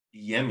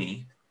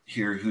Yemi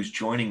here, who's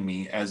joining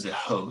me as a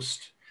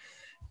host.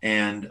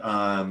 And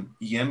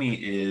Yemi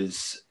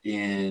is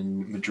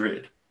in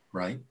Madrid,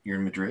 right? You're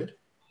in Madrid?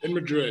 In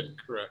Madrid,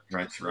 correct.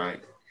 That's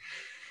right.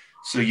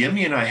 So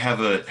Yemi and I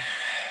have a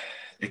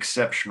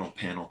exceptional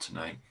panel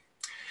tonight.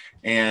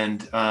 And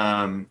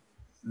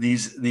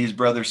these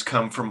brothers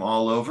come from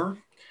all over.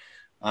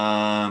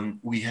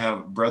 We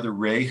have Brother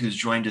Ray, who's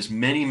joined us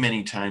many,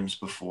 many times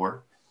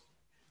before.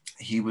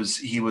 He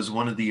was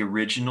one of the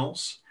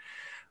originals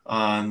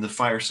on the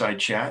Fireside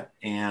Chat,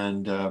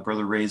 and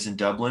Brother Ray's in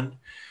Dublin.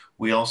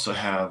 We also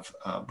have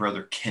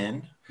Brother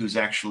Ken, who's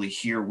actually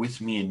here with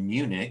me in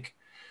Munich,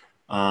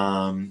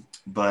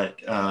 but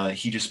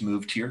he just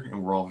moved here,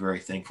 and we're all very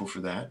thankful for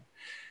that.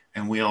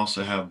 And we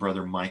also have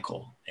Brother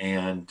Michael,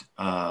 and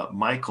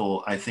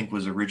Michael, I think,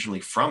 was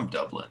originally from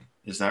Dublin.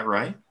 Is that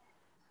right?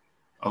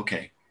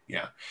 Okay,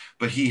 yeah,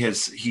 but he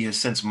has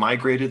since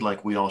migrated,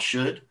 like we all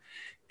should,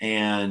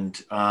 and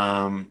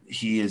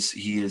he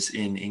is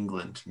in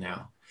England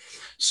now.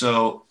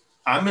 So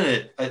I'm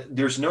gonna.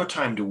 There's no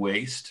time to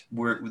waste.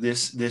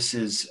 This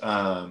is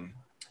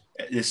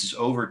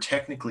over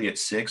technically at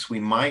 6. We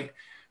might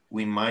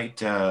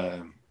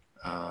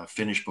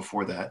finish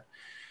before that,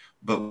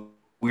 but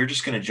we're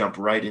just gonna jump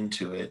right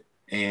into it.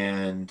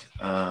 And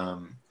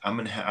I'm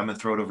gonna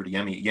throw it over to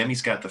Yemi.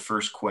 Yemi's got the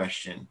first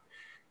question,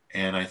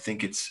 and I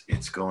think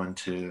it's going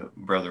to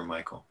Brother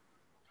Michael.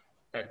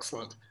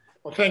 Excellent.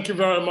 Well, thank you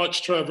very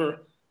much,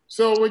 Trevor.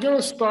 So we're going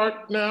to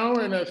start now,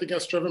 and I think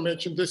as Trevor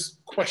mentioned, this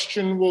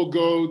question will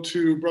go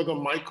to Brother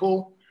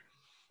Michael,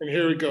 and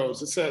here it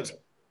goes. It says,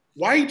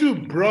 why do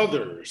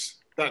brothers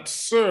that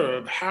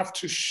serve have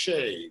to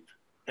shave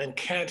and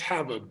can't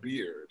have a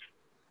beard?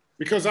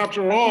 Because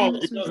after all,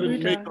 it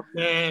doesn't make a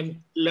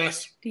man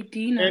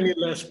any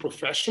less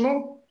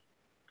professional.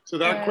 So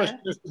that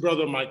question is to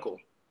Brother Michael.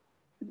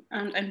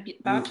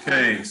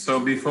 Okay, so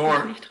before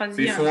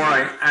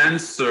I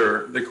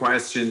answer the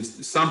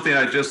questions, something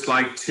I'd just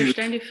like to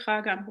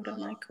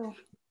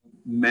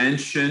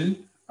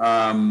mention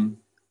from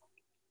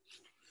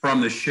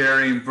the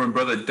sharing from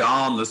Brother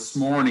Dom this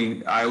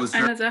morning, I was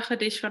another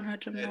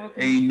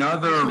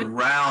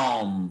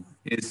realm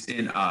is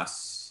in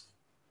us.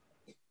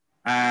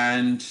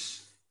 And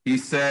he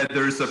said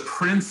there's a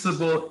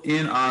principle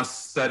in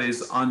us that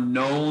is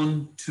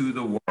unknown to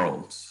the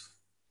world.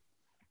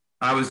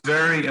 I was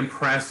very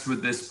impressed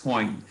with this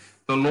point.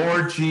 The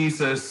Lord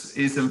Jesus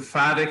is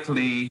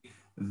emphatically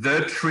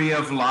the tree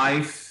of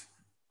life,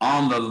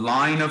 on the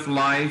line of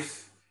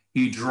life.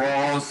 He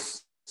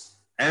draws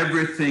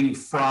everything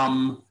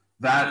from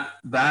that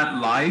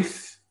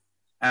life,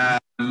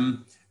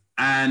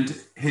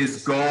 and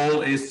his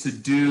goal is to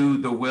do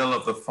the will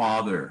of the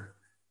Father.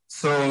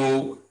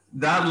 So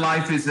that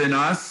life is in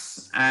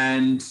us,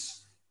 and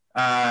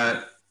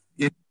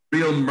it's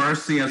real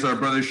mercy, as our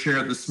brother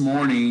shared this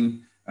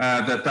morning,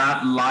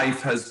 that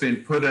life has been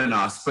put in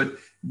us. But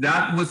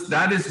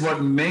that is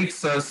what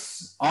makes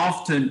us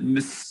often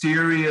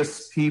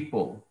mysterious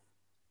people.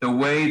 The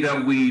way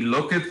that we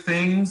look at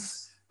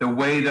things, the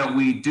way that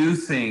we do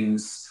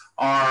things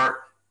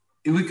are,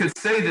 we could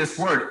say this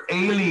word,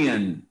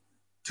 alien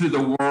to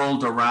the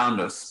world around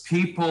us.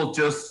 People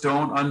just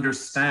don't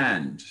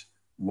understand.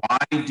 Why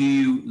do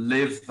you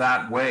live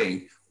that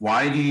way?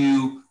 Why do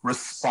you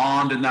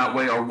respond in that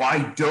way? Or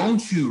why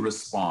don't you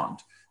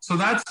respond? So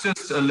that's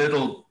just a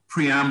little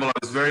preamble. I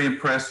was very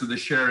impressed with the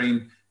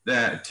sharing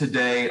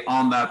today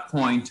on that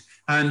point.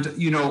 And,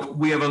 you know,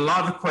 we have a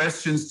lot of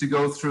questions to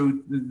go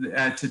through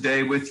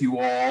today with you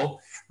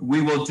all.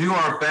 We will do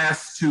our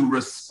best to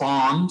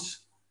respond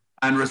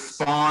and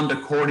respond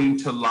according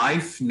to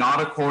life,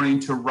 not according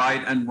to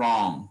right and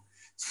wrong.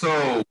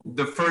 So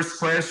the first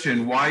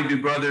question, why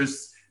do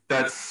brothers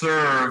that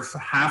serve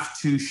have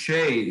to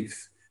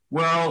shave?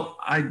 Well,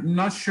 I'm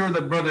not sure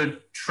that Brother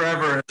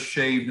Trevor has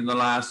shaved in the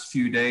last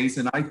few days,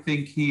 and I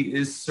think he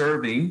is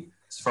serving,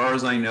 as far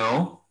as I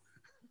know.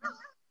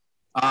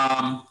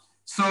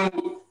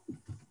 So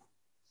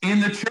in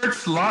the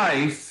church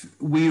life,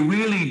 we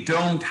really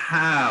don't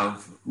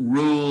have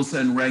rules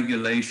and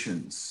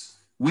regulations.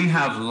 We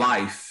have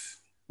life.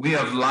 We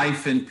have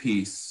life and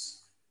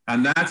peace.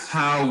 And that's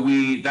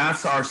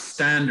our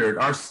standard.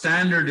 Our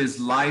standard is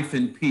life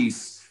and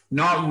peace.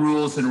 Not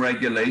rules and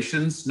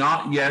regulations,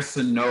 not yes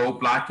and no,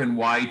 black and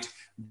white,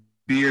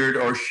 beard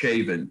or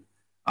shaven.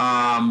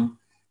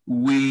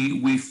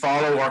 We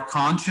follow our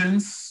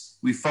conscience,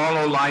 we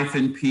follow life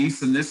in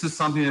peace, and this is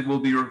something that will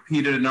be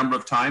repeated a number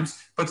of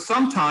times, but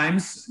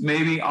sometimes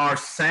maybe our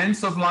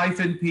sense of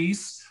life in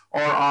peace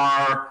or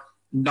our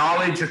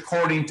knowledge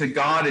according to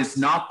God is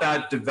not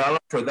that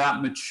developed or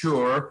that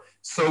mature,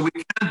 so we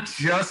can't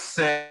just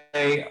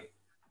say,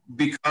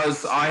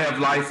 because I have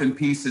life and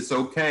peace, it's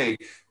okay.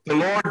 The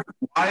Lord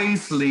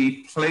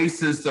wisely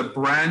places the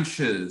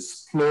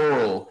branches,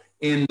 plural,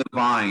 in the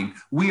vine.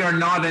 We are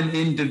not an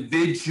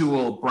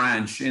individual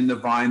branch in the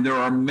vine. There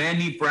are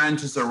many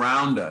branches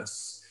around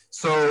us.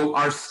 So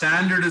our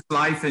standard is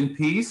life and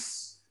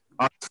peace.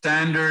 Our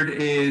standard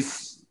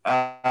is,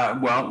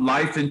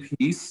 life and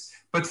peace.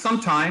 But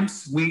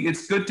sometimes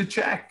it's good to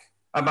check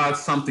about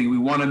something. We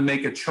want to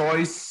make a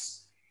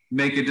choice,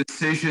 make a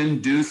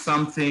decision, do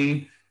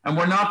something, and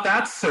we're not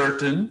that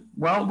certain.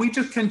 Well, we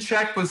just can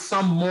check with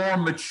some more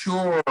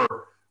mature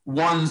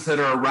ones that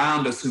are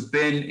around us who've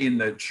been in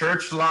the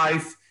church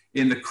life,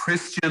 in the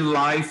Christian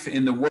life,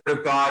 in the Word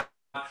of God,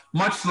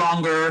 much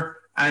longer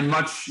and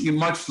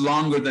much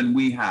longer than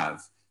we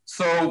have.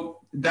 So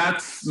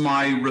that's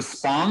my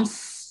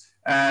response.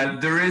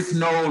 There is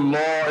no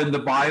law in the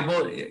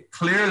Bible.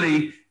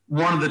 Clearly,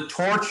 one of the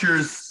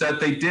tortures that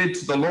they did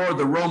to the Lord,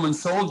 the Roman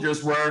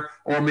soldiers were,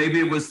 or maybe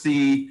it was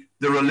the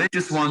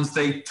religious ones,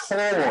 they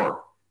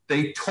tore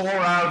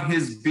out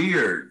his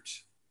beard.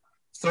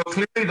 So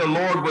clearly the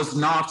Lord was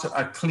not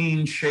a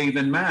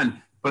clean-shaven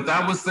man, but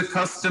that was the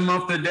custom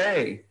of the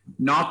day,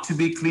 not to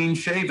be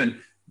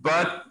clean-shaven.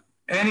 But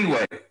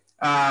anyway,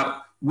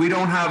 we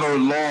don't have a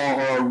law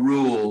or a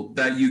rule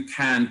that you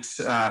can't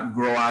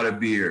grow out a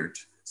beard.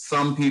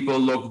 Some people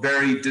look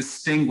very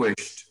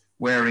distinguished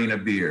wearing a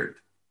beard.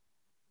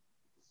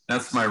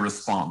 That's my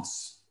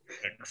response.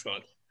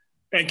 Excellent.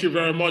 Thank you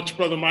very much,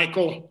 Brother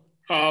Michael.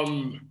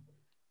 Well,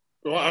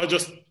 I'll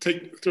just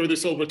throw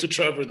this over to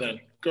Trevor then.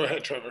 Go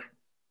ahead, Trevor.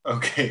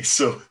 Okay,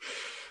 so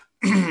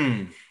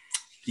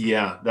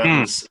yeah, that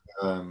was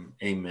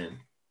amen.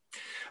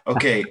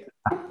 Okay,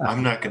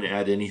 I'm not going to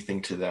add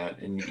anything to that,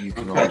 and you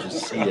can all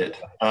just see it.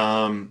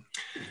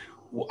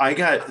 I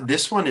got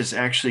this one is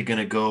actually going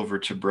to go over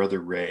to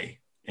Brother Ray,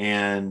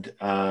 and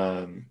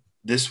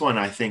this one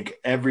I think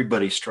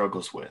everybody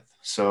struggles with.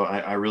 So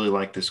I really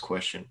like this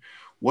question.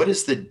 What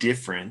is the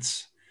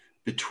difference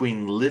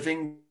between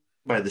living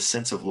by the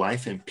sense of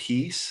life and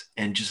peace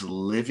and just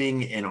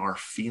living in our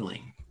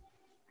feeling?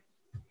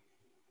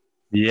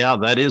 Yeah,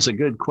 that is a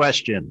good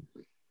question.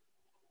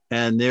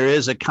 And there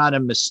is a kind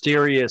of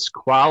mysterious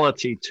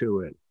quality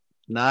to it,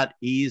 not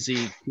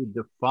easy to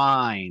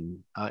define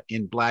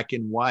in black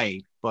and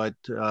white, but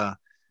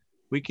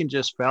we can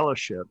just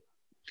fellowship.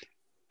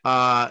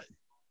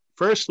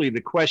 Firstly,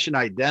 the question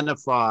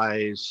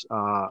identifies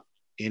an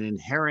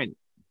inherent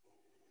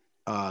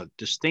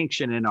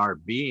distinction in our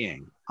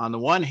being. On the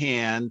one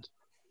hand,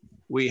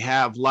 we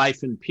have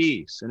life and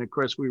peace. And of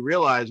course, we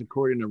realize,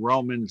 according to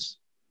Romans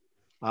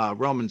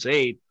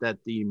 8, that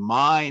the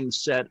mind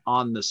set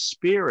on the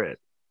spirit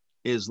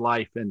is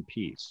life and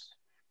peace.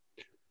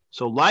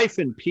 So life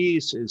and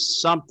peace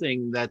is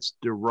something that's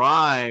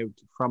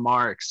derived from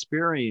our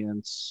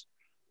experience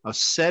of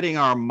setting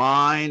our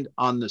mind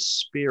on the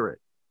spirit.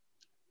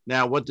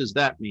 Now, what does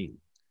that mean?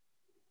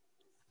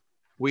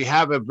 We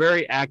have a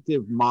very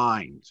active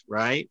mind,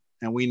 right?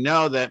 And we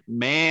know that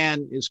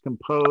man is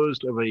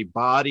composed of a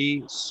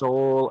body,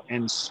 soul,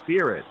 and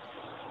spirit.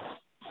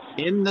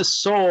 In the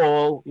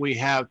soul, we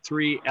have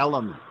three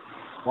elements.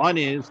 One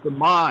is the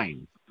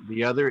mind.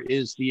 The other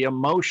is the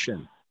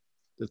emotion.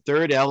 The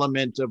third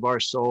element of our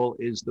soul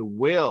is the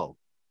will.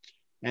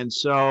 And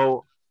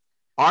so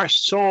our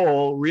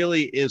soul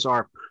really is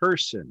our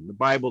person. The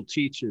Bible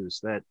teaches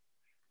that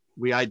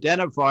we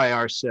identify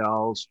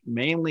ourselves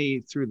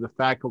mainly through the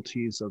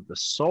faculties of the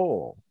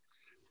soul.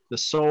 The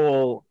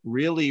soul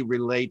really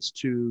relates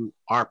to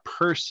our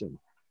person.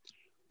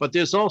 But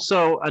there's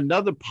also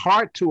another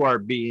part to our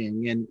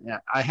being. And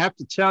I have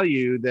to tell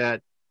you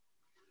that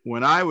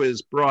when I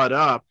was brought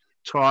up,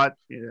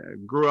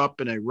 grew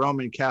up in a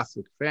Roman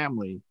Catholic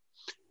family,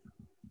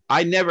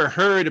 I never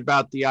heard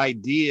about the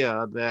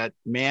idea that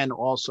man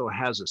also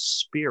has a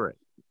spirit.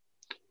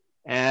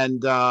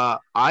 And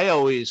I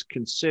always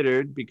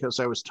considered, because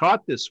I was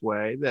taught this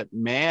way, that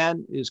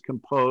man is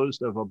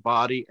composed of a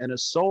body and a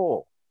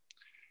soul.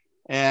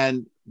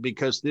 And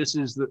because this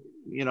is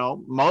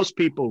most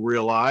people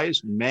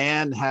realize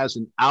man has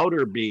an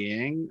outer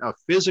being, a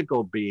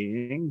physical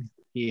being.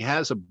 He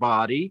has a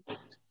body,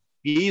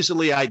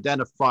 easily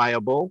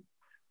identifiable,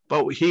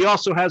 but he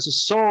also has a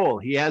soul.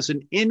 He has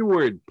an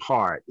inward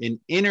part, an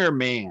inner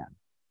man.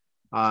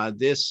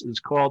 This is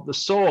called the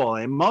soul.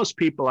 And most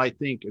people, I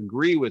think,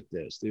 agree with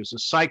this. There's a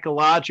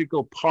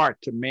psychological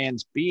part to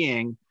man's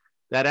being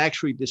that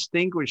actually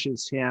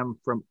distinguishes him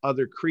from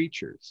other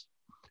creatures.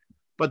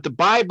 But the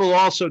Bible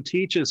also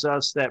teaches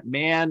us that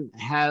man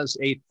has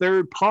a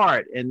third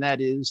part, and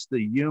that is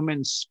the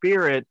human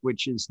spirit,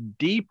 which is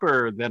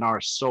deeper than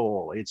our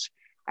soul. It's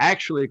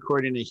actually,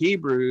 according to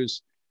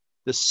Hebrews,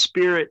 the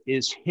spirit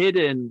is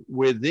hidden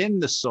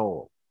within the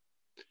soul.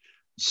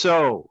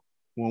 So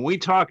when we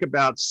talk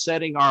about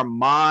setting our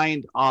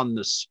mind on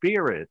the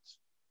spirit,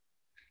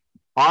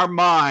 our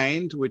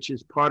mind, which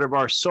is part of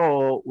our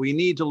soul, we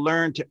need to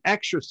learn to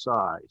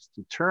exercise,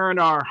 to turn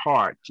our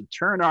heart, to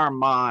turn our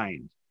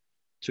mind,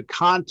 to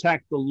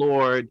contact the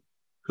Lord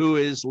who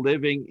is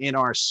living in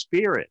our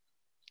spirit.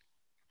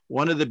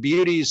 One of the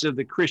beauties of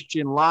the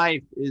Christian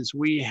life is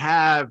we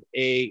have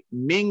a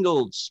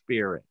mingled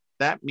spirit.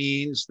 That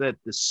means that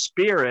the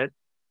Spirit,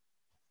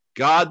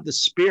 God the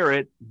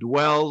Spirit,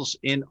 dwells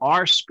in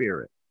our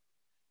spirit.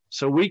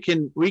 So we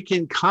can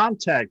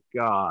contact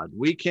God,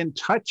 we can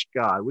touch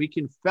God, we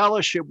can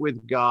fellowship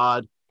with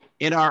God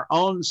in our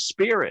own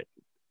spirit.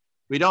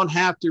 We don't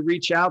have to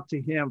reach out to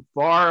him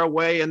far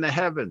away in the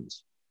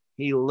heavens.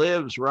 He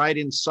lives right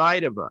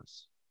inside of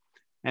us.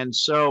 And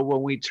so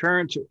when we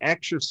turn to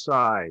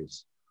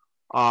exercise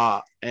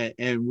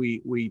and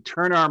we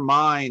turn our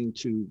mind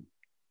to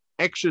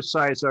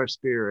exercise our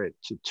spirit,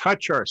 to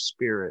touch our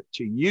spirit,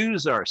 to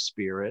use our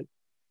spirit,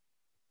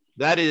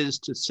 that is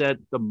to set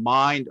the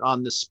mind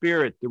on the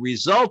spirit. The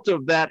result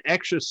of that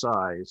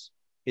exercise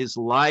is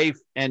life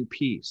and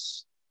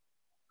peace.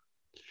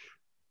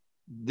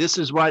 This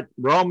is what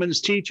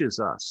Romans teaches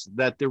us,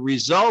 that the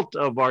result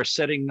of our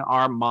setting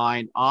our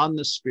mind on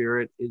the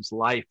spirit is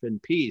life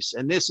and peace.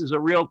 And this is a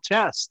real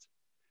test.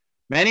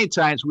 Many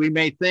times we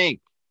may think,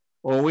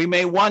 or we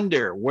may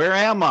wonder, where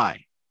am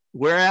I?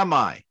 Where am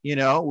I? You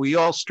know, we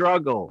all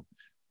struggle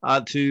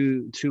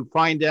to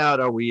find out,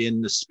 are we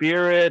in the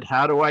spirit?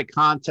 How do I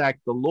contact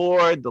the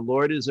Lord? The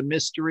Lord is a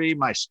mystery.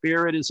 My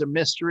spirit is a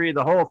mystery.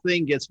 The whole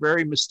thing gets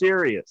very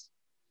mysterious.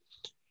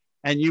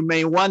 And you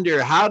may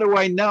wonder, how do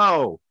I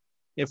know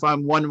if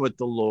I'm one with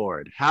the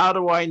Lord? How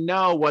do I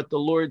know what the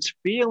Lord's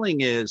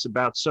feeling is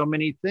about so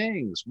many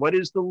things? What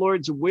is the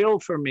Lord's will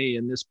for me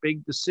in this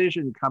big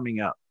decision coming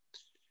up?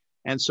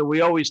 And so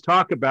we always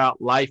talk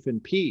about life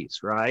and peace,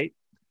 right?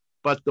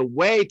 But the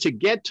way to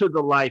get to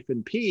the life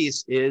and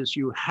peace is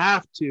you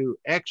have to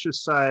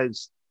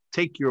exercise,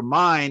 take your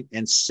mind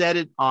and set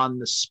it on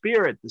the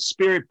spirit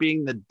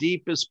being the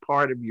deepest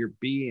part of your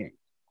being.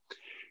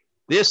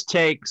 This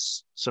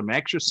takes some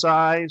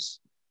exercise.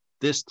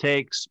 This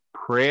takes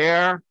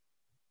prayer.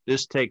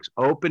 This takes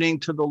opening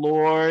to the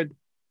Lord,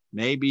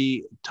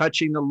 maybe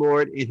touching the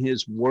Lord in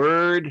his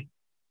word.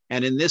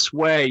 And in this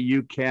way,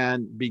 you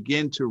can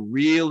begin to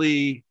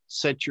really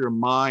set your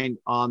mind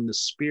on the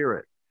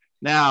spirit.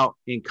 Now,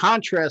 in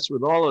contrast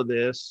with all of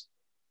this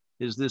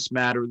is this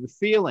matter of the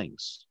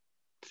feelings.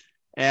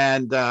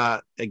 And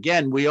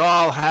again, we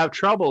all have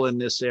trouble in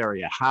this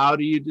area. How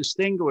do you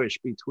distinguish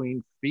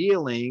between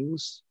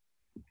feelings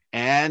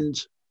and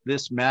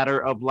this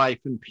matter of life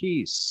and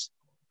peace?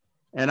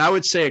 And I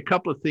would say a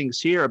couple of things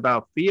here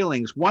about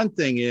feelings. One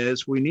thing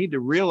is we need to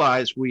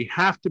realize we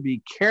have to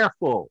be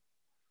careful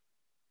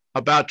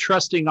about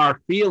trusting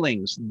our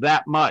feelings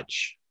that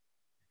much.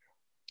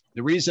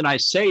 The reason I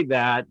say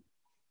that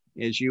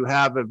is you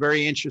have a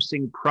very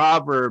interesting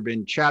proverb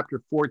in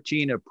chapter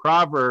 14 of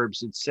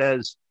Proverbs. It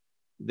says,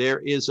 there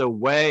is a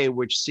way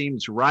which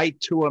seems right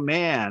to a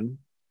man,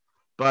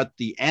 but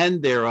the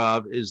end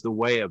thereof is the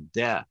way of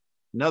death.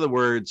 In other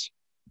words,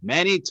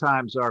 many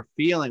times our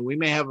feeling, we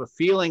may have a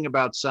feeling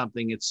about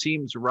something. It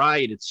seems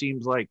right. It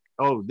seems like,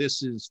 oh,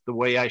 this is the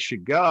way I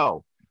should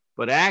go.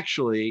 But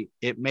actually,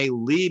 it may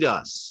lead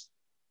us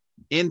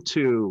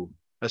into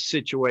a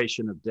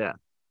situation of death,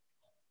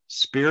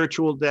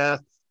 spiritual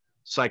death,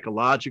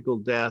 psychological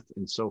death,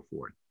 and so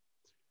forth.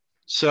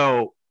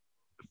 So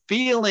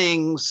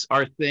feelings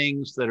are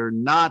things that are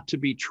not to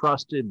be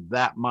trusted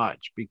that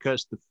much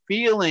because the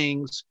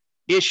feelings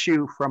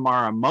issue from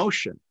our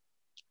emotion.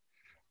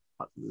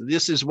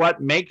 This is what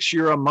makes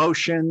your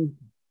emotion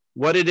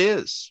what it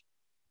is.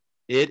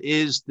 It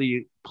is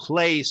the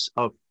place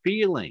of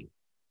feeling,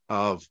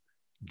 of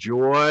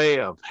joy,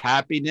 of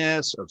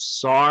happiness, of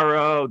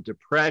sorrow,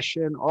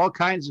 depression. All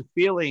kinds of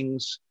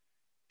feelings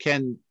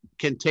can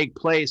take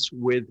place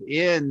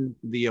within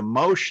the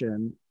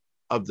emotion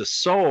of the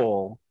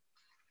soul,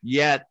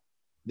 yet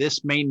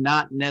this may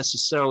not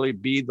necessarily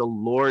be the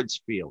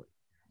Lord's feeling.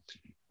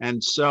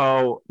 And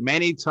so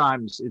many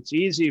times it's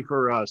easy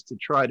for us to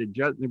try to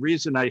judge. The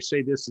reason I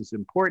say this is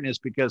important is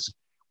because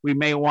we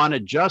may want to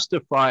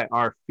justify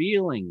our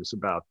feelings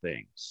about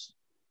things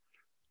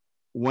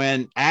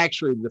when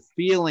actually the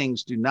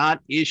feelings do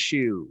not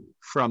issue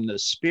from the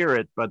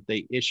spirit, but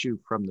they issue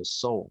from the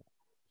soul.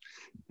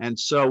 And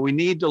so we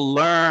need to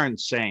learn,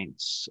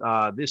 saints.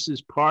 This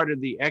is part of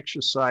the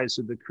exercise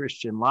of the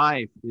Christian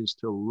life, is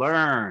to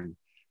learn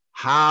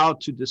how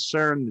to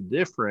discern the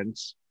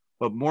difference,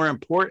 but more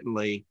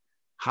importantly,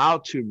 how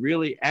to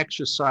really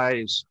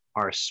exercise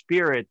our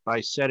spirit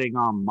by setting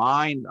our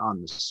mind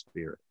on the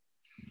spirit.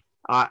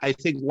 I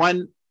think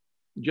one,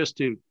 just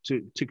to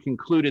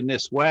conclude in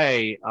this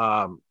way,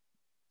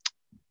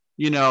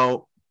 you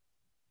know,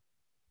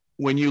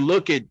 when you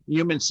look at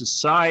human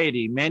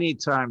society, many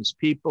times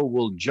people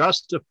will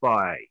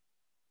justify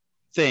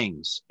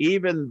things,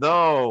 even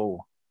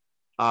though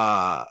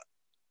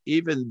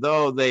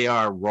they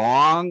are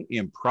wrong,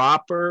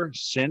 improper,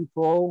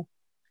 sinful.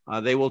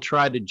 They will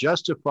try to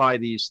justify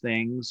these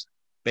things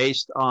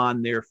based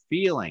on their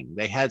feeling.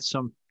 They had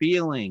some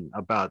feeling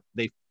about,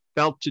 they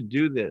felt to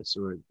do this,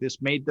 or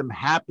this made them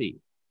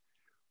happy.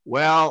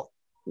 Well,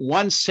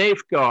 one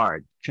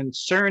safeguard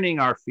concerning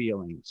our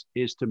feelings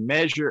is to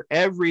measure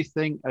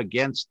everything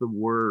against the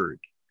word,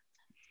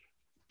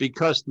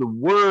 because the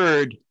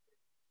word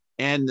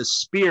and the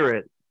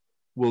spirit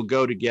will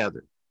go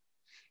together.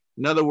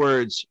 In other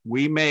words,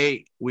 we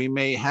may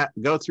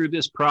go through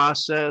this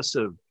process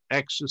of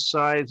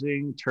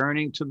exercising,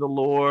 turning to the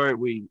Lord.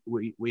 We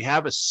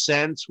have a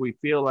sense, we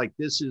feel like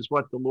this is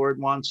what the Lord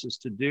wants us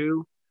to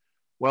do.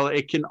 Well,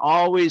 it can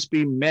always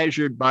be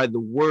measured by the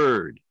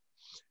word.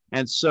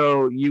 And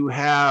so you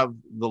have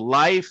the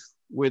life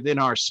within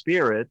our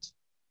spirit,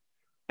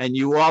 and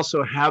you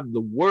also have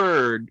the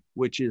word,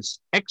 which is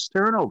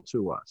external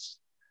to us.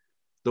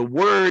 The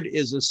word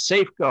is a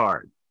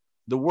safeguard.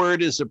 The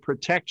word is a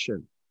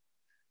protection.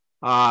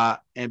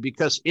 And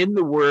because in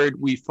the word,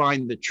 we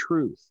find the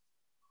truth.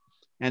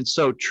 And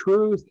so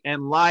truth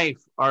and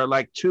life are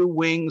like two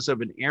wings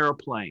of an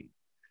airplane.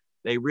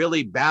 They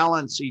really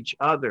balance each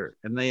other,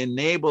 and they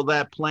enable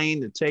that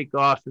plane to take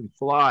off and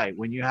fly.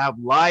 When you have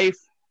life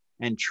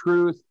and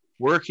truth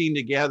working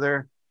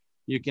together,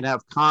 you can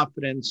have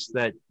confidence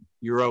that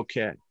you're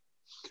okay.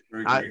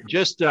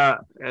 Just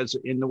as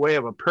in the way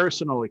of a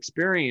personal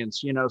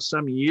experience, you know,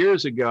 some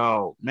years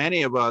ago,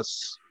 many of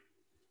us,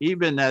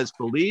 even as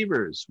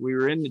believers, we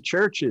were in the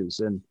churches,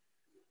 and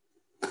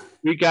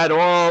we got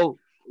all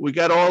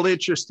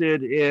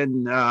interested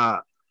in,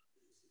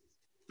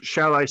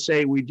 shall I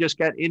say, we just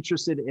got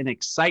interested in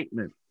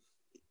excitement.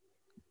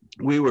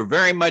 We were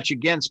very much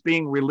against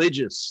being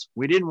religious.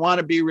 We didn't want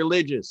to be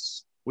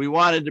religious. We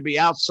wanted to be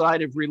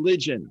outside of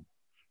religion,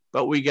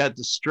 but we got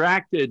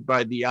distracted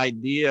by the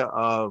idea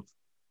of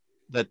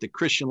that the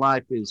Christian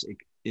life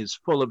is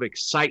full of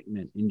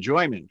excitement,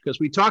 enjoyment, because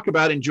we talk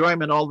about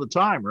enjoyment all the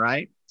time,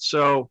 right?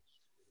 So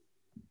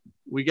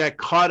we got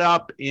caught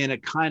up in a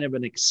kind of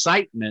an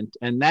excitement,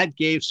 and that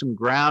gave some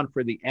ground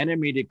for the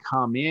enemy to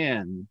come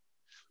in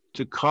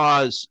to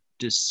cause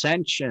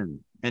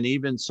dissension and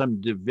even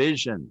some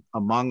division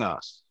among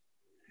us.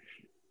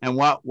 And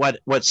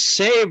what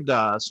saved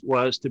us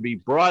was to be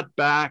brought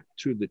back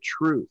to the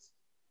truth,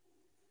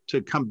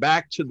 to come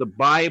back to the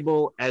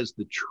Bible as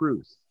the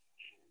truth.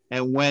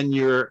 And when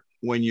your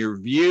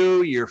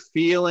view, your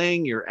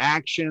feeling, your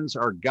actions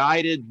are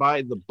guided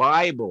by the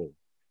Bible,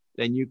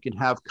 then you can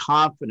have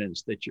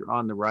confidence that you're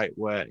on the right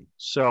way.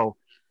 So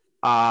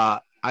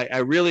I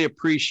really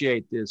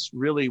appreciate this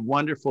really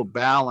wonderful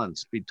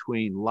balance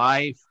between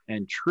life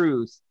and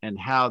truth and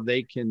how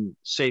they can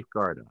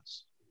safeguard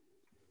us.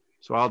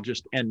 So I'll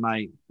just end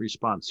my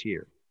response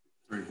here.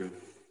 Very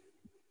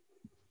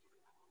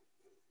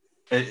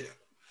good.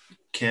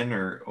 Ken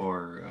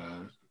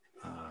or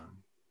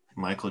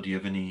Michael, do you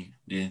have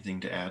anything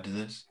to add to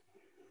this?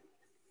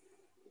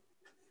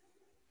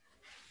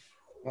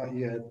 Not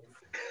yet.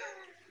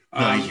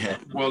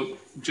 Well,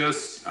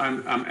 just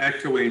I'm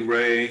echoing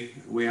Ray.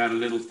 We had a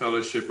little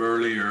fellowship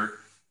earlier.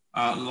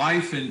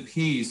 Life and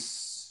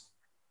peace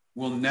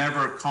will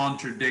never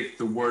contradict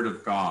the word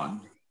of God.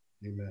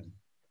 Amen.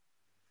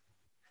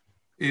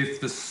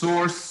 If the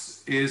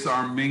source is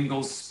our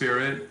mingled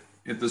spirit,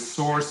 if the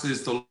source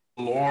is the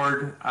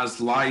Lord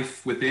as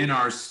life within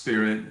our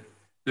spirit,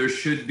 there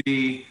should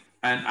be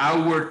an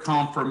outward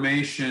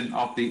confirmation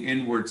of the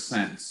inward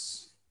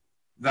sense.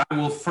 That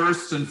will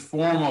first and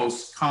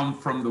foremost come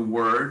from the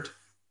word.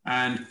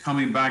 And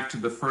coming back to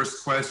the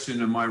first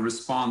question and my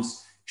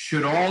response,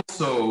 should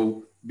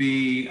also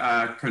be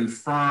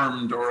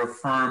confirmed or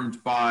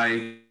affirmed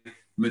by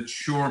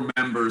mature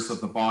members of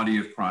the body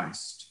of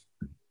Christ.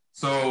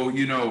 So,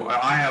 you know,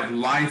 I have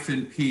life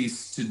and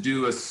peace to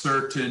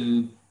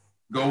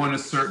go in a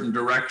certain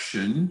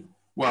direction.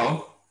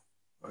 Well,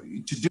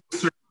 to do a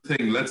certain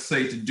thing, let's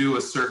say to do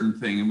a certain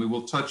thing, and we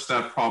will touch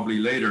that probably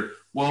later.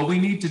 Well, we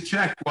need to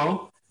check,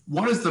 well,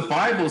 what does the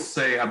Bible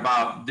say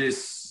about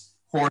this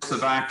course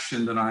of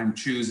action that I'm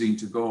choosing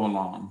to go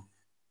along?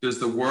 Does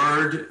the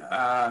word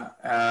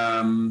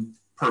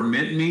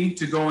permit me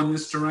to go in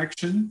this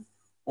direction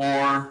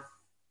or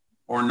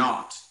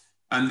not?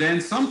 And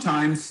then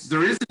sometimes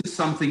there isn't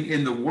something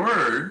in the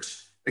word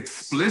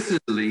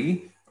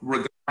explicitly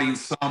regarding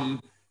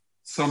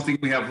something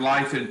we have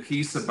life and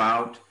peace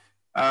about.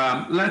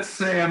 Let's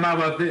say I'm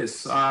about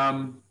this.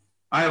 I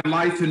have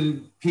life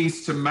and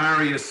peace to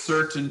marry a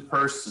certain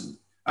person,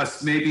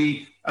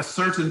 maybe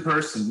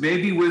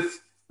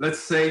with, let's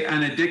say,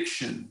 an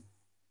addiction.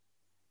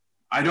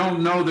 I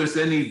don't know there's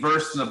any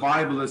verse in the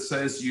Bible that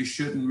says you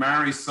shouldn't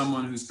marry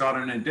someone who's got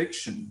an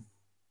addiction.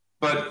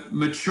 But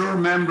mature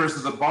members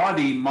of the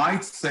body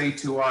might say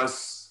to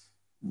us,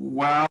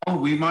 well,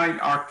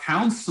 our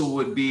counsel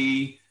would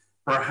be,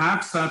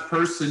 perhaps that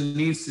person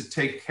needs to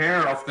take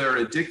care of their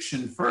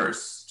addiction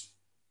first.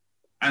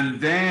 And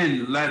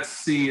then let's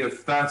see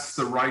if that's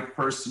the right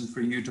person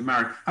for you to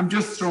marry. I'm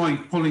just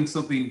pulling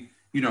something,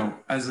 you know,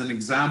 as an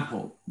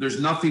example. There's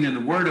nothing in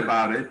the word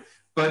about it,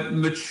 but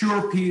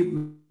mature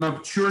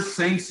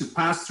saints who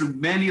pass through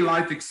many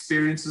life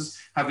experiences,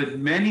 have had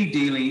many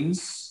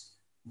dealings,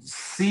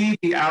 see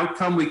the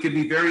outcome. We can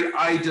be very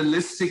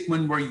idealistic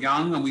when we're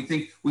young and we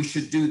think we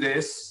should do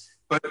this.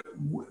 But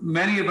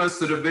many of us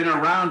that have been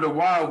around a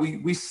while,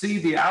 we see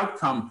the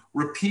outcome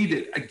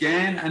repeated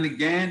again and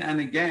again and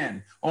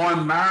again. Oh,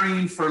 I'm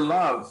marrying for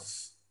love.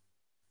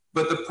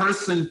 But the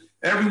person,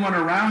 everyone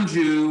around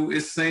you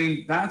is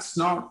saying,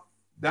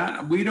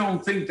 we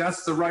don't think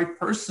that's the right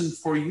person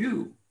for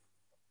you.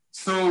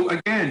 So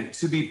again,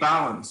 to be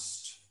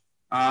balanced,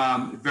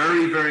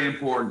 very, very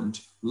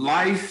important.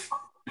 Life,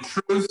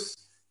 truth,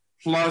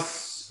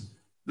 plus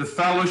the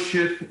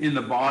fellowship in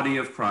the body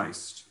of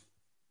Christ.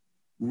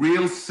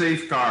 Real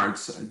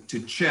safeguards to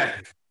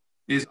check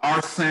is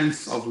our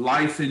sense of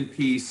life and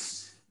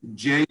peace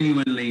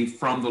genuinely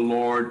from the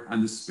Lord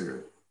and the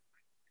Spirit.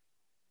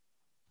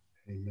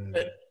 Amen.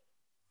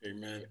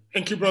 Amen.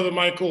 Thank you, Brother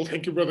Michael.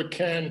 Thank you, Brother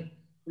Ken.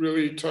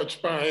 Really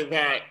touched by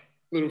that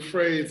little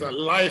phrase, that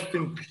life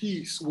and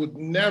peace would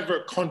never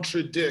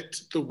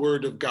contradict the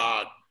word of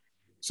God.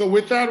 So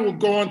with that, we'll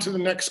go on to the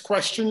next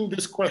question.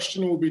 This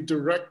question will be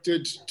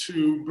directed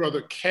to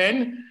Brother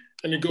Ken,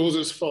 and it goes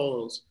as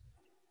follows.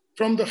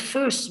 From the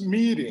first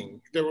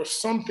meeting, there was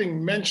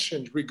something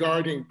mentioned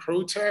regarding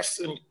protests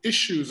and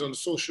issues on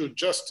social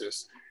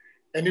justice,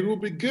 and it will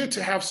be good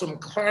to have some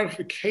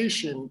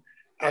clarification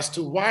as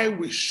to why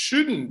we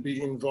shouldn't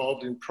be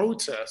involved in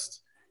protests,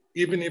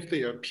 even if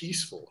they are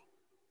peaceful.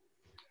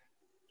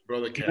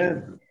 Brother Ken.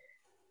 Amen.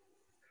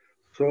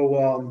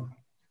 So,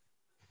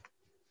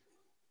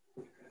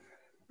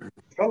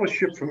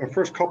 fellowship from the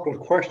first couple of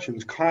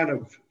questions kind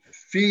of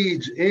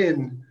feeds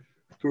in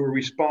to a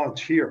response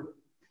here.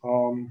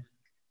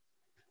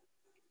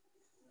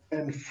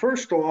 And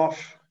first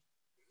off,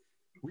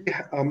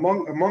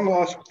 among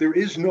us, there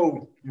is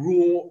no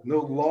rule, no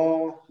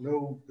law,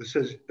 that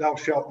says thou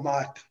shalt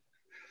not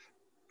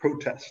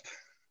protest.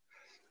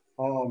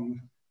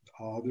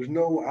 There's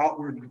no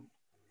outward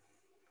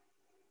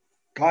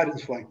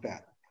guidance like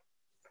that.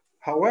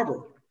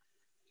 However,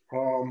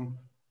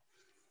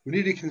 we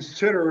need to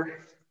consider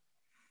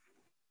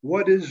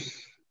what is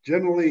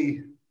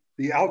generally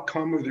the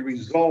outcome or the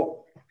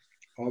result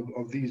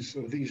of these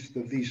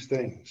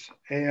things.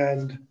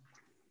 And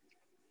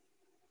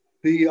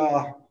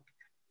the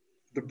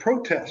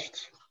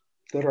protests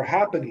that are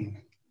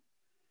happening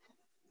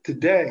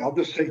today, I'll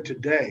just say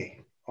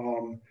today,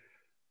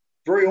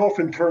 very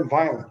often turn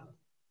violent.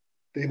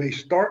 They may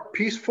start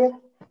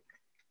peaceful,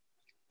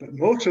 but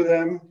most of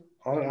them,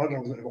 I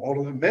don't know, all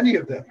of them, many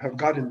of them have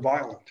gotten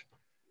violent.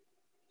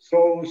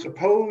 So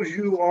suppose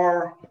you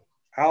are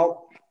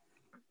out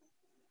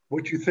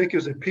what you think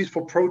is a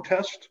peaceful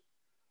protest,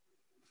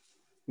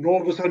 and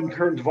all of a sudden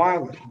turns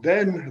violent.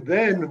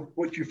 Then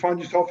what you find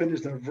yourself in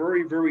is a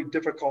very, very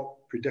difficult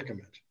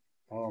predicament.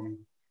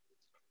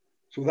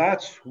 So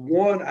that's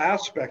one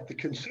aspect to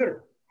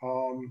consider.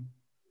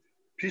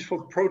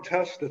 Peaceful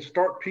protests that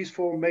start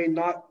peaceful may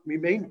not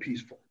remain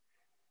peaceful.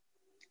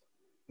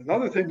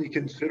 Another thing to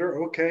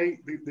consider, okay,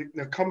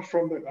 that comes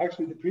from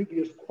actually the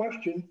previous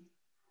question,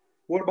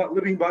 what about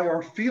living by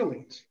our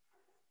feelings?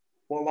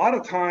 Well, a lot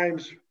of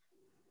times,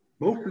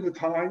 most of the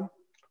time,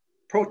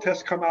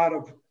 protests come out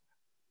of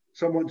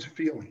someone's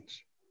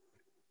feelings.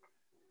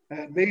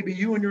 And maybe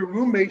you and your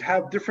roommate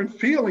have different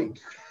feelings.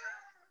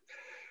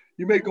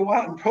 You may go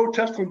out and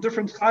protest on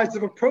different sides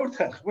of a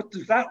protest. What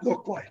does that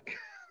look like?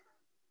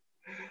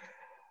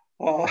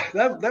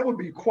 That would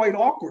be quite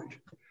awkward.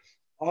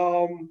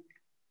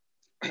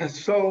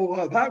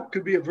 So that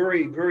could be a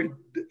very, very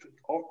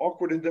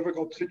awkward and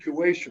difficult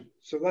situation.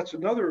 So that's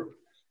another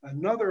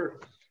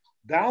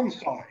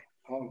downside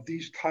of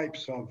these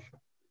types of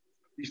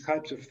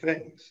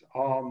things.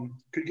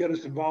 Could get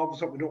us involved in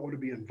something we don't want to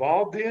be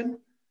involved in.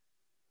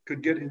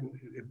 Could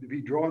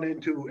be drawn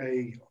into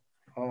a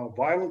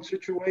violent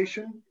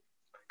situation.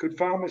 Could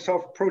find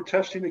myself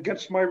protesting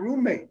against my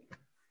roommate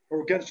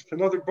or against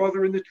another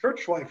brother in the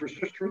church life or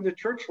sister in the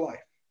church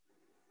life,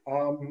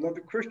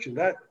 another Christian.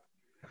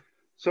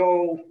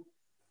 So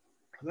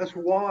that's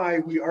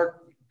why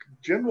our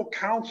general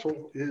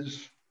counsel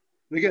is,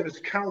 and again, it's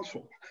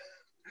counsel,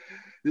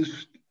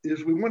 is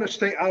we want to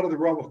stay out of the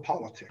realm of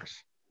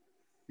politics.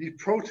 These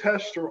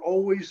protests are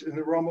always in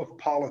the realm of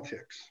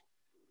politics.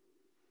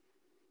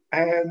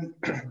 And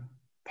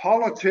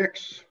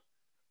politics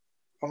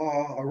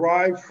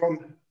arrive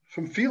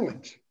from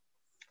feelings.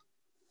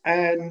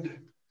 And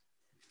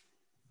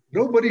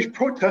nobody's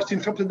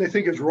protesting something they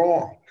think is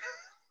wrong.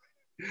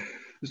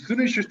 As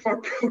soon as you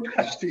start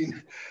protesting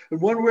in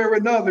one way or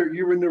another,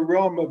 you're in the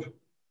realm of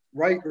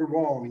right or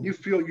wrong. And you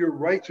feel you're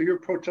right, so you're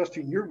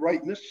protesting your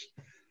rightness.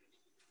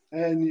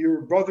 And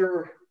your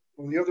brother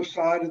on the other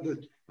side of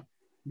the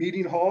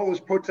meeting hall is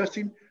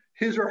protesting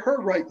his or her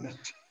rightness.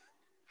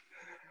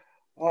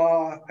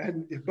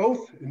 And in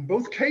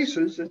both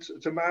cases,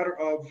 it's a matter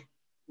of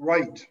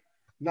right,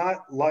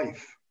 not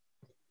life.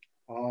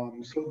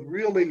 So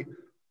really,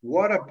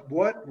 what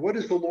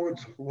is the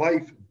Lord's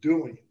life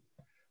doing?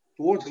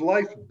 The Lord's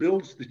life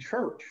builds the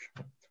church.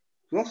 So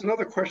that's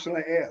another question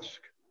I ask.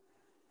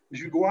 As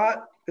you go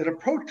out at a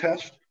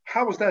protest,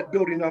 how is that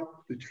building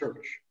up the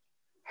church?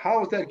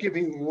 How is that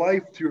giving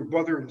life to your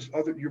brothers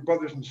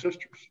and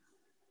sisters?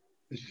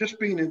 It's just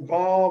being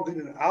involved in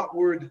an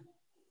outward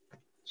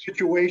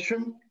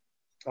situation,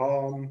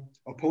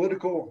 a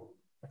political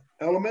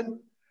element,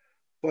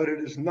 but it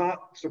is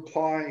not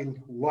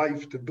supplying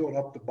life to build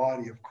up the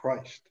body of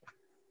Christ.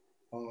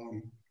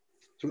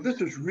 So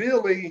this is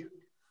really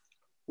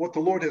what the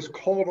Lord has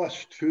called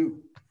us to.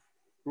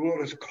 The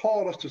Lord has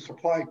called us to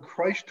supply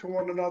Christ to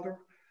one another,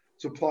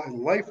 supply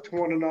life to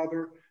one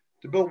another,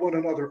 to build one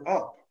another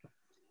up.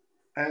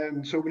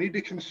 And so we need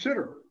to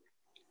consider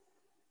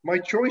my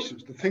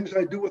choices, the things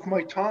I do with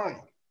my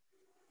time.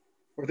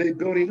 Are they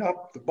building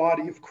up the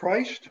body of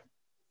Christ?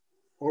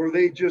 Or are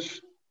they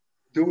just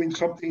doing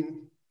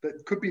something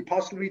that could be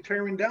possibly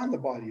tearing down the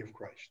body of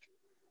Christ?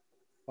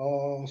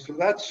 So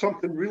that's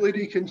something really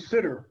to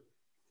consider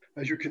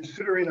as you're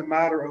considering a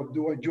matter of,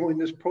 do I join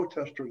this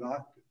protest or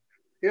not?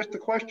 Ask the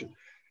question,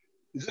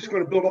 is this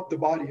going to build up the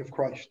body of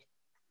Christ?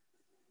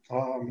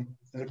 And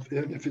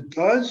if it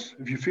does,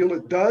 if you feel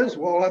it does,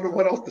 well, I don't know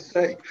what else to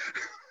say.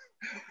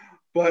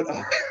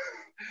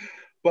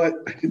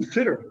 But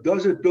consider,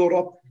 does it build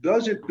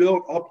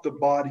up the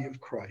body of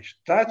Christ?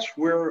 That's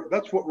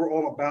what we're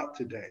all about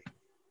today,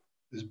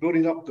 is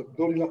building up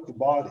the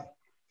body.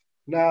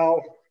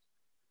 Now,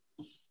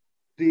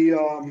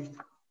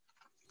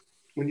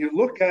 when you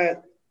look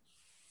at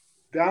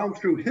down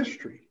through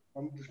history,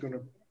 I'm just going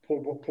to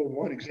pull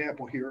one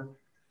example here.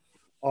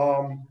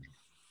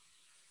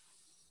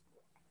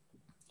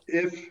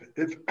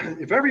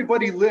 If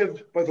everybody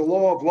lived by the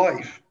law of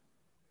life,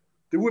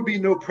 there would be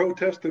no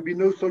protest, there'd be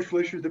no social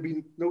issues, there'd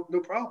be no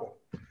problem.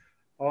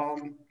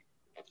 An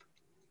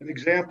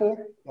example,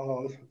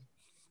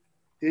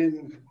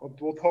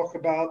 we'll talk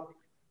about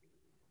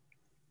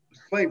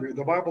slavery.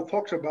 The Bible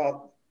talks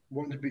about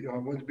one's being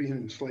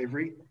in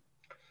slavery.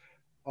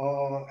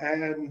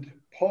 And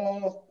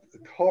Paul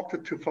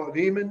talked to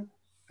Philemon,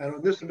 and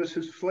Onesimus,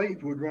 his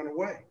slave, would run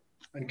away,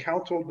 and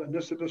counseled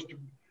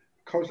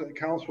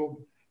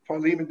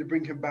Philemon to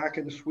bring him back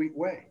in a sweet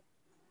way.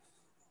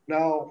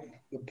 Now,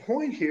 the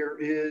point here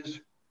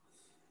is,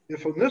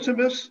 if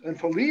Onesimus and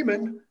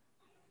Philemon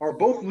are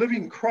both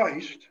living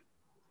Christ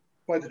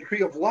by the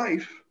tree of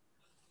life,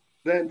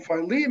 then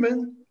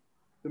Philemon,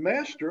 the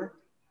master,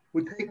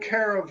 would take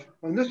care of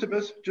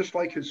Onesimus just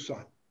like his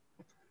son.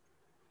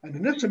 And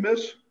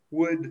Onesimus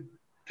would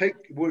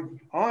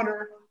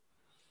honor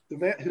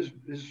his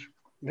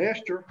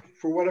master,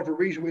 for whatever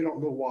reason, we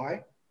don't know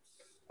why,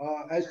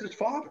 as his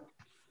father.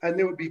 And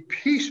there would be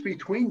peace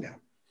between them,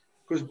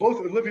 because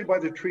both are living by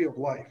the tree of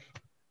life.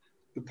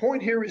 The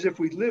point here is, if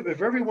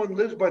everyone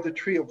lives by the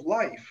tree of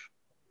life,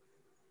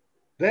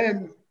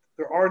 then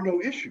there are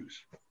no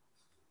issues.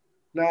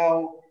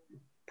 Now,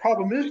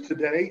 problem is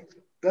today,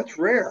 that's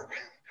rare.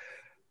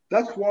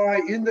 That's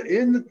why in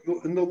the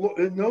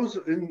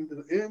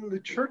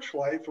church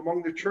life,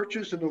 among the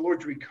churches in the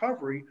Lord's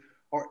recovery,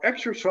 are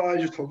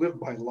exercises to live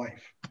by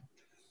life.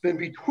 Then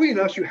between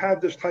us, you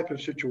have this type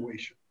of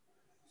situation,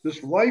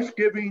 this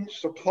life-giving,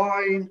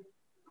 supplying,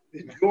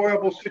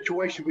 enjoyable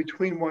situation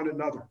between one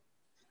another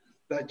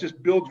that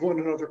just builds one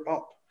another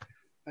up.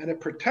 And it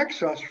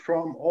protects us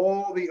from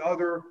all the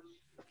other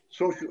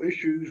social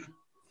issues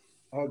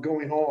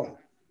going on.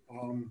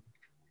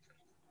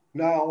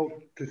 Now,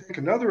 to take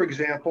another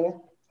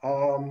example,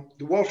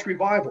 the Welsh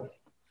Revival.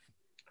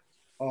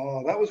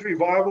 That was a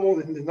revival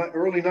in the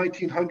early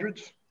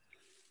 1900s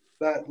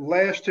that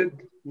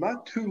lasted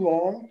not too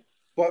long,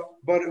 but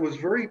it was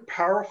very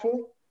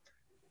powerful.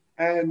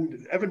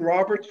 And Evan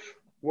Roberts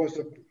was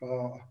a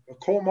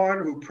coal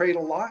miner who prayed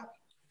a lot.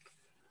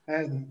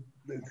 And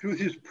through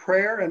his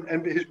prayer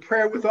and his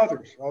prayer with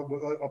others,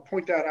 I'll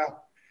point that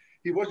out.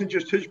 It wasn't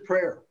just his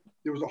prayer.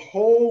 There was a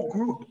whole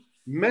group.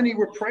 Many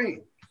were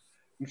praying.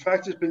 In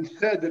fact, it's been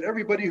said that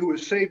everybody who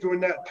was saved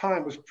during that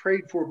time was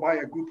prayed for by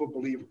a group of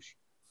believers.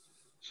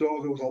 So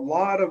there was a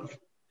lot of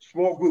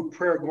small group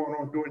prayer going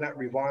on during that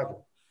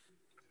revival.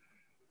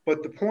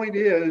 But the point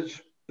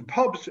is, the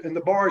pubs and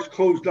the bars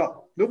closed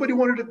up. Nobody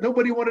wanted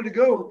to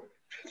go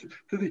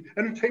to the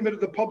entertainment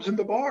of the pubs and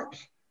the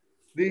bars.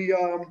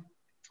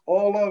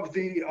 All of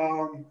the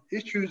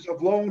issues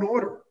of law and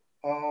order,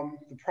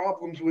 the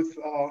problems with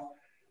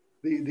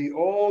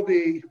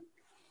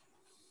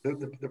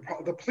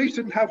the police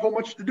didn't have how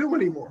much to do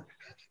anymore.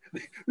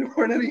 There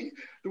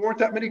weren't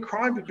that many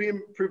crimes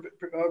being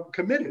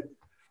committed.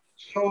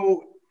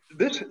 So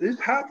this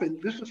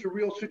happened. This is a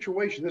real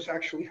situation. This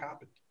actually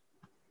happened.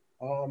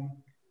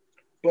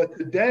 But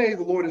today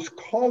the Lord is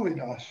calling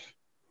us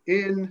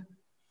in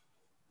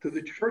to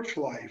the church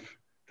life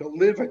to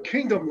live a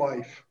kingdom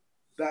life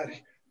that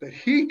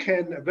He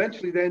can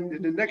eventually then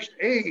in the next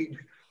age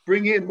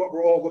bring in what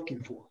we're all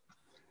looking for.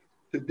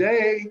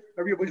 Today,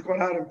 everybody's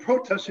going out and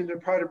protesting to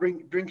try to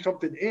bring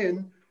something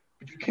in,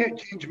 but you can't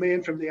change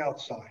man from the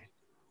outside.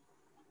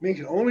 Man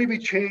can only be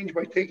changed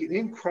by taking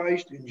in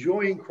Christ,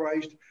 enjoying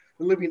Christ,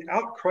 and living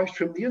out Christ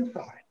from the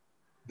inside.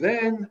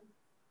 Then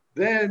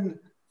man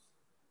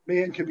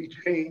can be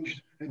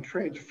changed and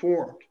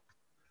transformed.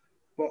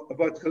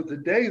 But so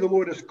today, the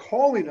Lord is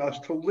calling us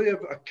to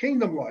live a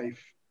kingdom life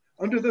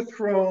under the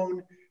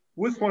throne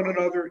with one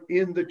another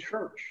in the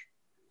church.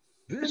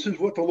 This is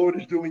what the Lord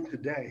is doing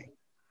today.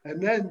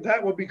 And then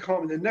that will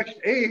become, in the next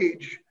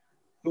age,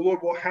 the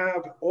Lord will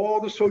have all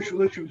the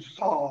social issues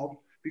solved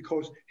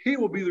because He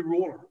will be the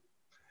ruler.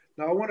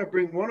 Now, I want to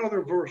bring one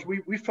other verse. We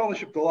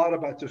fellowshipped a lot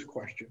about this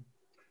question.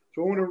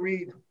 So I want to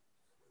read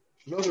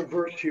another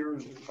verse here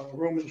in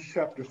Romans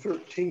chapter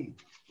 13.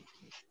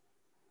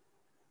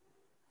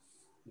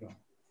 Yeah.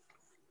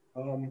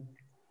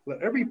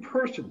 Let every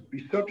person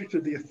be subject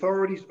to the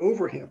authorities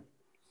over him,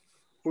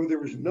 for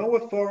there is no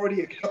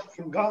authority except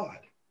from God.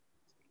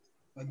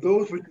 And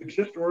those which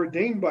exist are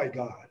ordained by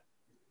God.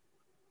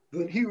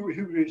 then he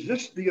who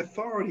resists the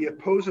authority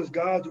opposes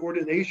God's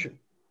ordination,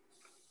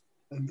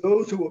 and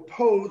those who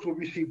oppose will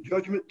receive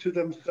judgment to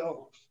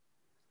themselves.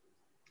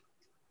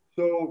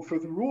 So, for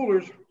the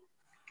rulers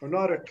are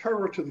not a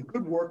terror to the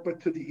good work,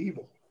 but to the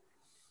evil.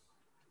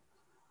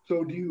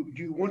 So do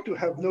you want to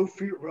have no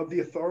fear of the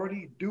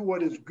authority? Do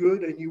what is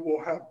good, and you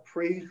will have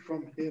praise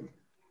from him.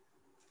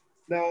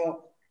 Now,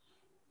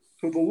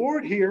 so the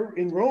Lord here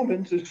in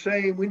Romans is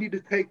saying we need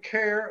to take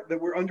care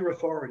that we're under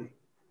authority.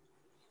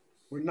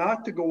 We're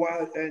not to go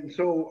out. And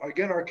so,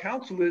 again, our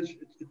counsel is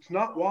it's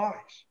not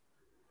wise.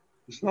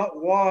 It's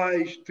not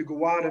wise to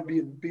go out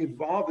and be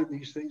involved in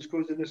these things,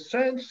 because in a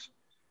sense,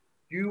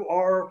 you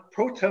are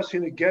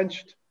protesting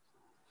against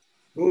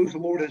those the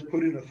Lord has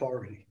put in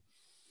authority.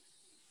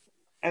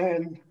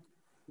 And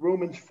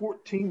Romans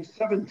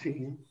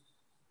 14:17,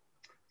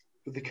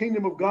 but the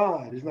kingdom of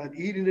God is not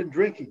eating and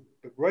drinking,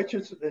 but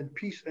righteousness and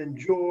peace and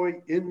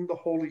joy in the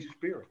Holy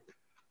Spirit.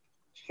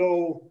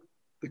 So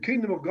the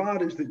kingdom of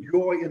God is the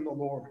joy in the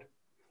Lord.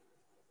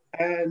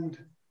 And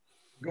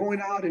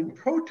going out and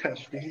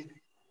protesting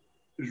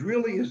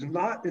is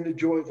not in the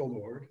joy of the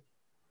Lord,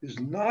 is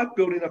not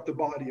building up the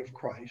body of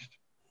Christ.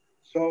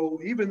 So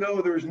even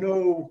though there's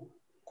no,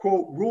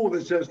 quote, rule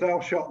that says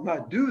thou shalt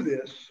not do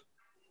this,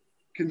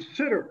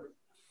 consider,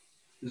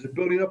 is it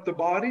building up the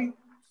body?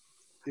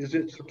 Is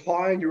it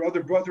supplying your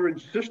other brother and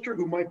sister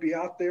who might be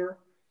out there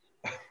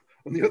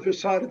on the other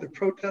side of the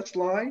protest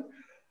line?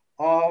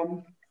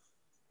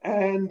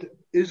 And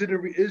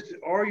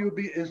are you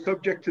being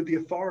subject to the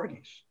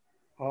authorities?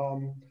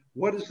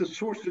 What is the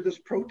source of this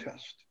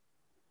protest?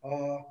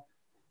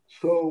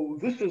 So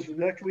this is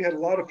next. We had a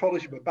lot of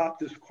fellowship about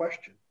this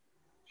question.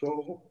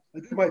 So I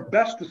did my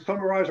best to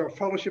summarize our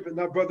fellowship, and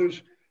now,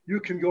 brothers,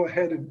 you can go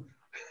ahead and.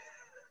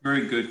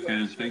 Very good,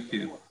 Ken. Thank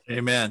you.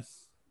 Amen.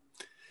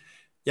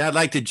 Yeah, I'd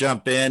like to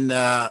jump in,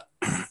 and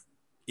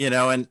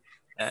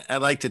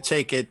I'd like to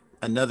take it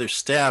another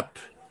step.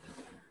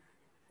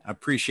 I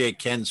appreciate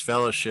Ken's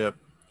fellowship,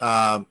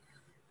 but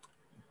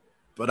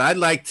I'd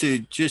like to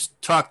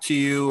just talk to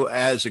you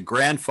as a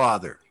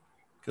grandfather,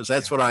 because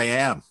that's what I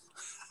am.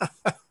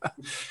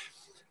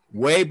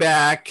 Way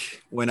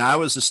back when I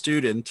was a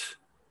student,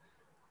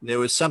 there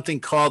was something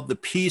called the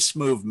peace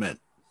movement.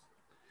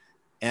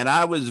 And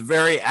I was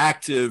very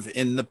active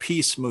in the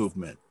peace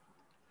movement.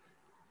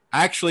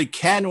 Actually,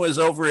 Ken was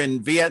over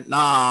in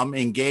Vietnam,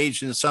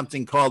 engaged in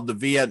something called the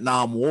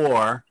Vietnam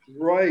War.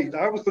 Right.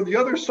 I was on the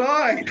other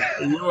side.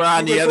 You were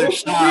on the other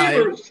side.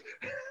 Believers.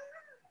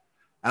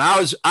 And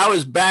I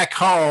was back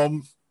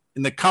home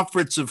in the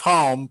comforts of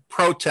home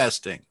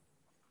protesting.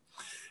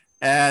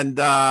 And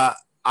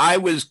I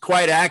was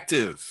quite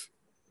active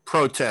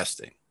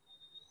protesting.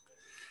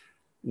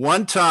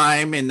 One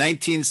time in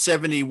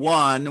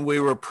 1971, we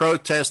were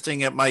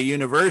protesting at my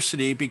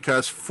university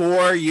because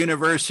 4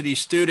 university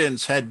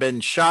students had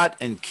been shot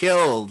and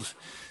killed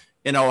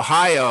in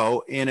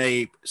Ohio in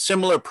a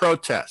similar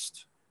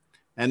protest.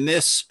 And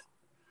this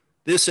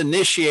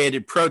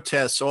initiated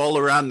protests all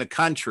around the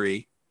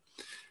country.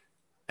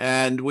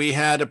 And we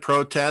had a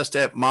protest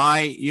at my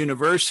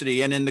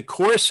university. And in the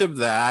course of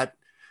that,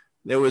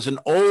 there was an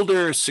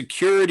older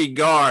security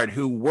guard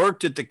who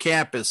worked at the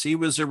campus. He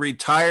was a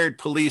retired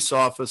police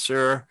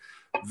officer,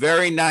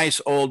 very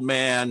nice old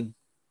man.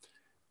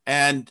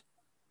 And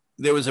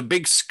there was a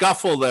big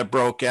scuffle that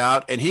broke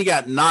out, and he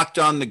got knocked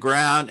on the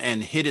ground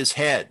and hit his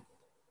head.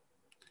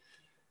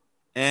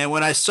 And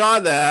when I saw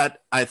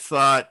that, I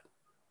thought,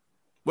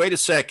 wait a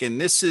second,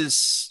 this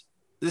is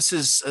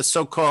a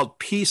so-called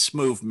peace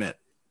movement.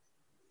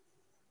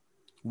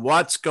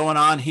 What's going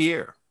on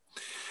here?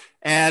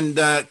 And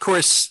of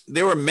course,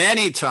 there were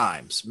many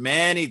times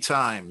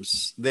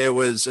there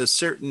was a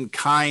certain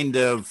kind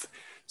of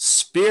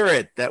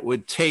spirit that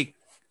would take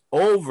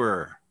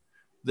over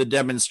the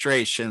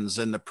demonstrations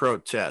and the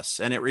protests.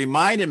 And it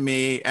reminded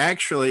me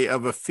actually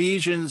of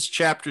Ephesians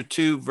chapter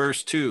 2,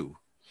 verse 2.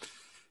 It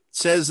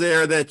says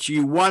there that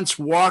you once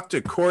walked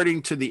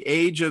according to the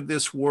age of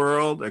this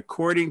world,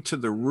 according to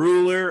the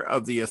ruler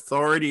of the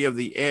authority of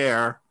the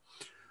air,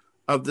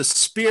 of the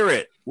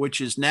spirit,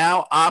 which is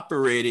now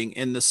operating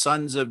in the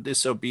sons of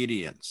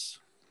disobedience.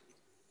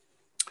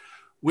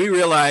 We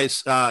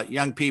realize,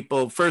 young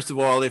people, first of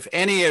all, if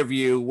any of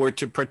you were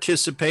to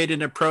participate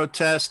in a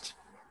protest,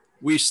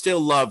 we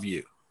still love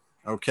you,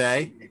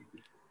 okay?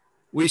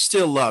 We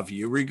still love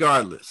you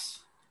regardless.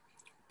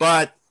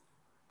 But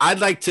I'd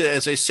like to,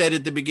 as I said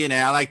at the beginning,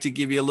 I'd like to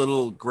give you a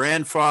little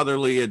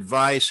grandfatherly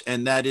advice,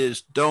 and that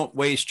is don't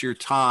waste your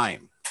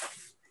time.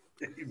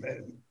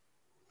 Amen.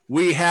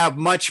 We have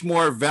much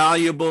more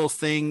valuable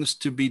things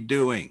to be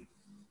doing.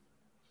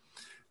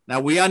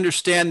 Now, we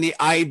understand the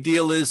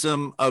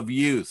idealism of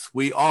youth.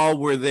 We all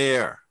were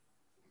there.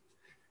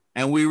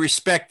 And we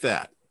respect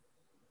that.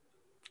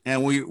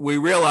 And we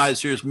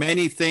realize there's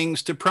many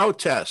things to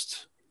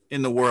protest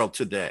in the world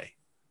today.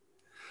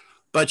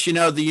 But, you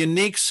know, the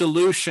unique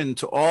solution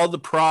to all the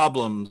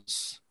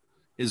problems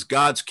is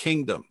God's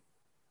kingdom.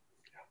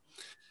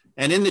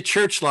 And in the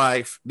church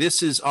life,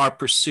 this is our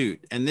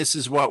pursuit, and this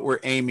is what we're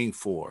aiming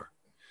for.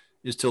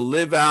 is to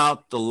live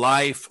out the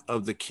life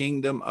of the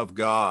kingdom of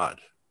God.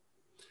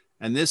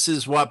 And this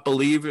is what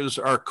believers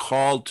are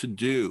called to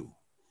do.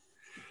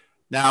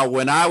 Now,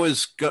 when I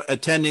was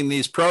attending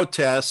these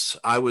protests,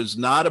 I was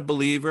not a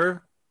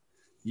believer,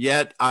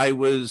 yet I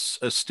was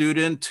a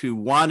student who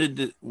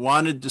wanted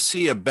to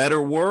see a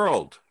better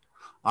world.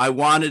 I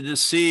wanted to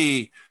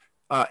see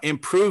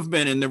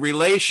improvement in the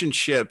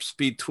relationships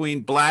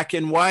between black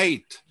and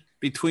white,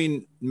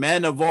 between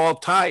men of all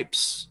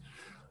types.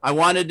 I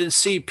wanted to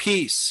see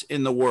peace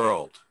in the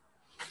world.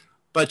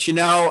 But, you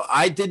know,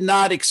 I did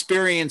not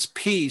experience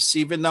peace,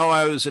 even though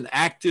I was an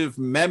active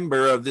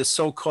member of this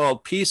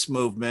so-called peace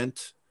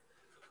movement,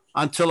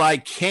 until I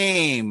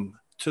came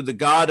to the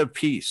God of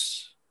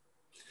peace.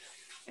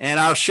 And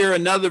I'll share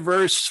another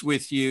verse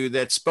with you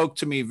that spoke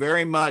to me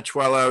very much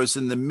while I was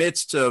in the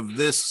midst of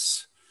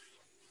this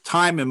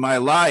time in my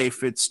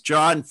life. It's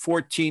John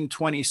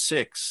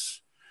 14:26.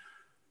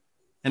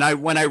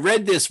 And when I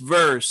read this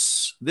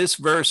verse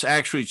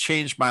actually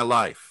changed my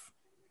life.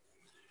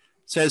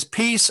 It says,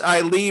 "Peace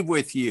I leave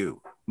with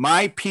you,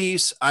 my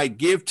peace I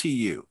give to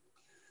you.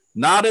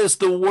 Not as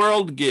the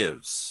world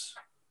gives,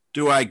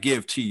 do I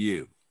give to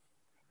you.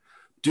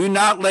 Do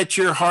not let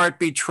your heart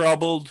be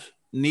troubled,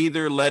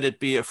 neither let it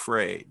be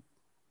afraid."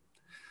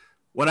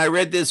 When I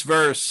read this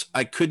verse,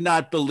 I could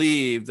not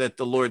believe that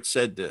the Lord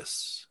said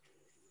this.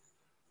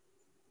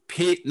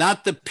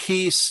 Not the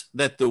peace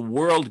that the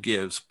world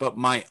gives, but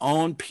my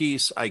own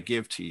peace I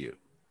give to you.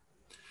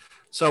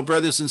 So,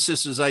 brothers and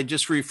sisters, I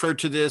just refer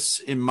to this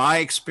in my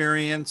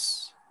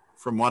experience,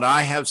 from what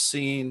I have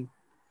seen.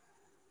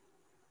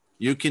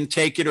 You can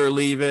take it or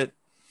leave it.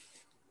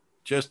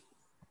 Just,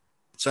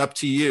 it's up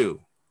to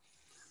you.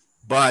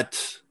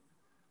 But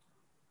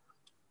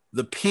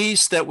the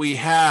peace that we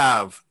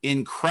have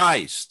in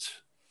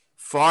Christ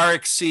far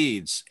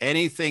exceeds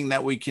anything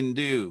that we can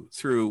do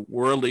through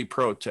worldly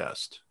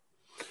protest.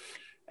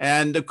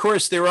 And of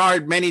course, there are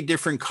many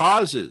different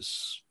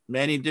causes,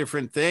 many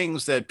different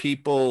things that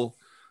people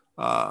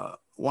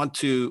want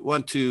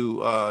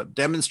to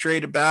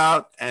demonstrate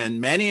about, and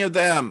many of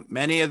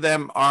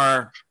them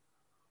are,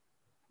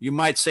 you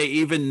might say,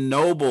 even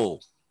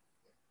noble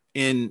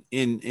in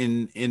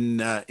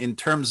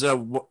terms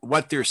of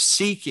what they're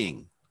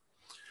seeking.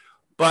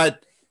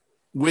 But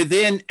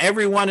within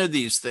every one of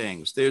these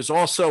things, there's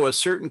also a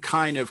certain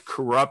kind of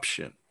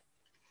corruption.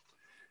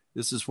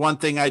 This is one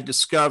thing I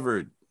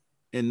discovered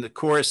in the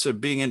course of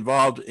being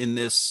involved in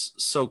this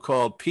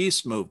so-called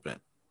peace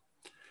movement.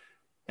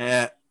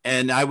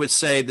 And I would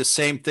say the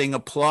same thing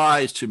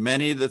applies to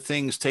many of the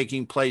things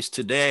taking place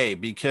today,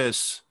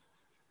 because,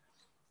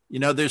 you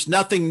know, there's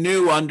nothing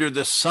new under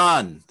the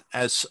sun,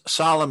 as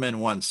Solomon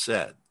once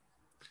said.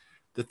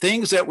 The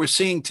things that we're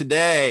seeing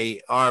today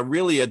are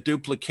really a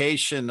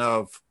duplication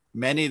of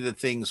many of the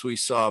things we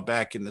saw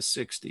back in the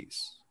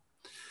 60s.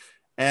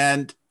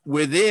 And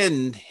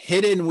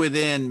hidden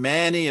within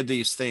many of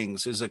these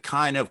things is a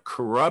kind of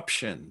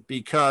corruption,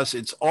 because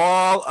it's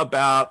all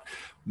about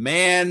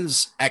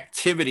man's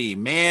activity,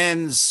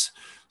 man's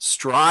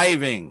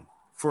striving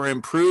for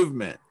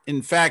improvement.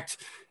 In fact,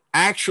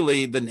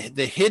 actually,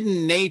 the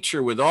hidden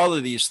nature with all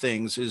of these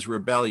things is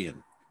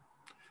rebellion,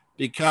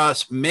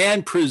 because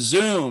man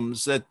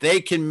presumes that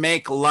they can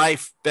make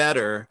life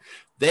better,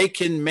 they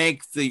can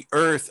make the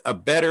earth a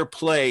better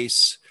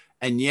place,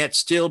 and yet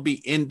still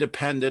be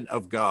independent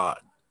of God.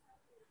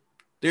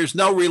 There's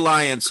no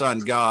reliance on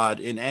God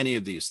in any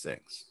of these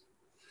things.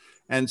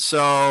 And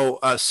so,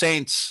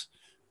 saints,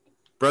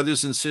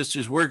 brothers and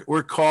sisters,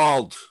 we're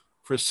called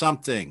for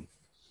something,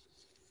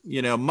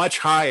 you know, much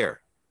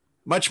higher,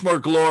 much more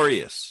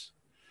glorious,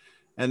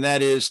 and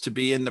that is to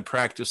be in the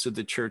practice of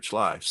the church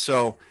life.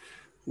 So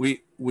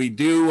we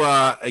do,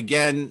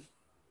 again,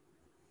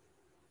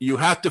 you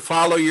have to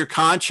follow your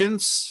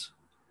conscience,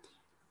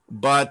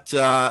 but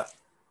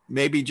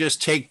maybe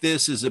just take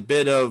this as a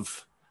bit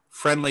of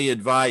friendly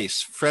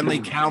advice, friendly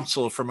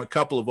counsel from a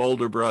couple of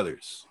older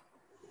brothers.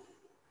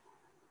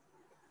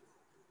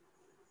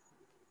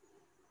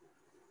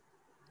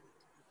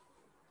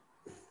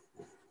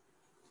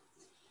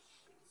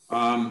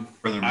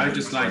 I'd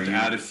just like to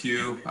add a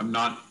few. I'm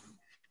not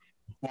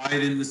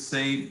quite in the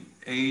same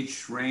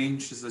age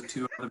range as the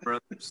two other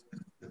brothers,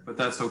 but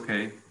that's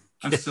okay.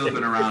 I've still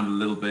been around a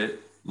little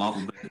bit.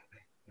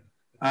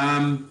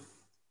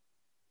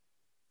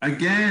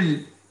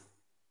 Again,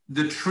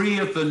 the tree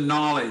of the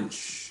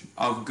knowledge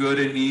of good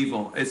and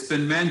evil. It's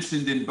been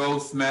mentioned in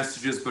both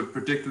messages, but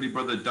particularly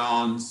Brother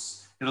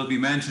Don's. It'll be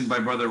mentioned by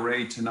Brother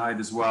Ray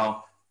tonight as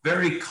well.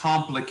 Very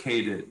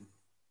complicated.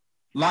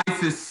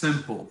 Life is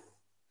simple.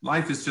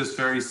 Life is just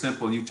very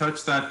simple. You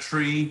touch that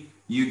tree,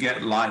 you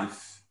get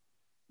life.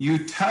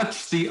 You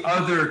touch the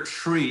other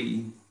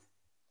tree,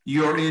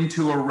 you're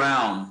into a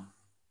realm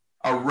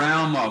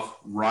of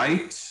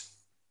right,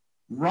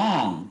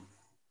 wrong.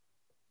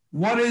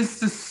 What is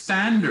the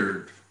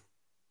standard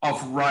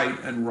of right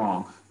and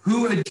wrong?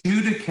 Who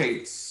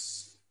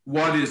adjudicates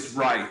what is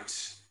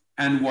right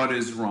and what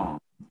is wrong?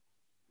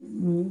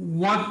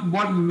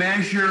 What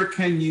measure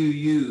can you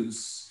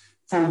use?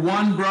 For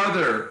one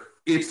brother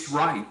it's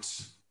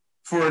right.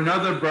 For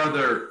another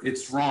brother,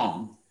 it's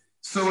wrong.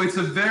 So it's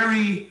a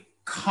very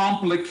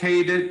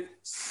complicated,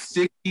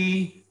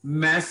 sticky,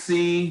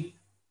 messy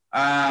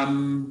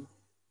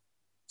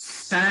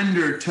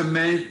standard to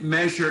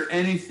measure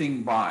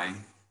anything by.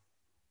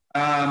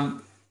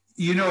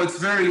 You know, it's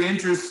very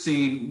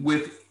interesting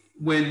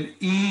when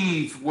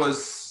Eve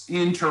was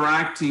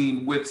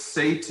interacting with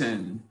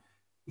Satan,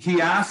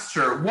 he asked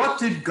her, what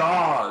did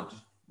God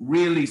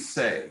really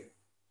say?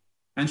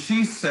 And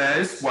she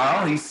says,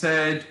 well, he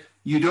said,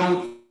 you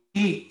don't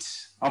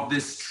eat of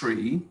this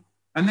tree.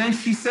 And then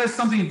she says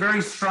something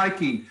very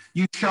striking.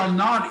 You shall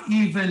not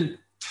even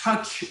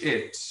touch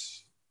it.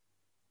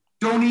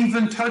 Don't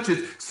even touch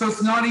it. So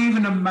it's not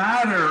even a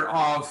matter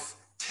of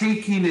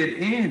taking it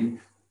in.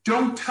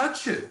 Don't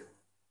touch it.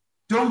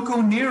 Don't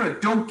go near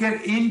it. Don't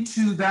get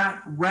into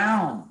that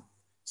realm.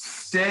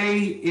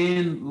 Stay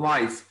in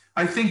life.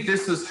 I think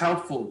this is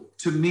helpful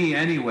to me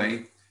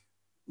anyway.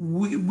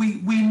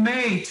 We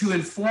may, to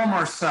inform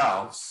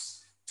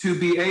ourselves, to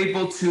be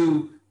able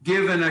to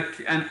give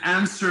an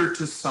answer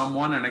to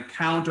someone, an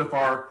account of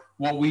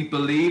what we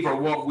believe or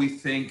what we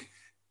think,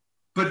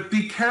 but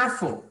be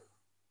careful.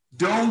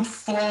 Don't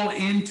fall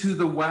into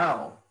the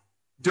well.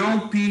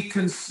 Don't be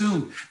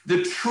consumed.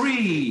 The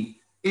tree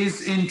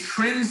is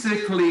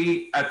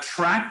intrinsically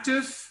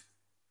attractive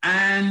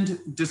and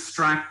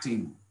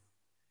distracting.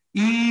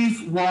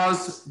 Eve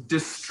was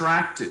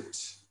distracted.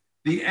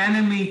 The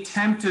enemy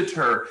tempted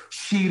her.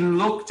 She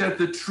looked at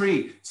the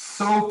tree,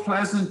 so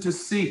pleasant to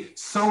see,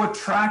 so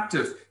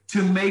attractive,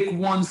 to make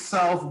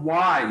oneself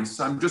wise.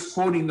 I'm just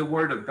quoting the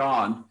word of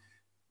God.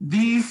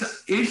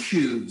 These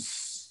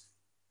issues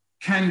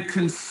can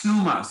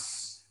consume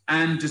us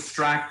and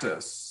distract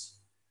us.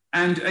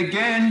 And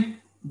again,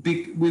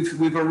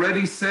 we've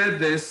already said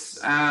this,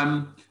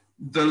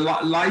 the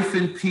life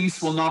in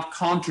peace will not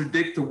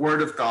contradict the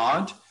word of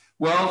God.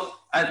 Well,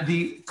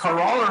 the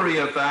corollary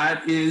of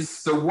that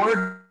is the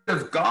word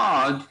of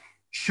God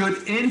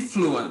should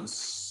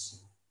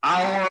influence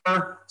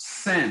our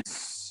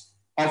sense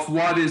of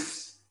what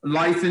is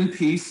life in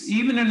peace,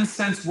 even in a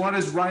sense, what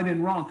is right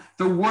and wrong.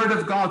 The word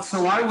of God.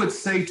 So I would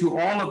say to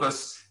all of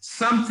us,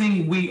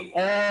 something we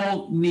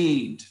all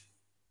need.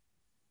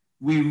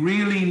 We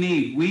really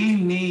need. We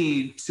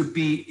need to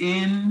be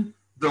in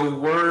the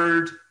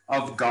word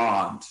of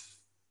God.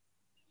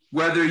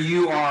 Whether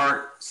you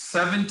are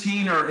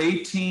 17 or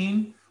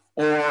 18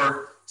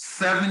 or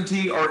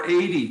 70 or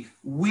 80,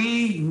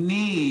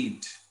 we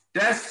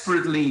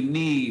desperately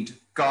need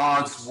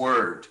God's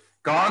word.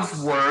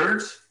 God's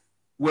word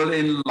will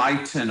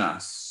enlighten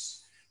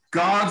us.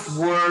 God's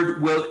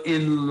word will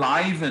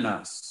enliven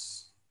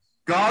us.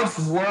 God's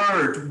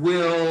word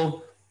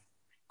will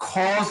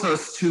cause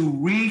us to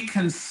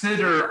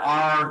reconsider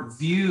our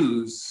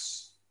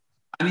views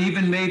and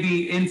even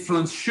maybe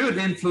should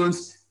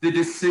influence the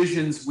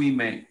decisions we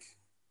make.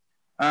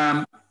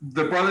 The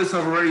brothers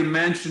have already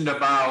mentioned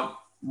about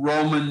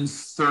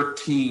Romans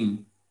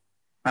 13,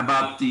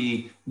 about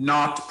the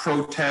not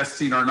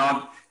protesting or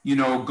not,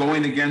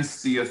 going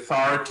against the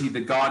authority,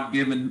 the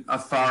God-given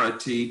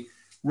authority.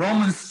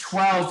 Romans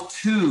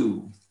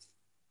 12:2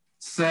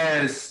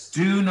 says,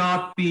 do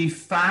not be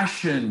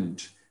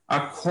fashioned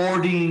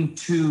according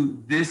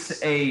to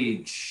this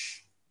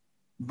age,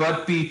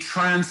 but be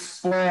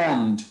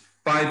transformed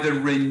by the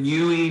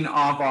renewing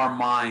of our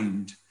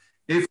mind.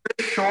 If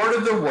we're short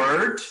of the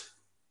word,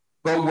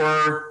 but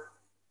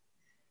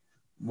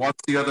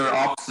what's the other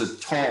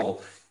opposite?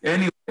 Tall.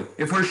 Anyway,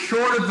 if we're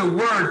short of the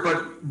word,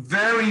 but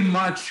very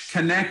much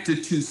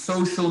connected to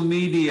social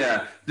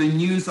media, the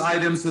news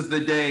items of the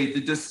day,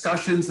 the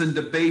discussions and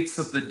debates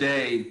of the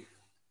day,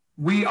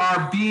 we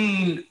are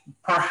being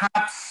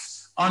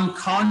perhaps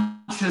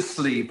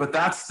unconsciously, but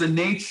that's the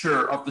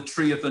nature of the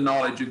tree of the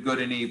knowledge of good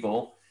and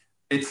evil.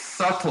 It's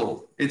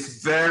subtle.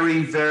 It's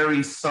very,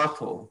 very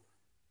subtle.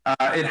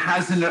 It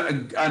has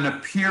an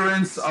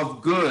appearance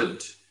of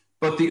good,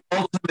 but the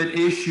ultimate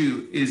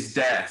issue is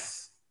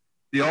death.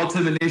 The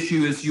ultimate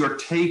issue is you're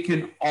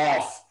taken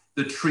off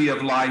the tree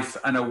of life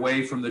and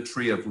away from the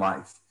tree of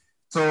life.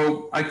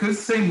 So I could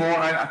say more,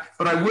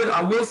 but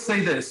I will say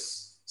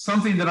this,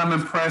 something that I'm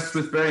impressed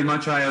with very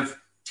much. I have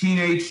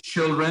teenage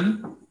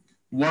children.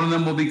 One of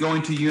them will be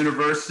going to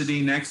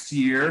university next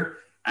year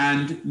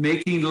and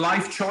making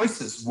life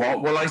choices.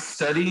 What will I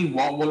study?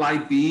 What will I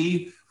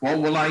be? What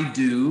will I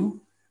do?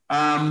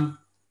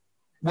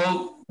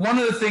 Well, one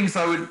of the things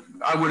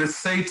I would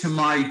say to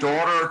my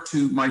daughter,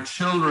 to my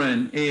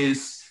children,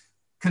 is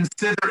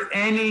consider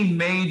any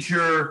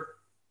major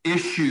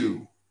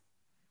issue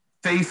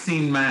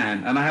facing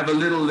man. And I have a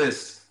little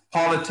list: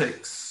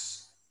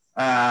 politics,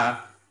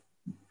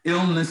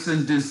 illness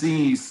and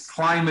disease,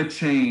 climate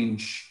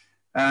change,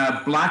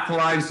 Black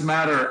Lives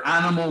Matter,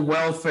 animal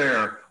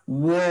welfare,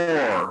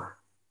 war.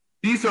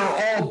 These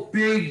are all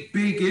big,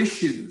 big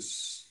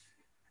issues.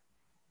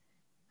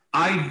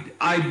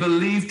 I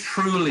believe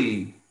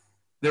truly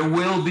there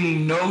will be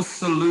no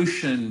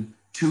solution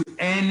to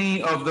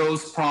any of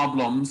those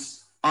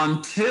problems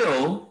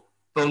until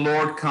the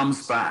Lord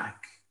comes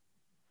back.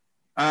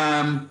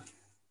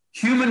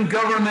 Human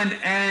government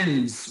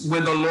ends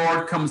when the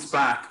Lord comes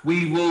back.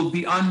 We will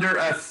be under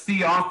a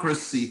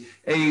theocracy,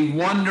 a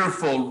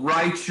wonderful,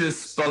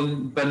 righteous,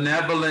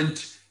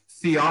 benevolent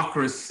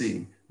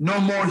theocracy.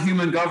 No more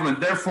human government.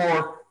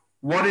 Therefore,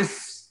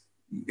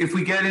 if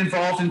we get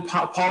involved in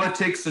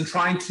politics and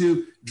trying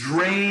to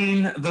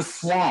drain the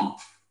swamp,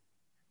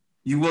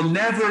 you will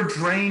never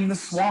drain the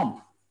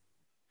swamp.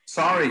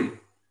 Sorry.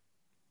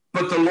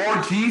 But the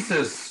Lord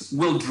Jesus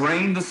will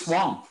drain the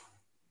swamp.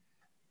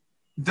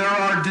 There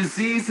are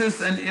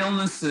diseases and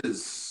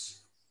illnesses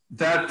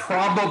that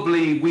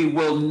probably we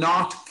will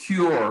not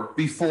cure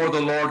before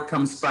the Lord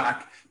comes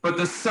back. But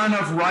the Son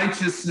of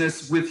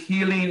Righteousness with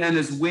healing in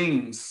his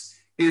wings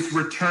is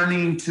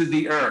returning to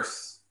the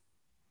earth.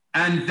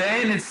 And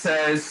then it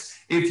says,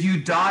 if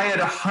you die at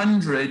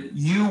 100,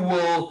 you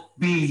will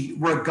be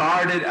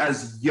regarded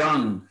as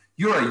young.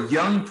 You're a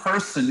young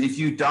person if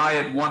you die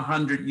at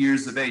 100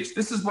 years of age.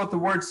 This is what the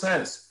word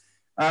says.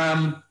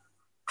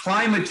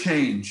 Climate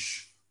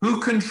change. Who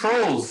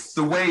controls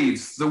the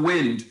waves, the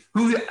wind?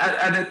 Who,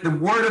 at the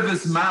word of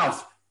his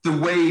mouth, the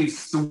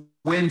waves, the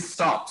wind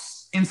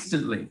stops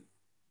instantly.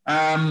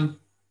 There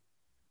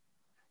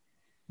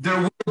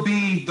will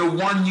be the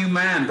one new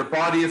man, the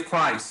body of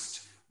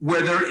Christ,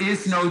 where there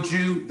is no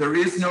Jew, there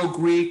is no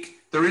Greek,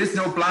 there is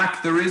no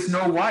black, there is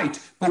no white,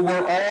 but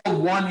we're all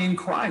one in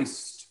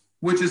Christ,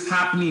 which is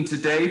happening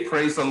today.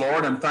 Praise the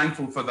Lord. I'm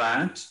thankful for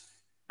that.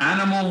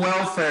 Animal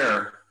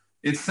welfare.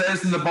 It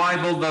says in the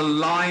Bible, the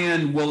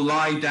lion will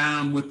lie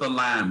down with the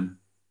lamb.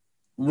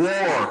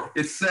 War,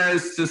 it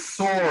says the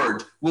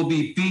sword will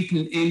be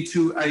beaten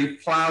into a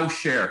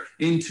plowshare,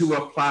 into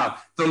a plow.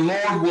 The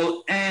Lord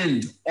will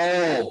end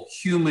all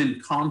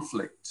human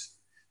conflict.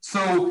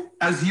 So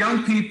as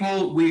young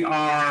people, we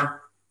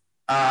are,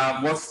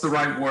 what's the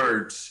right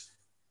word?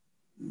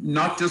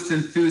 Not just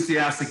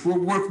enthusiastic.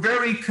 We're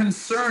very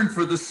concerned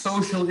for the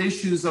social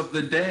issues of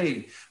the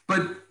day.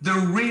 But the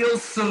real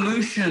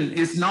solution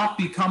is not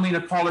becoming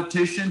a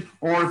politician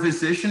or a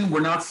physician.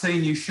 We're not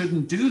saying you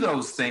shouldn't do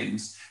those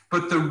things.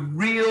 But the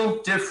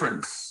real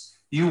difference,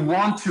 you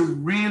want to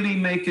really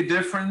make a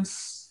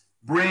difference,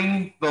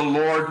 bring the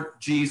Lord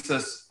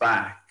Jesus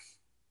back.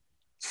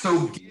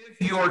 So give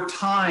your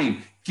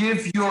time,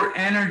 give your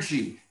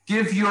energy,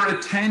 give your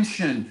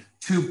attention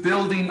to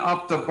building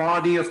up the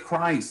body of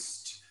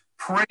Christ.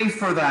 Pray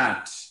for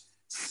that.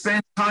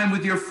 Spend time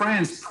with your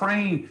friends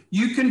praying.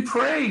 You can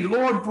pray,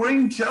 Lord,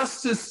 bring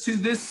justice to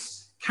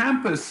this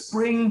campus,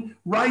 bring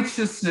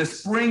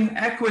righteousness, bring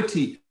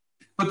equity.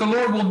 But the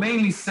Lord will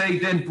mainly say,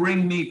 then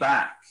bring me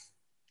back,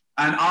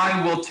 and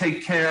I will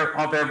take care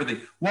of everything.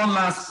 One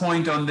last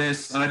point on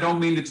this, and I don't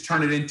mean to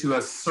turn it into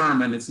a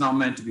sermon. It's not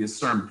meant to be a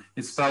sermon.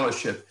 It's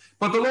fellowship.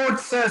 But the Lord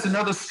says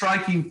another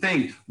striking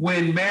thing.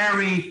 When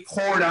Mary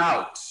poured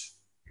out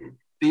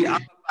the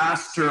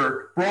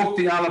alabaster, broke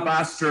the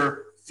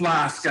alabaster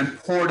flask and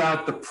poured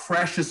out the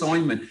precious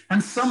ointment.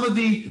 And some of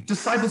the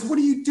disciples, what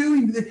are you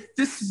doing?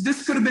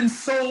 This could have been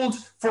sold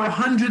for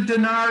 100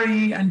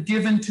 denarii and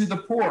given to the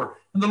poor.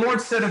 And the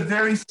Lord said a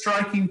very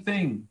striking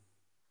thing.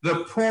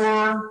 The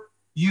poor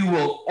you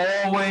will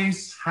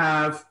always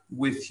have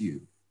with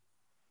you.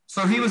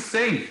 So he was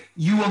saying,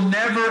 you will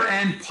never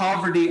end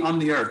poverty on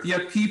the earth.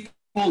 Yet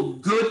people,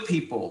 good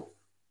people,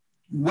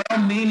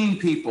 well-meaning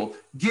people,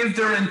 give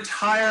their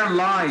entire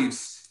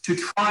lives to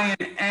try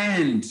and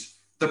end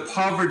the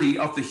poverty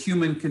of the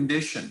human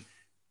condition.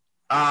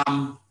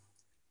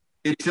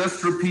 It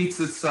just repeats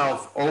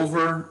itself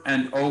over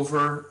and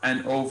over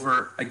and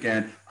over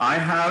again. I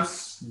have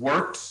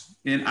worked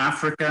in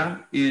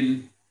Africa,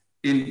 in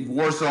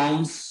war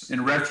zones,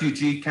 in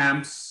refugee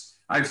camps.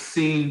 I've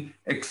seen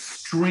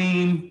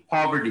extreme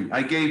poverty.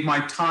 I gave my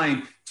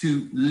time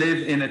to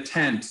live in a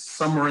tent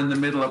somewhere in the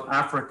middle of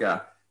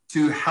Africa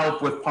to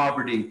help with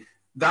poverty.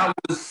 That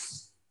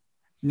was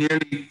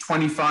nearly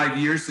 25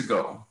 years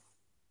ago.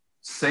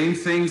 Same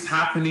things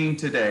happening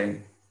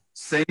today.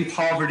 Same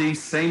poverty,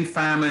 same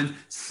famine,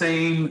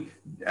 same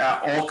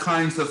all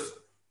kinds of,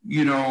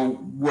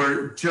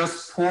 where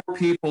just poor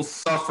people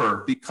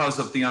suffer because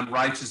of the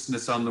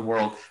unrighteousness on the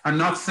world. I'm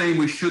not saying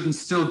we shouldn't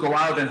still go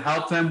out and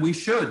help them. We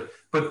should.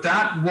 But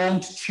that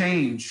won't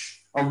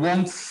change or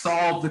won't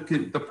solve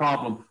the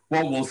problem.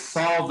 What will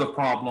solve the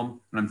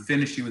problem, and I'm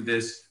finishing with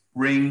this,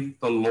 bring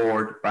the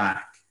Lord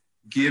back.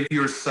 Give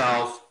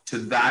yourself to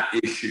that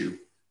issue.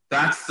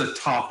 That's the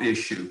top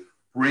issue.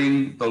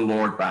 Bring the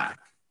Lord back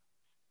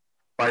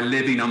by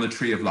living on the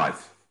tree of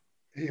life.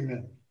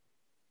 Amen.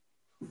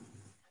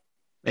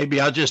 Maybe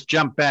I'll just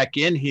jump back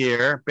in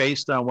here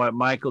based on what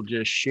Michael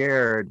just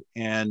shared.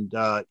 And,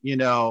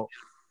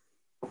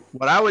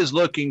 what I was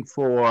looking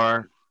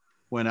for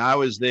when I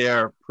was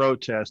there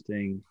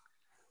protesting,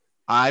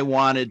 I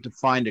wanted to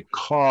find a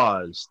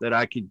cause that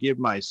I could give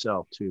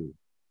myself to.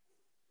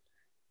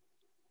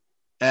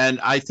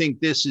 And I think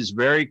this is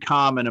very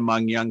common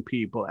among young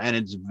people, and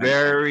it's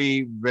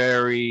very,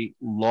 very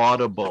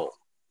laudable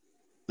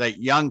that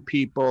young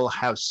people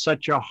have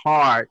such a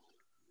heart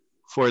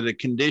for the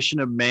condition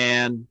of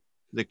man,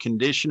 the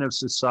condition of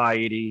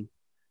society,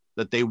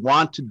 that they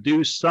want to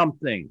do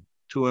something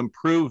to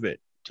improve it,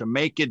 to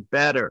make it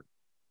better,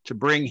 to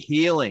bring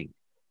healing.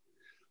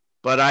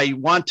 But I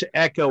want to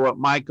echo what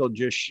Michael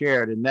just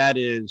shared, and that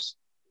is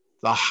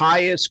the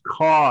highest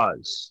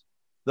cause,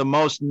 the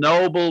most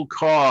noble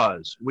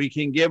cause we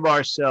can give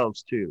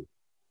ourselves to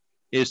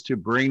is to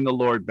bring the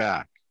Lord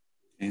back,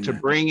 Amen. To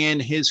bring in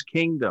his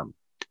kingdom.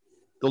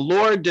 The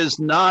Lord does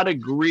not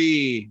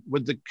agree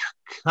with the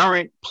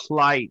current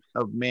plight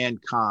of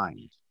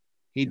mankind.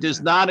 He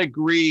does not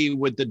agree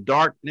with the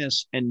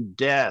darkness and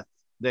death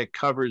that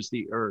covers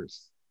the earth.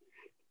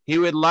 He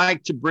would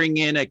like to bring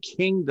in a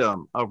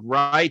kingdom of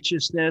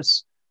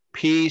righteousness,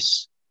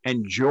 peace,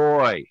 and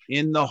joy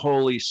in the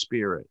Holy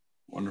Spirit.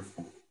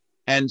 Wonderful.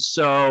 And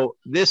so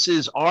this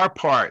is our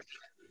part,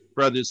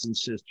 brothers and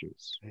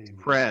sisters, Amen.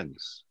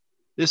 Friends.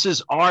 This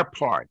is our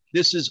part.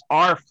 This is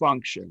our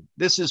function.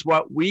 This is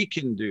what we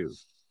can do.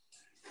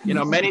 You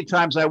know, many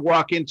times I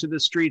walk into the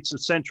streets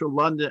of central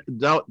London,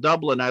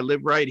 Dublin. I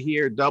live right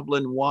here,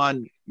 Dublin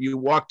 1. You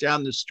walk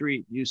down the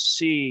street, you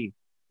see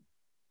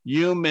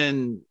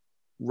human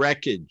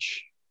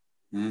wreckage.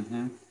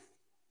 Mm-hmm.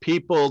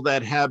 People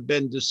that have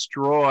been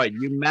destroyed,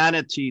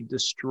 humanity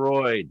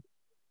destroyed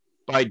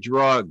by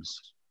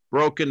drugs,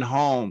 broken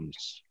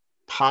homes,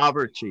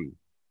 poverty.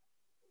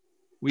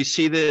 We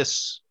see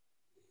this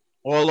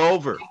all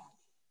over.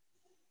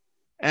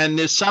 And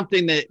there's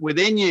something that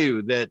within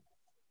you that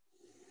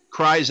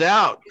cries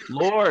out,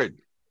 Lord,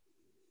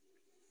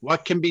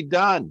 what can be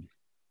done?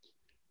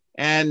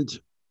 And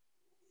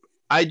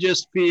I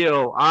just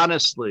feel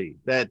honestly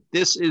that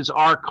this is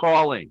our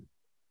calling,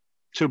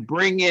 to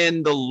bring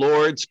in the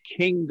Lord's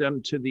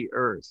kingdom to the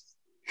earth.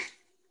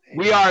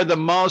 We are the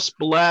most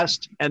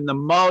blessed and the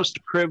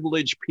most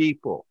privileged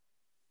people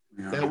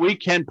that we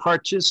can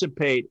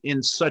participate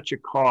in such a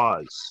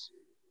cause.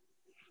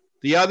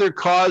 The other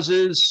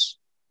causes,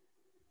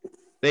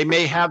 they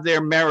may have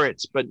their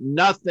merits, but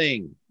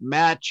nothing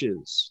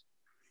matches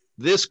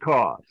this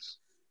cause,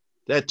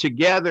 that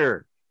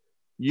together,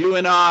 you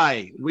and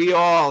I, we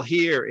all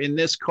here in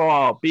this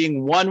call,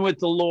 being one with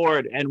the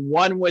Lord and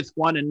one with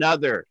one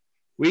another,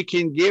 we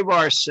can give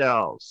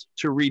ourselves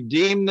to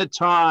redeem the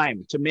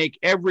time, to make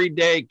every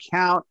day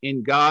count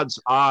in God's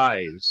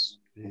eyes.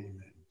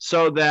 Amen.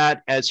 So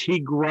that as he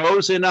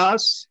grows in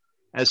us,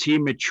 as he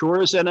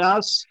matures in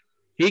us,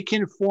 he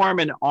can form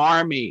an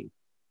army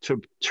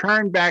to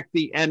turn back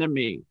the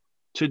enemy,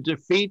 to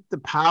defeat the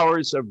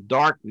powers of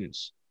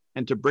darkness,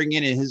 and to bring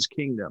in his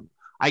kingdom.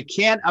 I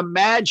can't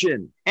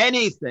imagine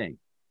anything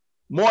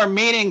more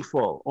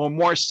meaningful or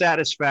more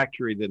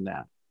satisfactory than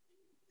that.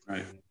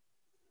 Right.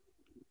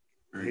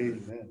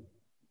 Amen.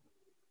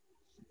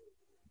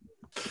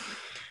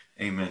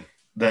 Amen.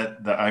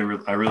 I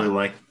really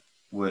like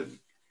what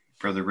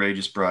Brother Ray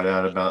just brought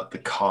out about the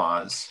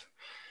cause.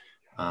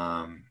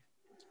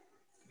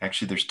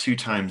 Actually, there's 2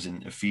 times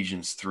in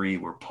Ephesians 3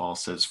 where Paul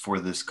says, "For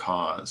this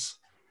cause,"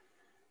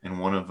 and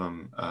one of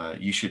them,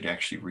 you should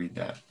actually read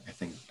that. I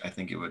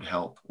think it would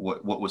help.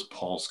 What was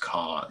Paul's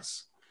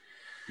cause?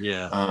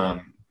 Yeah.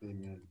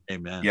 Amen.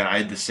 Amen. Yeah, I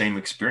had the same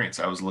experience.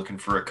 I was looking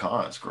for a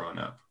cause growing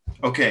up.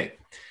 Okay.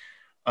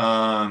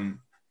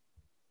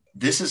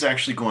 This is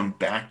actually going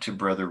back to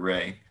Brother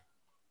Ray,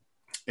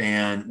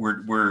 and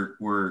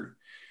we're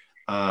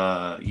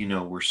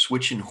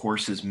switching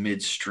horses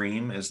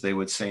midstream, as they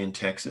would say in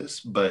Texas,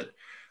 but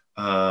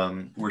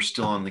we're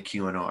still on the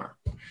Q&R.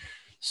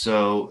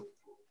 So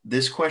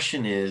this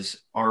question is,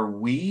 are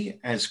we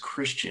as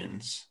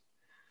Christians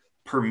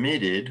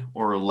permitted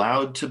or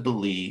allowed to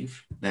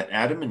believe that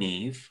Adam and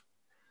Eve,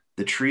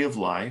 the tree of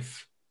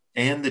life,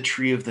 and the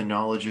tree of the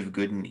knowledge of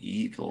good and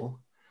evil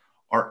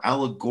are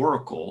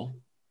allegorical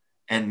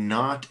and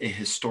not a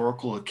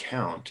historical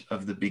account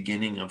of the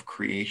beginning of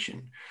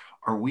creation?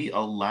 Are we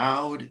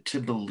allowed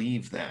to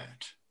believe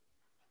that?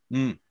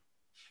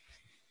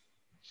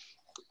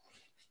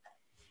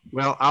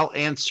 Well, I'll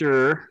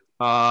answer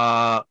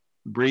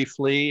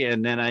briefly,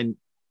 and then I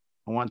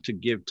want to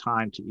give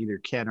time to either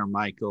Ken or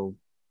Michael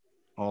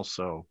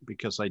also,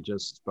 because I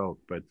just spoke.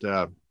 But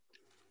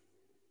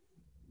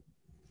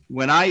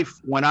when I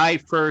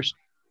first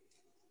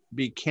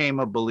became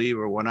a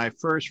believer, when I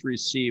first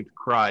received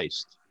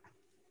Christ,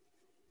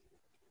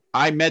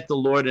 I met the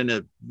Lord in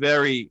a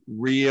very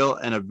real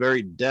and a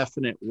very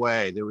definite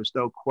way. There was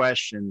no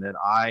question that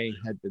I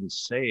had been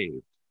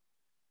saved,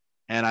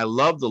 and I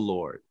love the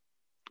Lord.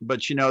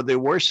 But, you know, there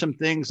were some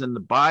things in the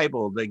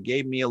Bible that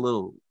gave me a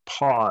little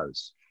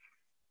pause.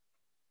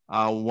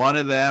 One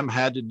of them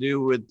had to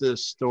do with the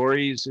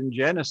stories in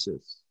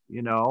Genesis.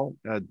 You know,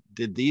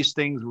 did these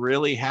things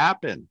really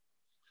happen?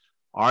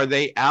 Are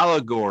they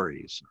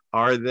allegories?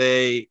 Are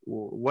they,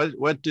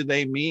 what do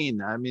they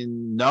mean? I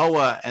mean,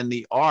 Noah and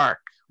the ark,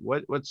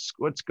 what's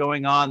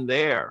going on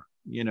there,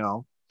 you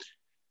know?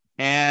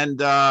 And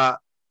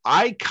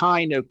I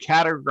kind of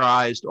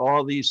categorized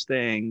all these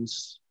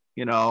things,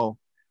 you know,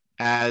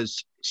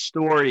 as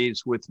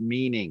stories with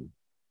meaning.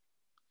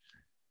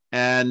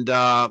 And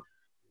I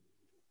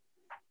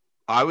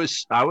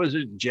was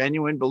a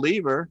genuine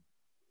believer,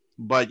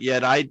 but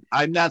yet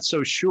I'm not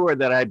so sure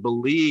that I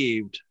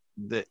believed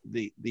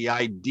the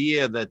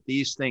idea that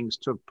these things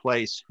took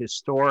place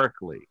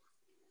historically.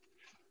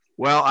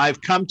 Well, I've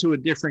come to a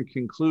different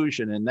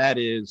conclusion, and that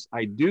is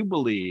I do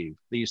believe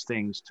these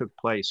things took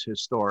place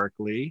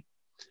historically,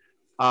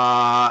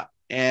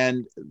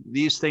 and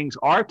these things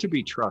are to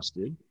be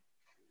trusted.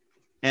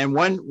 And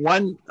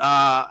one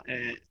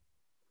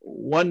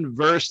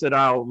verse that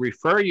I'll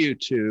refer you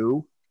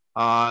to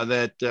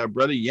that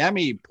Brother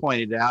Yemi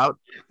pointed out,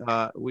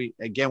 we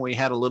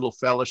had a little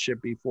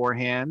fellowship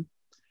beforehand,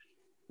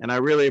 and I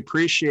really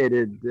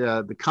appreciated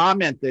the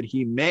comment that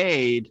he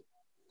made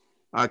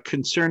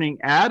concerning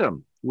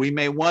Adam. We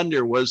may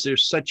wonder, was there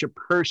such a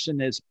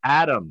person as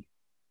Adam?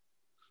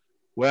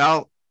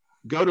 Well,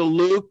 go to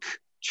Luke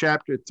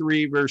chapter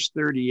 3, verse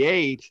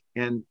 38,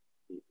 and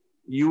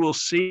you will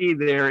see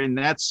there in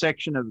that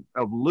section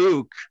of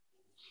Luke,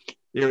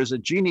 there's a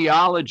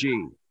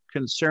genealogy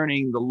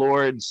concerning the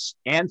Lord's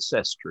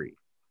ancestry.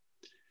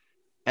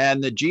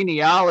 And the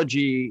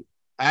genealogy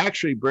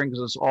actually brings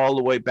us all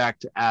the way back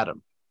to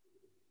Adam.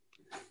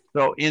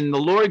 So in the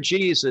Lord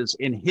Jesus,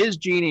 in his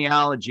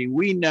genealogy,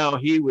 we know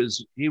he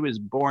was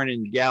born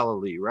in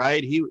Galilee,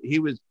 right? He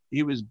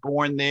was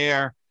born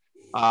there.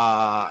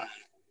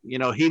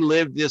 He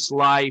lived this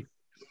life.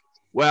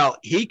 Well,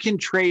 he can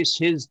trace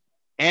his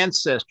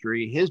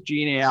ancestry, his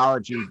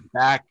genealogy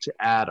back to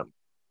Adam.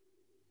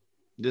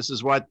 This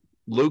is what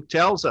Luke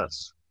tells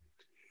us.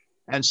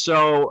 And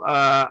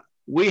so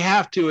we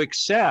have to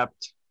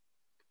accept,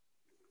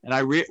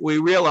 and we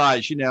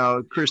realize,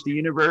 Chris, the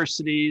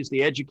universities,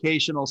 the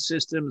educational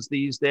systems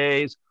these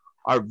days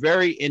are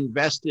very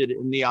invested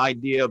in the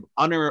idea of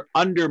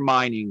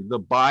undermining the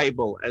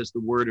Bible as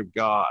the Word of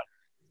God.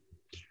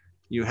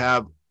 You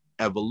have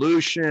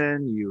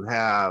evolution, you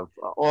have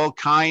all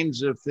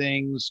kinds of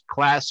things,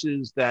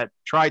 classes that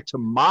try to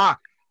mock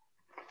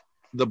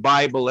the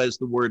Bible as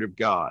the Word of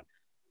God.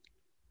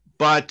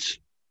 But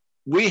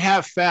we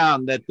have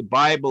found that the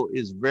Bible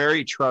is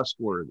very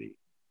trustworthy.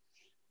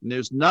 And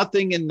there's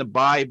nothing in the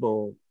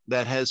Bible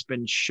that has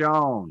been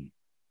shown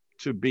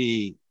to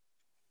be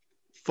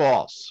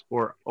false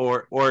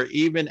or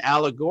even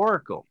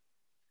allegorical.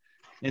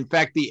 In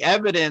fact, the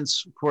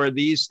evidence for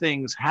these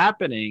things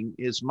happening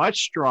is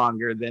much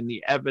stronger than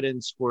the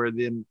evidence for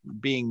them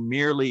being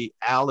merely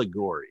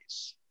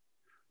allegories.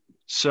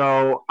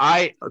 So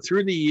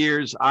through the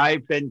years,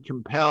 I've been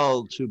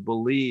compelled to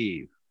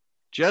believe,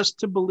 just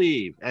to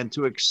believe and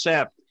to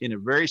accept in a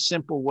very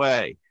simple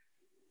way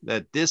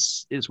that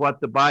this is what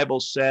the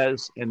Bible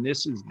says and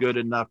this is good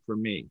enough for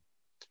me.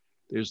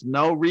 There's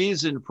no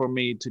reason for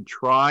me to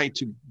try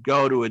to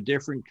go to a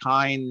different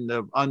kind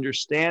of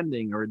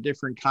understanding or a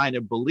different kind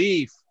of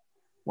belief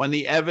when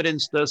the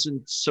evidence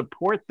doesn't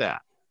support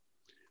that.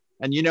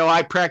 And,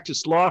 I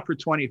practiced law for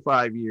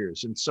 25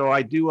 years, and so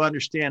I do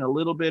understand a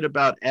little bit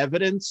about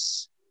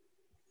evidence.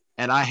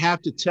 And I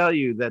have to tell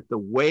you that the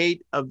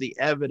weight of the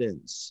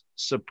evidence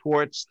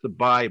supports the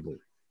Bible.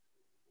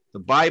 The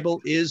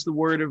Bible is the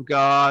Word of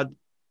God.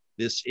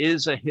 This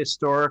is a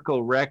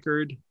historical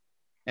record.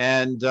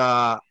 And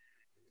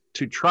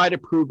to try to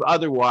prove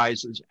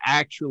otherwise is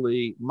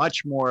actually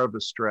much more of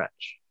a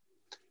stretch.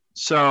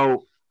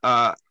 So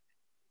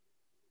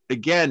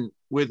again,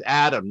 with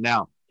Adam,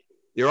 now,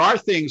 there are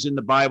things in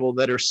the Bible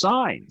that are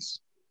signs.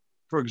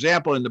 For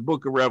example, in the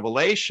book of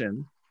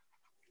Revelation,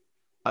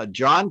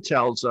 John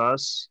tells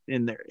us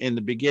in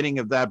the beginning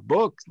of that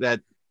book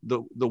that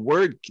the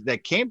word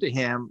that came to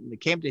him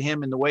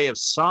in the way of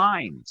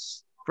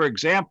signs. For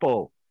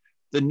example,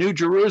 the New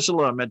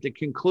Jerusalem at the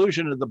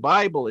conclusion of the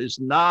Bible is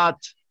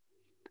not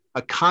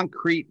a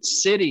concrete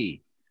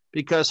city,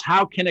 because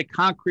how can a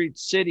concrete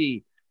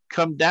city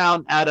come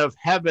down out of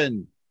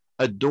heaven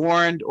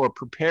adorned or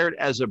prepared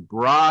as a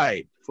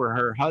bride for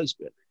her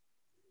husband?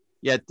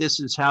 Yet this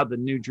is how the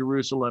New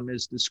Jerusalem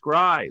is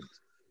described.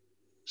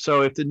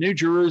 So if the New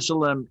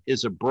Jerusalem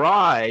is a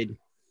bride,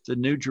 the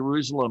New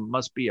Jerusalem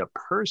must be a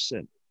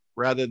person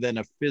rather than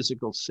a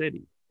physical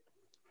city.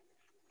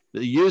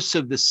 The use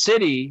of the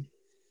city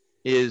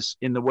is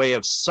in the way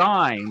of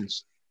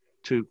signs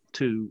to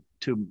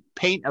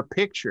paint a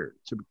picture,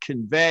 to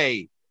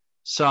convey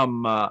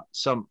some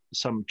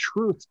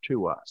truth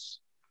to us.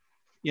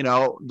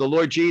 The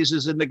Lord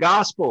Jesus in the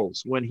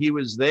Gospels, when he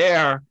was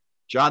there,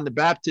 John the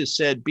Baptist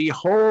said,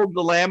 "Behold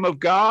the Lamb of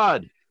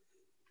God."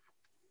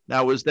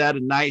 Now, was that a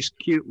nice,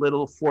 cute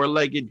little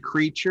four-legged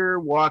creature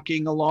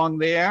walking along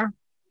there?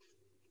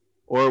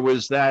 Or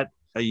was that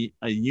a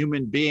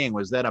human being?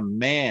 Was that a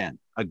man,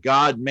 a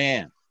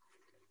God-man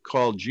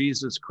called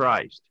Jesus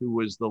Christ, who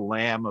was the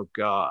Lamb of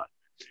God?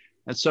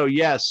 And so,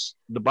 yes,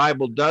 the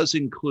Bible does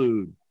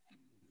include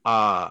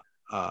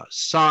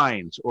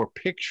signs or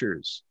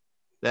pictures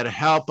that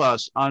help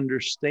us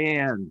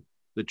understand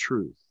the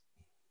truth.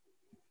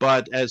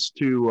 But as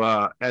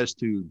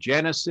to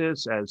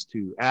Genesis, as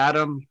to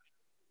Adam,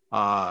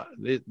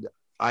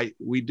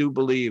 we do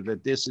believe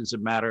that this is a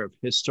matter of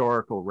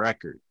historical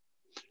record.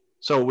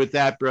 So with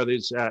that,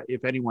 brothers,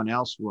 if anyone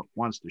else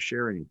wants to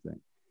share anything.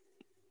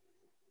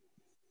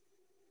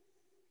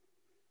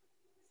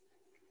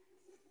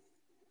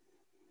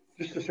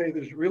 just to say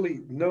there's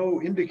really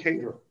no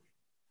indicator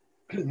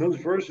in those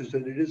verses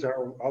that it is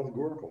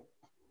allegorical.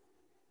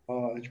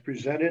 It's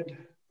presented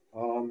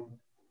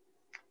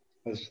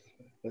as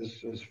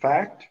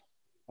fact.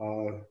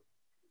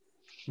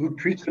 Luke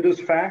treats it as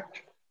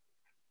fact.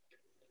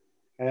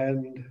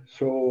 And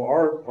so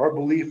our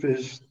belief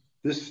is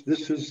this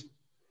is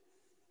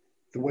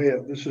the way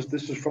this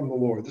is from the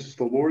Lord. This is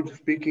the Lord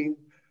speaking,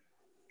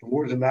 the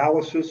Lord's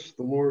analysis,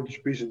 the Lord's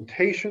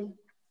presentation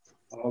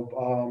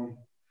of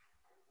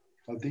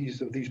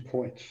these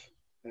points.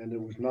 And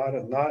it was not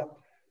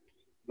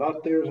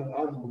there as an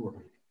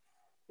allegory,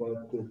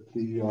 but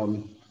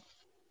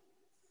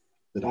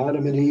that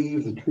Adam and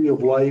Eve, the tree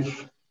of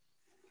life,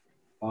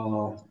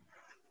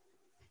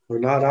 were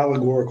not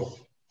allegorical.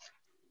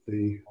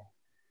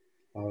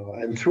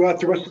 And throughout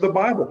the rest of the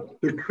Bible,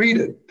 they're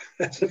treated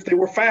as if they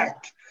were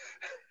fact.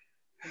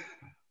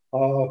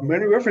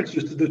 Many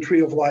references to the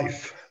tree of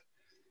life,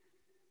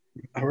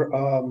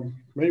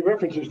 many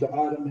references to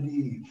Adam and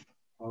Eve.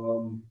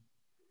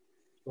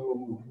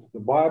 So the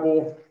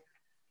Bible,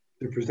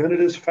 they're presented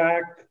as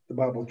fact. The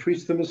Bible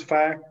treats them as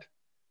fact.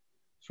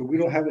 So we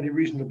don't have any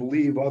reason to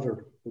believe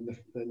other than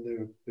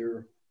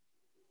their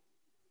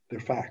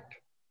fact.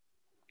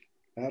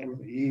 Adam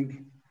and Eve,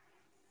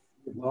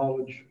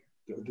 knowledge,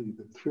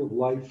 the tree of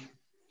life,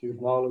 tree of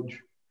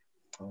knowledge,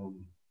 they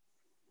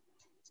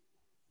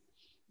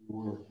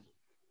were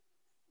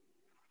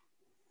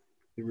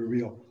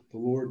real. The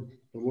Lord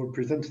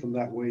presents them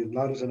that way,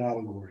 not as an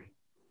allegory.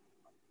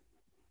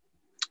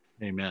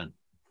 Amen.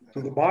 So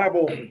the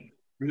Bible,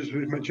 as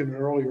we mentioned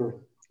earlier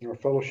in our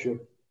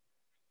fellowship,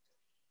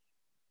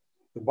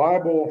 the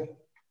Bible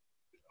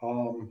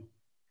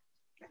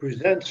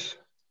presents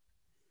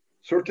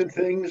certain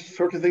things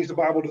the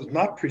Bible does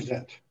not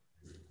present.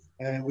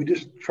 And we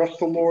just trust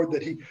the Lord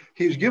that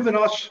He's given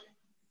us,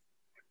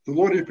 the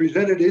Lord has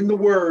presented in the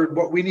Word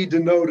what we need to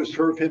know to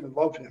serve Him and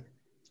love Him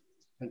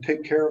and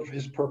take care of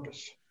His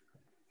purpose.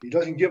 He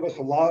doesn't give us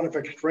a lot of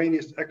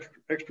extraneous,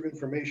 extra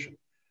information.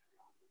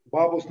 The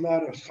Bible's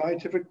not a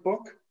scientific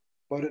book,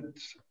 but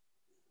it's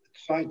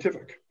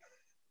scientific.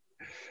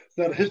 It's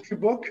not a history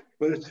book,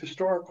 but it's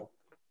historical.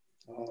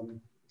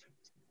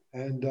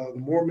 The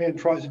more man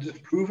tries to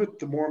disprove it,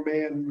 the more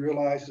man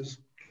realizes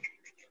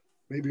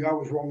maybe I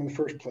was wrong in the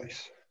first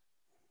place.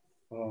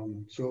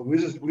 So we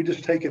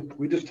just take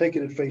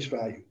it at face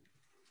value.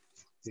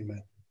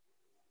 Amen.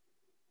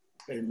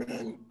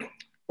 Amen.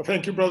 Well,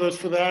 thank you, brothers,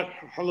 for that.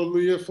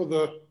 Hallelujah for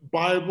the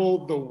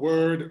Bible, the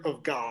Word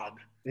of God.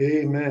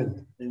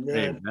 Amen.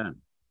 Amen. Amen.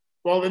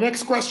 Well, the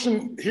next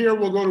question here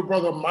will go to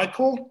Brother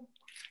Michael,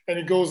 and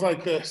it goes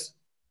like this.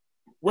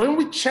 When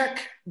we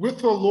check with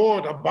the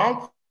Lord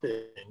about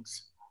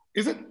things,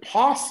 is it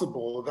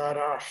possible that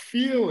our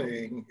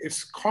feeling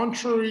is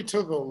contrary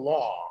to the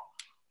law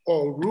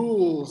or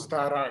rules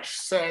that are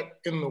set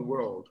in the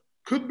world?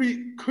 Could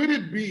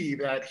it be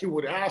that He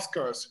would ask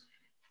us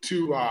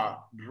to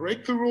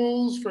break the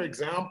rules, for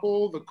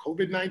example, the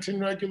COVID-19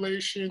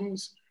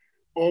 regulations,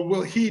 or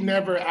will He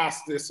never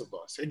ask this of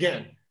us?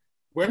 Again,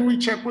 when we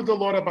check with the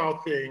Lord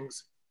about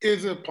things,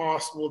 is it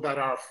possible that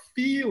our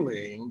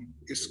feeling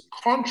is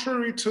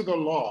contrary to the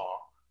law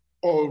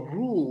or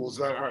rules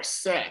that are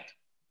set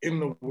in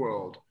the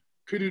world?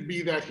 Could it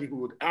be that He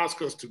would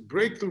ask us to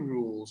break the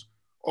rules,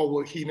 or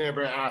will He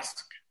never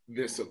ask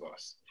this of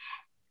us?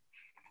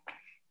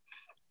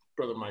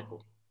 Brother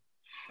Michael.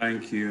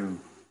 Thank you,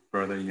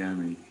 Brother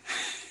Yemi.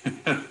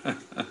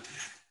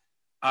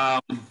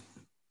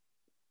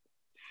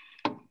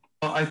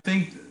 Well, I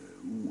think,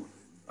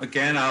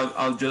 again,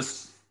 I'll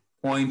just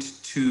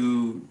point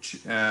to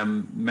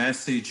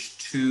message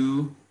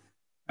 2,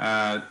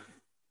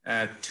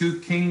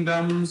 2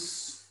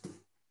 kingdoms.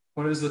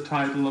 What is the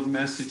title of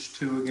message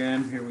 2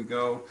 again? Here we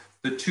go.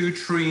 The 2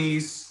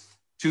 trees,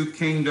 2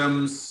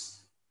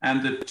 kingdoms,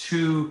 and the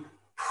 2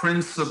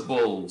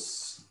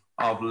 principles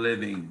of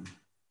living.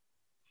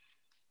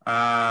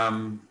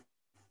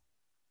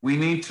 We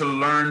need to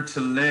learn to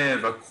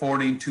live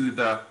according to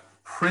the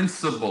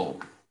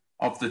principle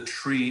of the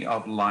tree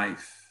of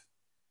life.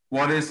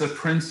 What is a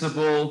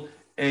principle?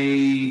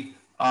 A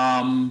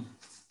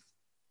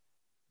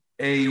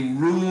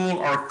rule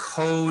or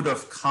code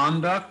of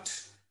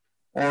conduct,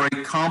 or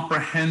a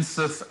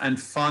comprehensive and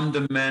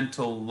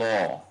fundamental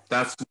law.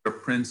 That's what a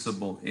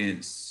principle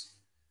is.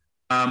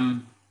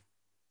 I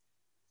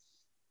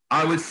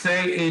would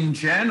say in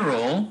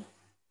general,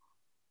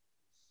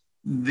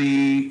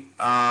 the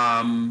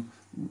law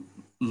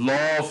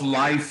of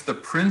life, the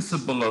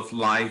principle of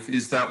life,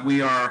 is that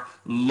we are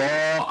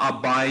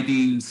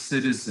law-abiding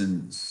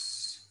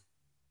citizens.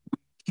 We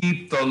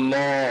keep the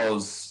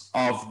laws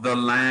of the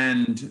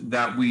land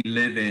that we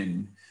live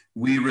in.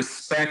 We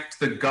respect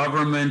the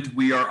government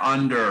we are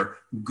under,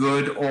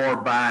 good or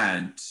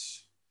bad.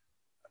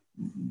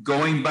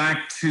 Going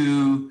back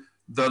to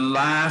the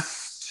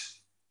last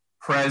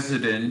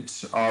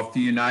president of the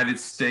United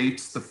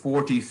States, the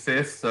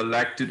 45th,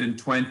 elected in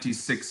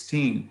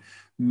 2016,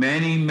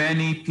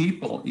 many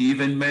people,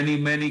 even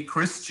many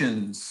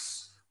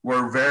Christians,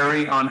 were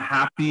very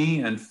unhappy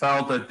and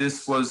felt that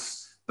this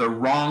was the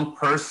wrong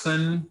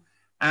person,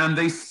 and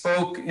they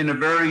spoke in a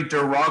very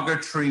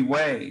derogatory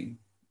way.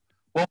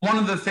 Well, one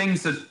of the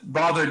things that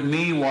bothered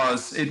me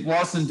was it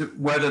wasn't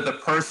whether the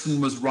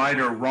person was right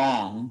or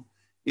wrong.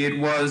 It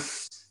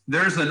was,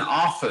 there's an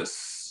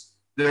office.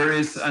 There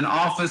is an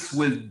office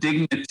with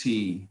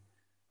dignity.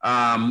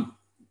 What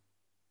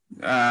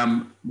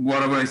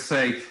do I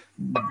say?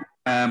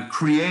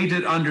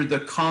 Created under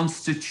the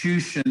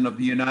Constitution of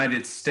the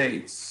United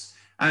States.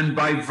 And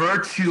by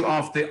virtue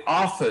of the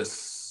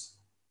office,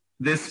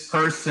 this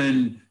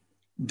person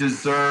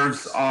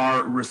deserves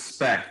our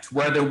respect.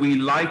 Whether we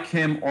like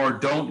him or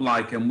don't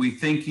like him, we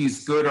think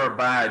he's good or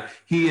bad,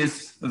 he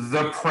is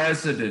the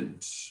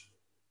president.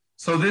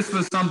 So this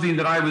was something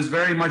that I was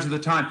very much at the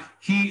time.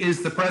 He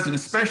is the president,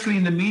 especially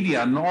in the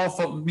media, and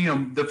also, you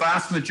know, the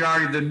vast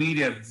majority of the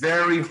media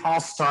very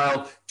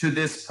hostile to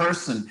this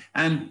person.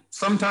 And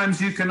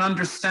sometimes you can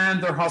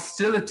understand their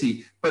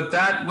hostility, but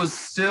that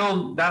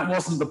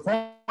wasn't the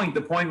point.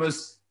 The point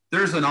was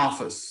there's an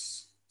office.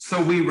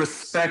 So we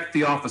respect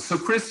the office. So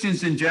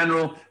Christians in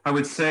general, I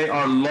would say,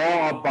 are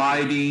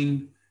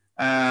law-abiding,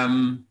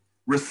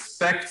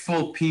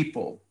 respectful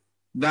people.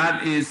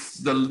 That is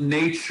the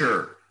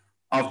nature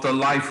of the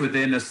life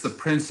within us, the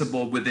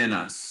principle within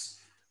us.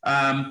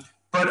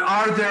 But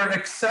are there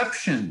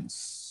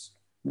exceptions?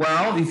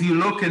 Well, if you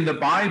look in the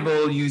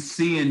Bible, you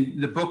see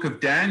in the book of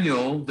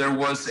Daniel, there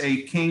was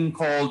a king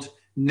called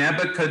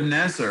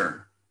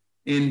Nebuchadnezzar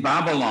in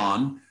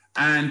Babylon,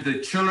 and the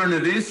children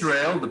of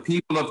Israel, the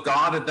people of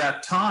God at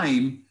that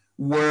time,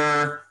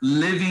 were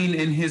living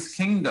in his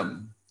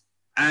kingdom.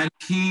 And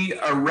he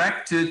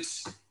erected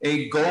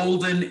a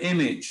golden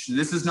image.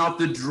 This is not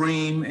the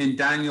dream in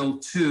Daniel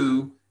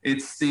 2.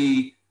 It's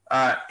the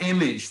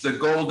image, the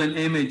golden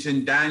image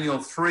in Daniel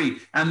 3.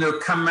 And the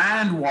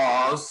command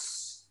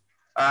was,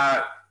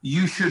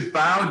 you should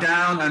bow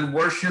down and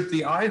worship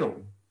the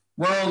idol.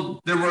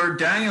 Well,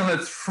 Daniel had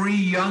 3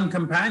 young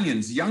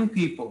companions, young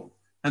people,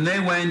 and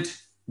they went,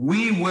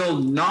 we will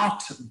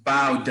not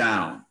bow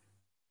down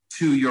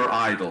to your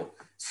idol.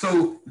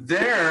 So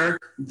there,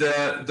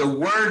 the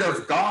word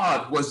of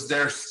God was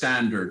their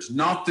standard,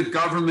 not the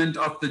government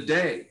of the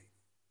day.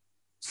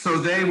 So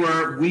they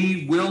were,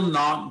 we will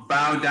not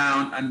bow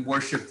down and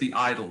worship the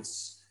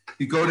idols.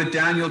 You go to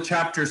Daniel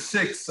chapter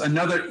 6,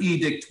 another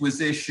edict was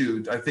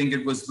issued. I think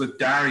it was with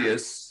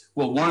Darius,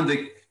 well, one of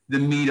the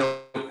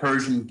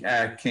Medo-Persian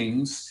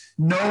kings.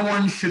 No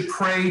one should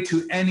pray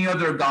to any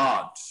other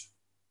god,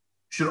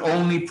 should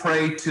only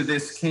pray to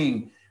this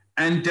king.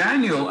 And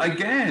Daniel,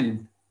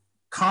 again,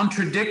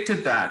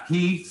 contradicted that.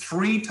 He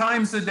 3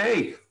 times a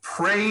day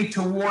prayed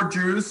toward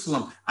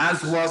Jerusalem,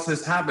 as was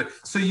his habit.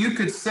 So you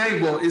could say,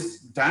 well, is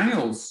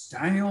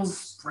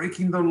Daniel's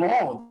breaking the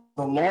law.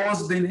 The law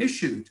has been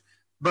issued.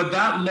 But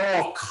that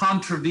law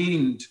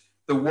contravened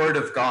the word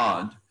of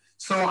God.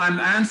 So I'm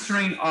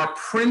answering, our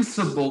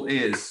principle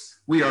is,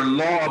 we are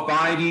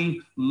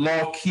law-abiding,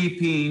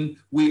 law-keeping.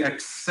 We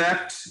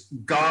accept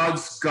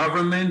God's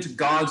government,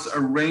 God's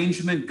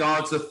arrangement,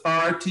 God's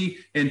authority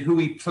in who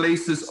he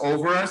places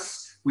over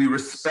us. We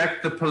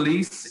respect the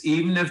police,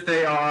 even if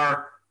they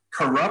are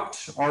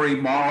corrupt or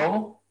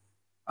immoral.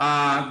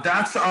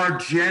 That's our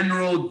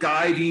general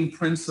guiding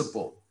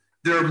principle.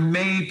 There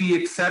may be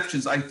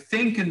exceptions. I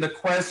think in the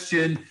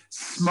question,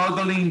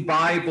 smuggling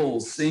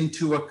Bibles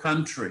into a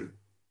country.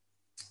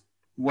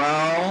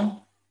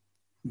 Well,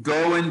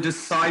 go and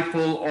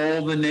disciple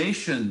all the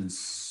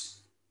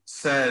nations,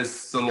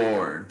 says the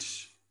Lord.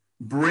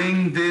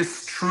 Bring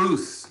this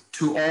truth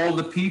to all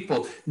the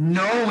people,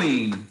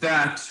 knowing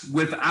that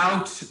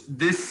without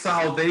this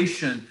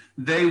salvation,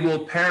 they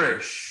will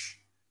perish.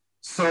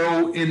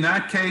 So in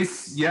that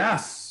case,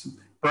 yes,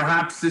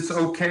 perhaps it's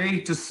okay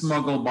to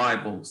smuggle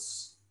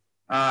Bibles.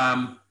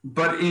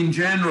 But in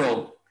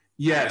general,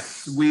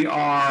 yes, we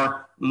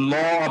are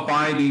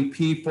law-abiding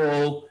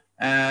people.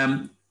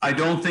 I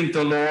don't think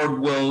the Lord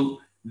will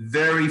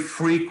very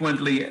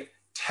frequently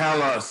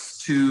tell us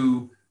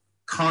to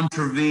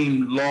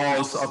contravene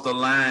laws of the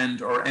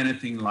land or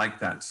anything like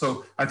that.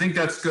 So I think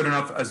that's good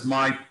enough as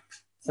my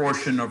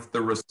portion of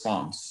the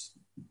response.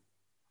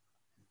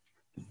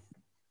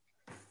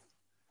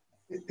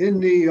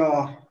 In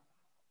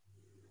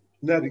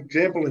that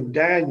example in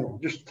Daniel,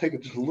 just to take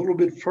it just a little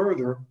bit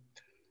further,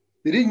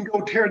 they didn't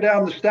go tear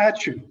down the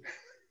statue. Good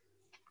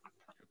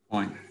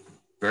point.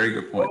 Very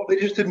good point. Well, they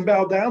just didn't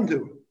bow down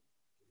to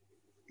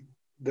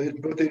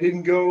it. But they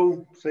didn't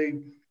go say,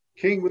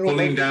 King, we don't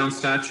pulling down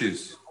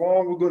statues.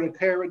 Wrong, we're going to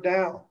tear it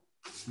down.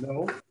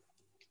 No,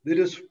 they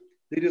just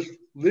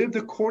lived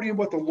according to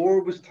what the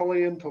Lord was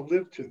telling them to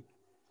live to,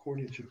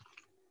 according to.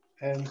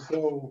 And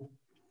so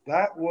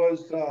that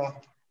was,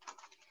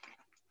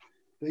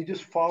 they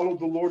just followed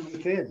the Lord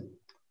within.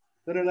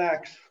 Then in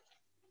Acts.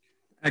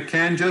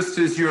 Ken, just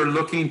as you're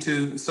looking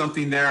to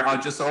something there,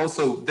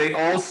 they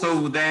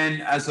also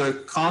then, as a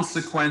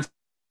consequence,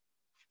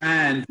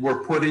 and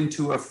were put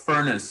into a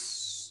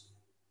furnace.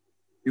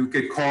 You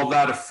could call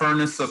that a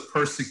furnace of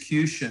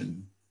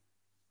persecution.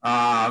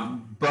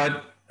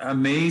 But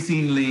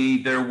amazingly,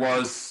 there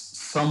was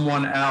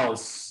someone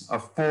else, a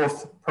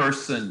fourth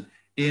person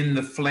in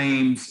the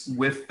flames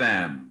with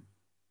them.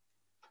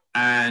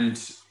 And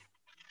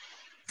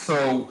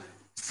so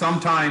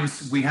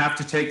sometimes we have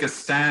to take a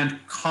stand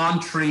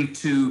contrary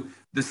to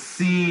the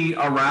sea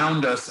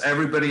around us.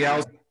 Everybody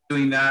else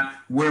doing that.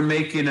 We're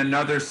making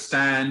another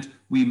stand.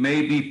 We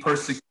may be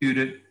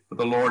persecuted, but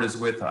the Lord is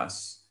with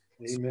us.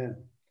 Amen.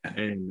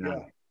 Amen.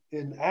 Yeah.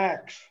 In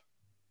Acts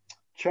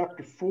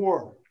chapter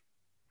 4,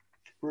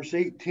 verse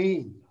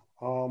 18,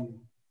 when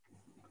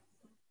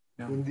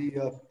the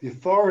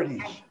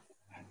authorities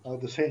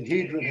of the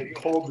Sanhedrin had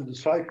called the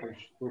disciples,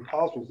 or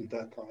apostles at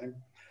that time,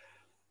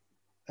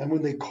 and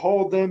when they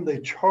called them, they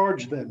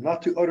charged them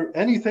not to utter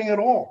anything at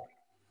all,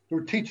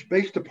 nor teach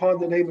based upon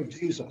the name of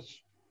Jesus.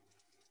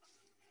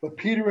 But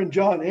Peter and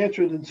John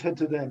answered and said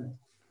to them,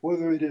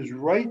 whether it is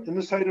right in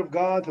the sight of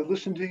God to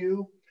listen to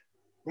you,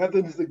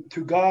 rather than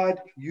to God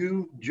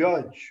you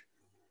judge.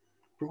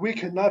 For we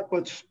cannot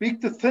but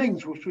speak the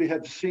things which we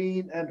have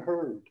seen and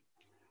heard.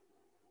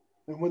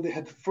 And when they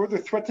had further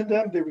threatened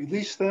them, they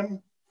released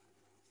them,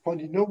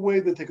 finding no way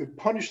that they could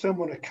punish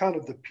them on account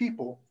of the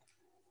people,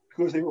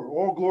 because they were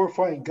all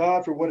glorifying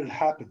God for what had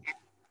happened.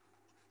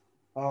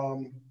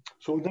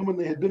 So then when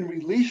they had been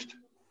released,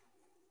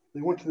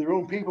 they went to their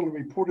own people and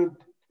reported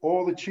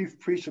all the chief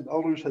priests and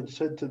elders had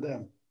said to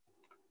them.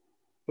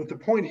 But the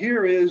point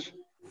here is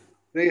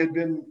they had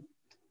been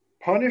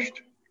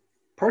punished,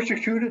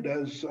 persecuted,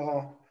 as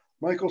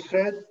Michael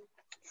said,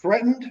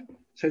 threatened,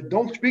 said,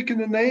 don't speak in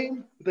the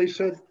name. They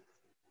said,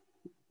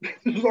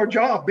 this is our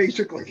job,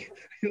 basically.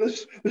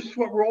 This is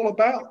what we're all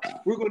about.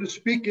 We're going to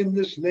speak in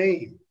this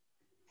name.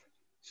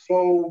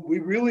 So we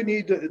really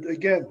need to,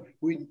 again,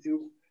 we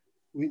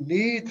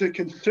need to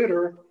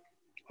consider,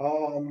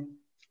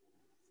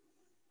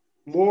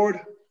 Lord,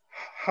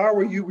 how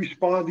are you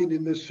responding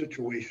in this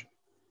situation?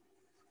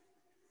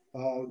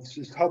 This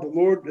is how the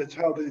Lord, that's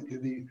how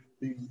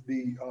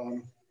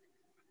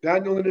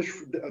Daniel and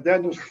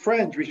Daniel's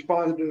friends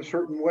responded in a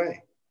certain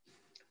way.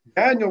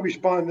 Daniel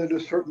responded in a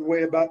certain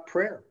way about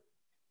prayer.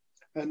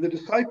 And the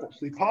disciples,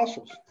 the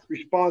apostles,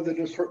 responded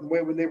in a certain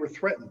way when they were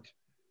threatened.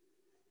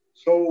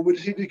 So we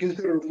just need to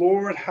consider,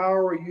 Lord, how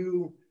are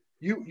you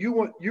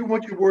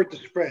want your word to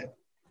spread.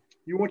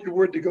 You want your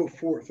word to go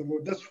forth. And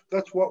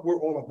that's what we're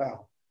all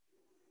about.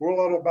 We're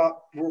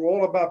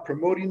all about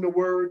promoting the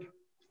word,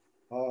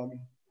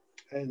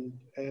 and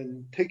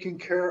taking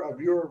care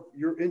of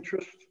your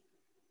interest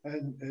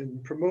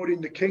and promoting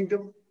the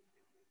kingdom.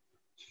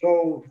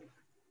 So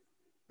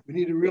we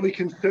need to really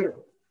consider.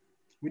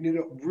 We need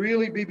to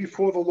really be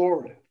before the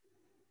Lord.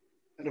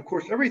 And of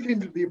course, everything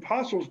that the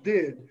apostles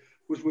did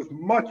was with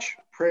much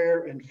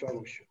prayer and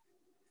fellowship.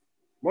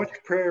 Much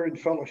prayer and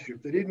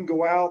fellowship. They didn't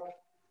go out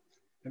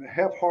in a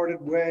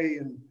half-hearted way.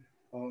 And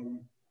in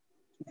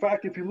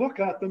fact, if you look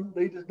at them,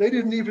 they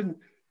didn't even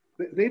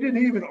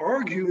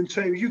argue and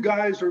say, you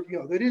guys are,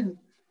 they didn't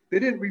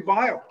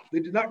revile. They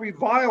did not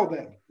revile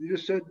them. They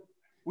just said,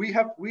 we're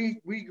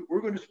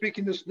going to speak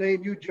in this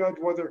name. You judge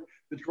whether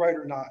it's right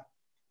or not,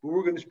 but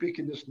we're going to speak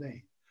in this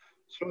name.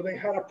 So they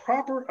had a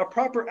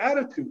proper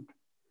attitude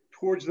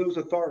towards those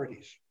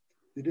authorities.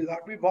 They did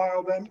not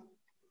revile them.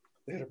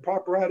 They had a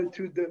proper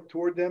attitude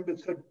toward them, but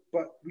said,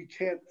 but we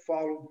can't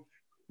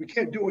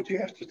do what you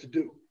asked us to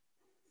do.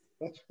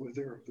 That's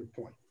their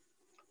point.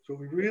 So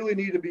we really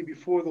need to be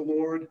before the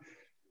Lord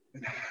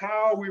and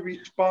how we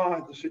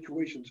respond to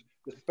situations,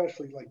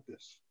 especially like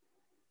this.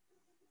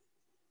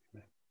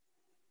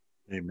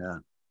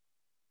 Amen.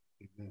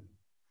 Amen.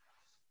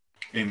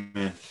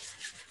 Amen.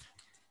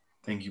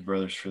 Thank you,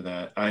 brothers, for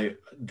that.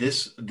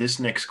 This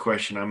next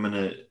question, I'm going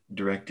to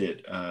direct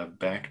it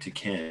back to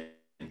Ken.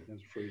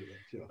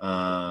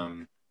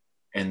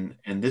 And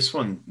this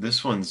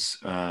one's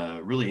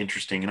really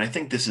interesting, and I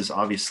think this is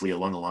obviously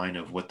along the line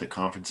of what the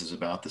conference is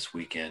about this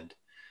weekend,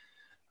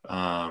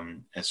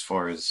 as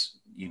far as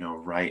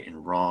right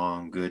and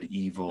wrong, good,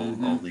 evil,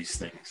 all these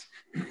things,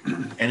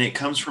 and it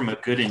comes from a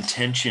good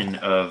intention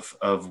of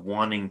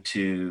wanting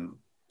to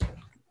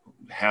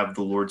have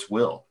the Lord's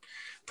will.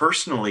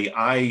 Personally,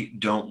 I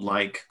don't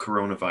like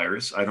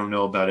coronavirus. I don't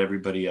know about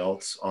everybody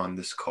else on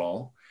this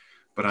call,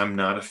 but I'm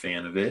not a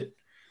fan of it.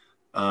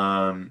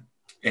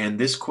 And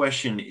this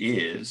question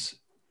is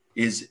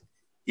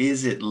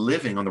it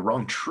living on the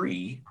wrong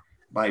tree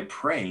by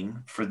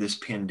praying for this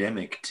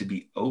pandemic to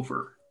be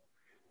over?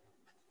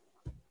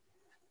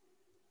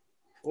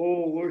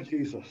 Oh, Lord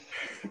Jesus.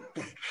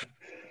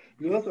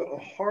 That's a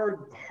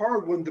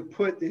hard one to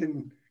put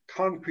in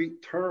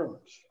concrete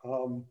terms.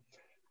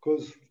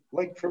 Because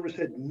like Trevor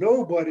said,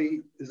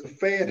 nobody is a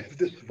fan of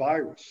this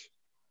virus.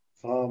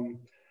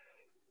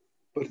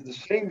 But at the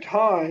same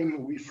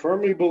time, we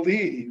firmly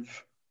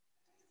believe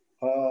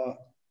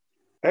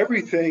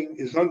everything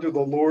is under the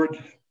Lord's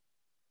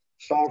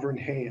sovereign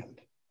hand.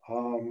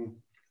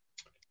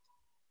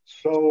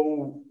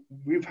 So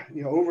we've,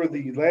 over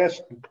the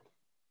last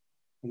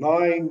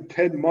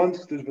 9-10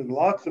 months, there's been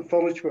lots of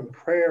fellowship and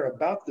prayer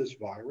about this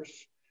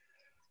virus.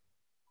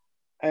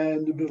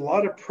 And there's been a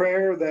lot of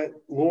prayer that,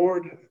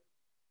 Lord,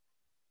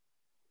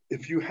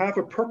 if you have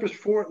a purpose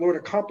for it, Lord,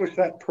 accomplish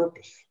that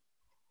purpose.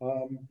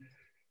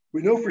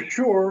 We know for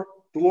sure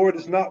the Lord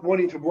is not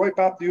wanting to wipe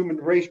out the human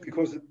race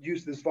because it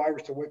used this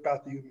virus to wipe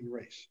out the human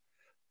race.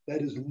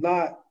 That is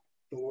not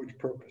the Lord's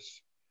purpose.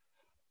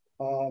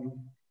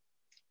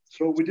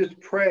 So we just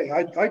pray.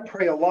 I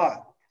pray a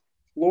lot.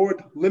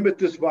 Lord, limit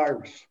this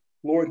virus.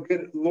 Lord,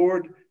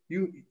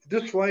 you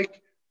just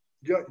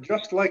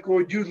like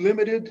Lord, you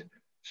limited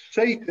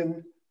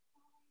Satan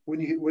when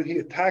he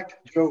attacked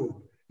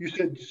Job. You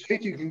said,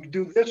 Satan, you can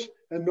do this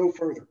and no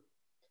further.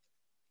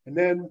 And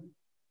then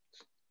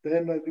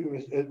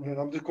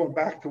I'm just going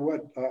back to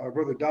what our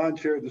brother Don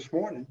shared this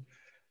morning.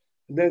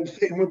 And then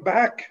Satan went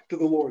back to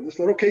the Lord and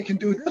said, okay, you can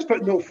do this,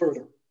 but no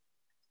further.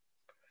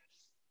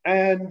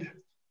 And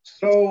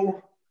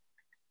so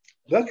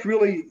that's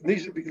really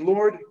needs to be,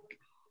 Lord,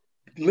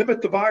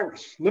 limit the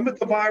virus. Limit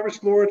the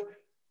virus, Lord,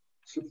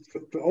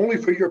 only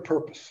for your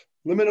purpose.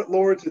 Limit it,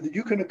 Lord, so that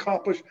you can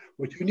accomplish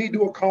what you need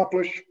to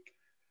accomplish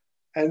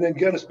and then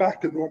get us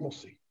back to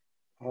normalcy.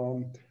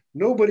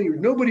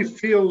 Nobody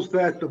feels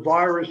that the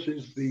virus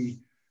is the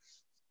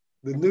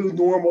new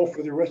normal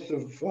for the rest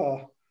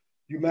of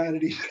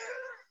humanity.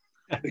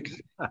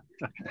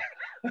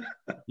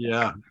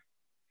 Yeah.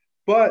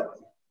 But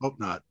hope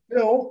not.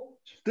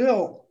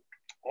 Still,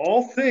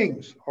 all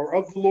things are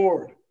of the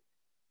Lord.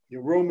 In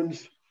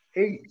Romans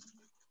 8,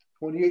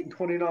 28 and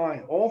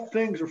 29, all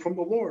things are from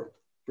the Lord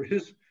for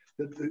his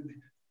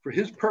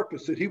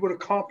purpose, that he would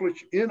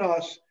accomplish in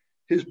us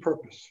his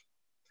purpose.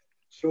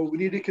 So we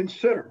need to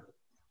consider,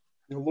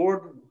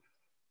 Lord,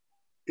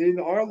 in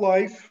our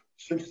life,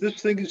 since this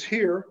thing is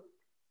here,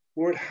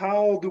 Lord,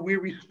 how do we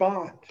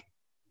respond?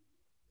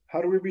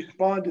 How do we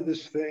respond to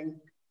this thing?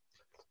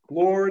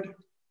 Lord,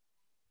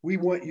 we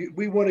want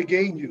to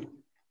gain you.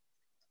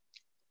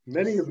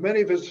 Many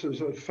of us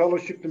as a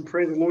fellowship and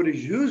pray the Lord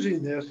is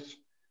using this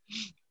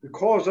to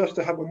cause us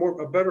to have a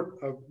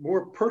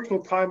more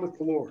personal time with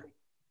the Lord.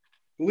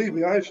 Believe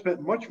me, I have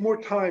spent much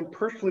more time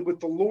personally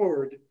with the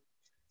Lord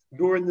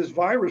during this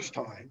virus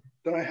time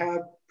than I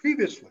have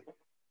previously.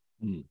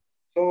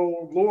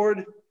 So,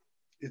 Lord,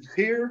 it's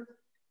here.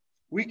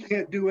 We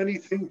can't do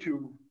anything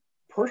to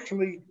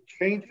personally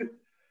change it.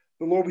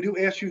 But Lord, we do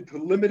ask you to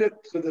limit it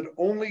so that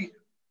only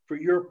for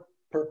your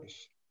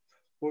purpose.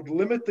 Lord,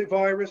 limit the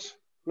virus,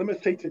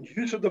 limit Satan's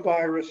use of the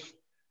virus,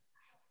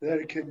 that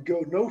it can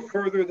go no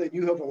further than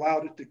you have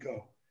allowed it to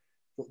go.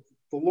 The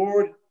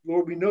Lord,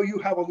 we know you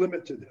have a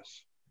limit to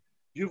this.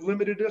 You've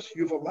limited us,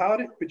 you've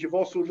allowed it, but you've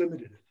also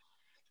limited it.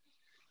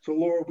 So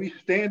Lord, we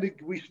stand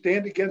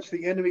against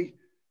the enemy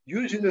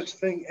using this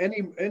thing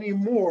any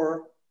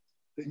more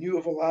than you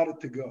have allowed it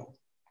to go.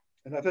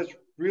 And that's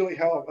really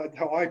how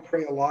I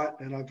pray a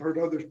lot, and I've heard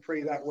others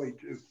pray that way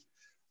too.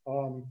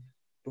 The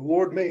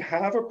Lord may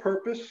have a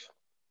purpose,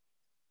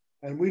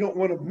 and we don't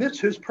want to miss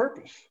his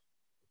purpose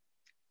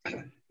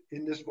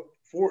in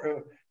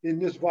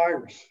this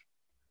virus,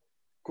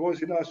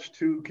 causing us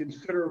to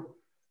consider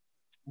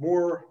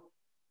more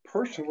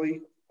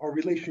personally our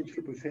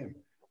relationship with him,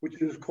 which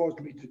it has caused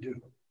me to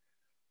do.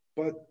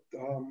 But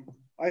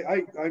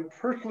I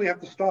personally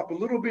have to stop a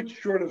little bit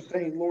short of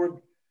saying,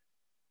 Lord,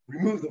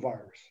 remove the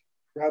virus.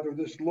 Rather,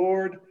 this,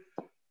 Lord,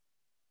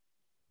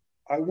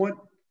 I want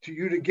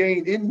you to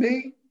gain in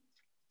me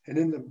and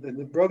in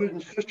the brothers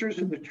and sisters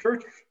in the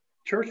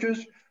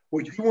churches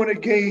what you want to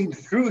gain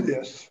through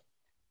this,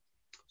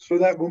 so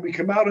that when we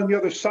come out on the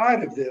other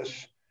side of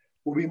this,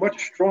 we'll be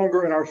much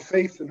stronger in our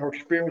faith and our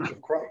experience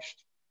of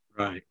Christ.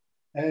 Right.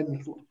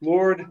 And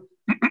Lord,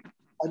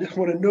 I just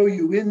want to know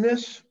you in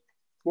this.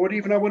 Lord,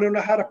 even I want to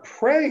know how to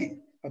pray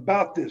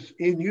about this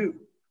in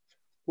you.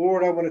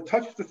 Lord, I want to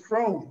touch the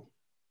throne.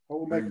 I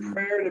want my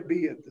prayer to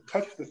be to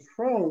touch the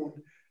throne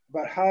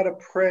about how to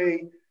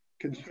pray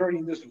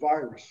concerning this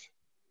virus.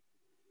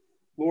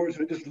 Lord,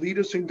 so just lead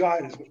us and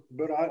guide us.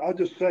 But I'll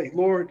just say,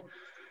 Lord,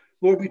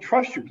 we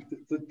trust you.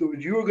 That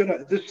you're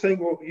gonna, this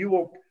thing you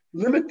will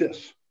limit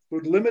this.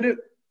 Lord, limit it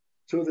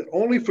so that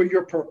only for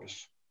your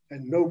purpose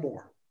and no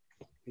more.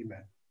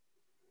 Amen.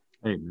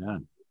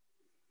 Amen.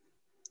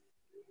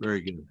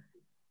 Very good.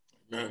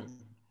 Amen.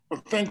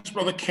 Well, thanks,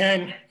 Brother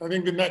Ken. I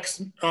think the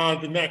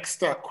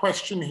next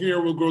question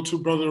here will go to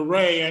Brother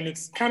Ray, and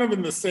it's kind of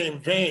in the same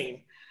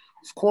vein.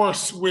 Of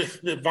course,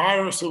 with the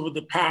virus over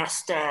the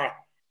past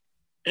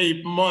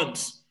 8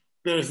 months,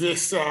 there's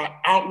this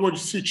outward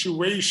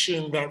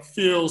situation that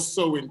feels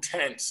so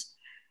intense.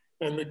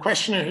 And the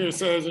questioner here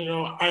says,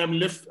 I am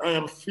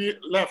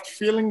left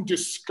feeling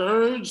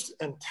discouraged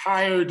and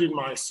tired in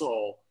my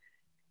soul.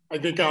 I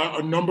think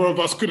a number of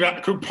us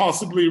could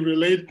possibly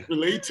relate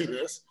to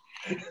this.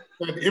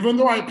 But even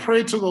though I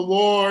pray to the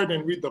Lord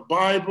and read the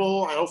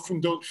Bible, I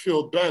often don't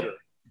feel better.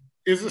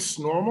 Is this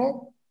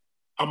normal?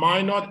 Am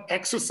I not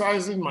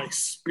exercising my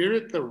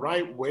spirit the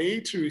right way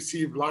to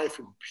receive life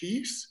and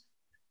peace?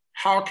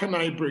 How can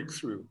I break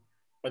through?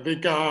 I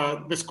think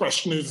this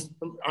question is,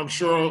 I'm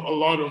sure a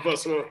lot of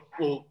us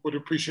would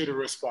appreciate a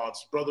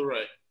response. Brother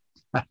Ray.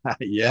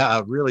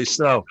 Yeah, really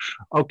so.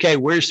 Okay,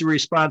 where's the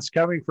response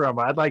coming from?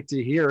 I'd like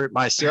to hear it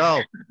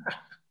myself.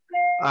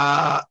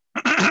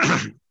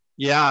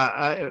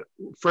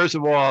 First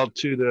of all,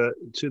 to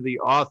the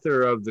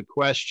author of the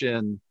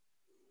question,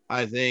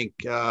 I think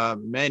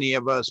many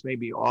of us,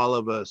 maybe all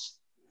of us,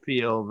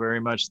 feel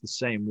very much the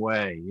same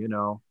way.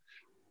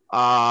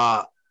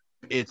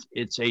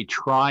 It's a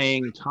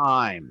trying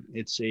time.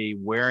 It's a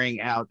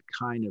wearing out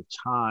kind of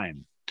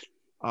time.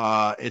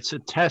 It's a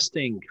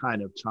testing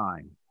kind of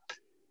time.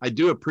 I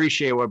do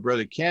appreciate what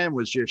Brother Ken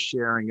was just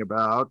sharing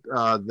about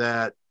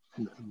that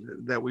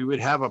we would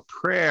have a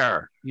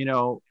prayer,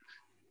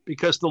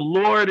 because the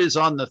Lord is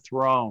on the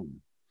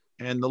throne,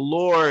 and the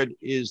Lord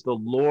is the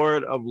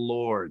Lord of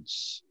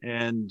Lords,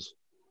 and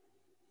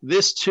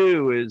this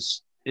too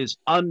is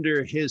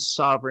under his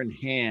sovereign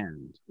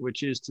hand,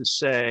 which is to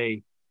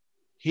say,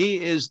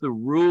 he is the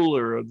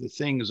ruler of the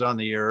things on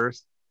the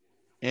earth,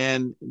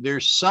 and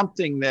there's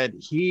something that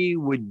he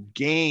would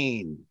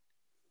gain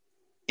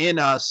in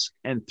us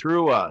and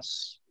through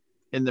us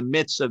in the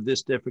midst of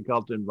this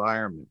difficult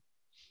environment.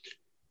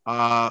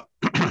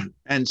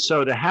 And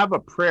so to have a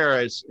prayer,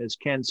 as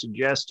Ken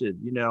suggested,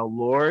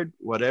 Lord,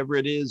 whatever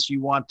it is you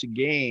want to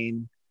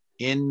gain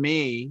in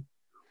me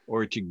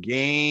or to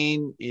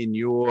gain in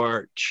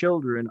your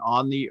children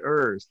on the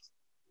earth,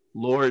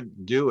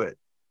 Lord, do it.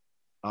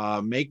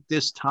 Make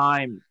this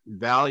time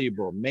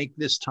valuable, make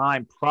this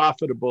time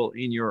profitable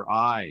in your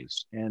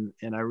eyes. And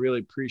I really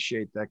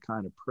appreciate that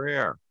kind of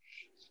prayer.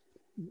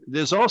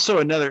 There's also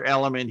another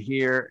element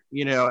here,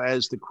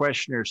 as the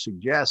questioner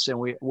suggests, and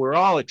we're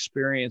all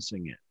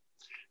experiencing it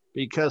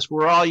because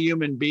we're all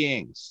human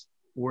beings.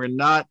 We're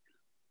not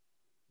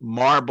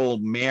marble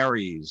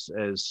Marys,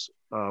 as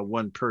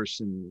one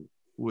person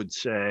would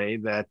say,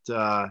 that,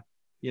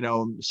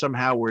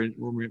 somehow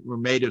we're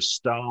made of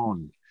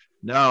stone.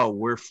 No,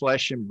 we're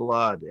flesh and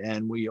blood,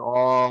 and we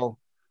all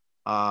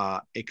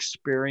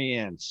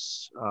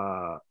experience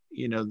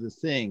the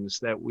things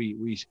that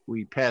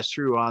we pass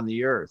through on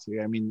the earth.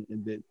 I mean,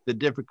 the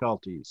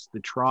difficulties,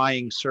 the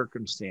trying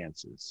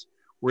circumstances.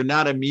 We're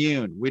not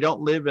immune. We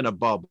don't live in a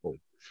bubble.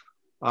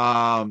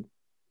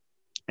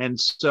 And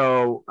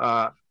so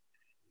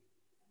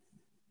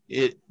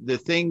the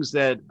things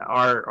that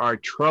are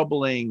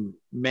troubling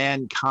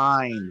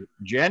mankind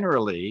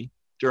generally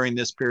during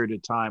this period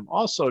of time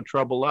also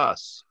trouble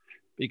us,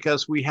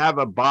 because we have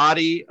a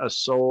body, a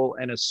soul,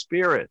 and a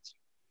spirit.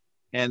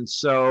 And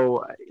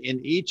so in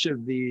each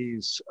of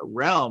these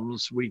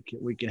realms, we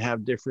can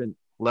have different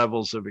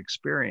levels of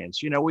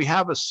experience. We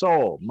have a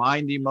soul,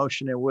 mind,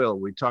 emotion, and will.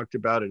 We talked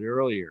about it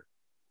earlier.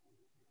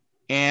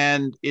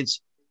 And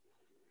it's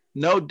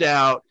no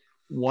doubt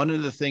one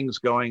of the things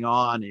going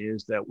on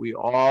is that we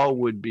all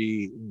would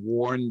be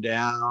worn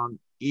down,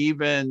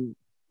 even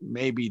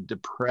maybe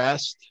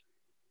depressed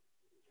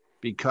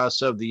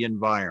because of the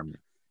environment.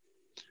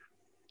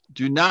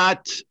 Do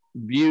not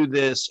view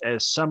this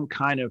as some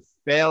kind of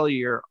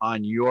failure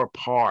on your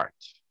part.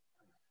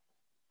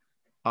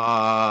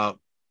 I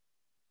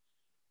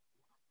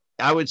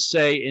would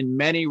say in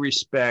many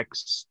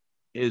respects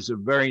is a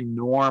very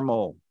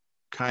normal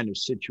kind of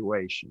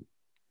situation.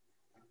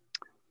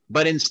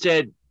 But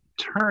instead,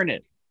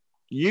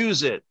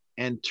 use it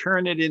and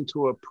turn it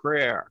into a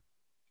prayer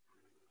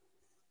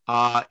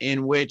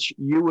in which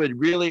you would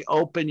really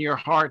open your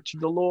heart to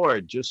the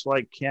Lord, just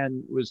like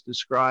Ken was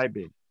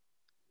describing.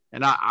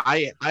 And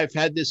I've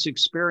had this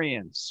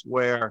experience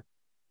where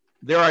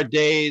there are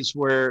days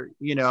where,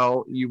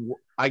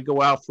 I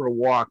go out for a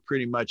walk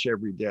pretty much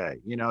every day,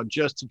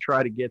 just to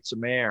try to get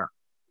some air.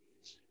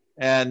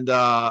 And,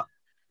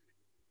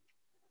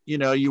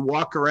 you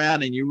walk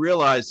around and you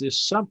realize there's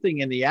something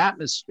in the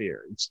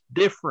atmosphere. It's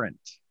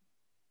different.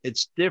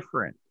 It's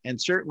different. And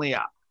certainly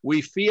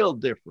we feel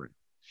different.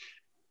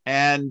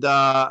 And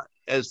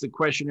as the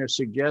questioner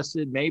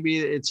suggested, maybe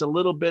it's a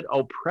little bit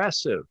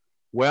oppressive.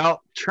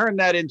 Well, turn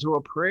that into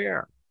a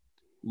prayer.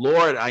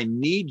 Lord, I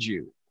need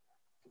you.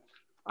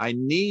 I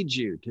need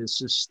you to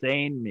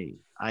sustain me.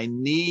 I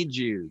need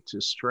you to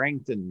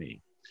strengthen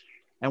me.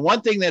 And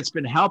one thing that's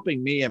been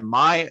helping me in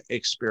my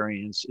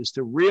experience is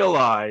to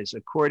realize,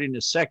 according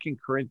to 2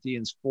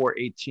 Corinthians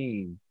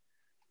 4:18,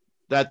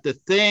 that the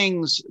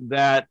things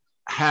that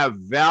have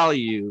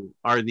value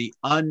are the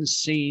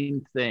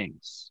unseen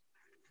things.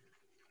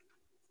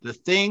 The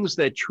things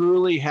that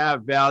truly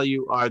have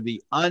value are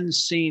the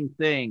unseen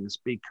things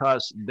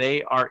because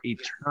they are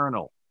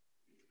eternal.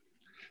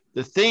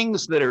 The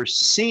things that are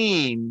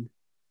seen,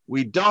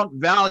 we don't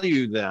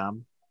value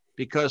them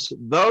because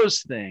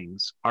those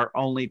things are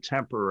only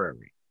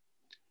temporary.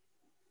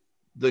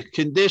 The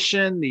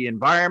condition, the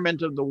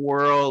environment of the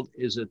world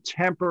is a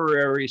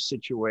temporary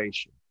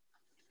situation.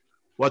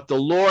 What the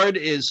Lord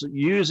is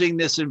using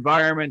this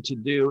environment to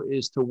do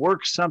is to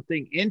work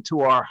something into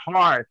our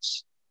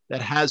hearts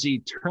that has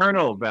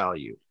eternal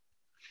value.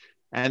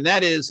 And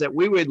that is that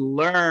we would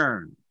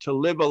learn to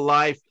live a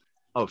life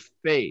of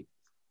faith,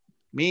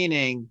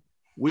 meaning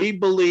we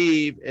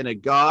believe in a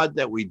God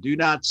that we do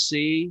not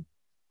see,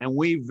 and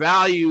we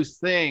value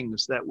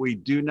things that we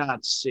do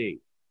not see.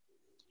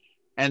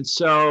 And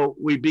so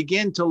we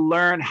begin to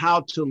learn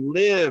how to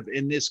live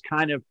in this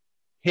kind of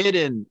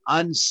hidden,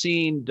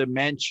 unseen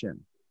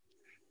dimension.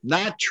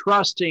 not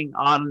trusting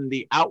on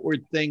the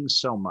outward things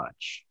so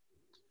much.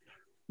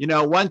 You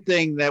know, one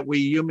thing that we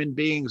human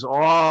beings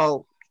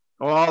all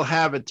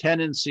have a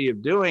tendency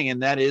of doing,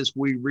 and that is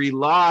we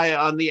rely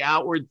on the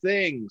outward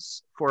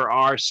things for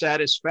our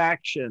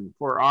satisfaction,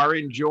 for our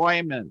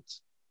enjoyment,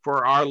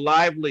 for our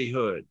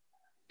livelihood.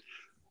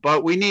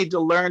 But we need to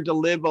learn to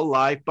live a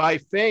life by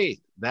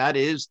faith. That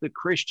is the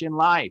Christian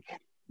life.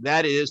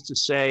 That is to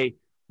say,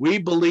 we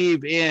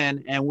believe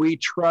in and we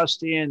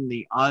trust in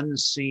the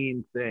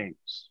unseen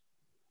things.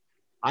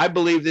 I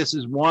believe this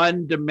is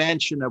one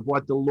dimension of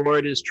what the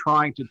Lord is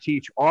trying to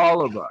teach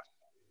all of us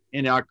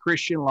in our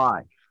Christian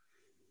life,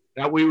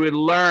 that we would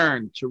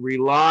learn to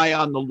rely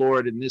on the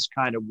Lord in this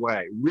kind of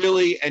way,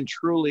 really and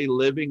truly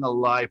living a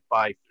life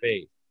by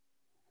faith.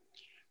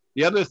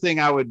 The other thing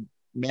I would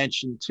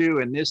mention too,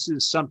 and this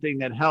is something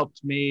that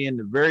helped me in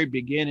the very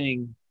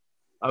beginning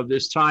of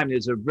this time,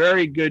 is a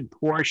very good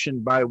portion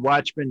by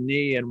Watchman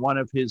Nee in one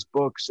of his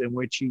books in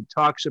which he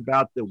talks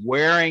about the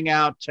wearing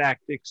out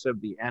tactics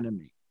of the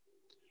enemy.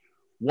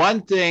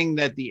 One thing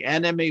that the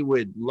enemy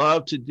would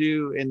love to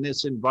do in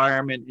this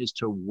environment is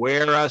to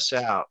wear us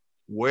out,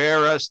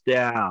 wear us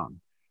down,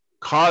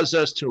 cause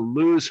us to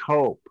lose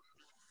hope,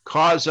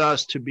 cause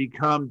us to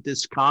become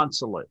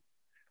disconsolate,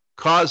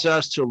 cause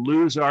us to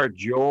lose our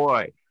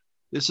joy.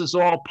 This is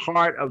all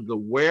part of the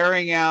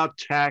wearing out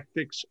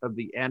tactics of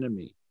the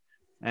enemy.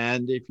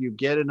 And if you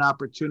get an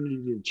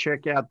opportunity to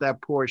check out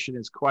that portion,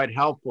 it's quite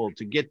helpful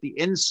to get the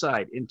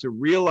insight into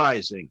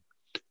realizing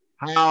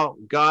how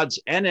God's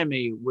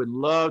enemy would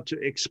love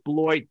to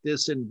exploit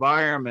this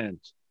environment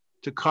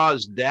to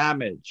cause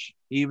damage,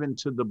 even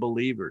to the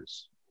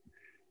believers.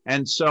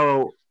 And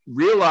so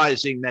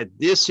realizing that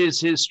this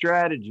is his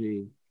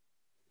strategy,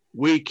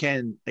 we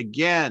can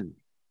again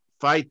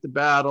fight the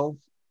battle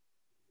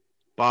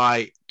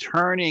by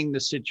turning the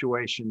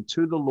situation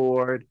to the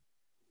Lord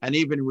and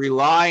even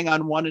relying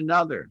on one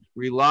another,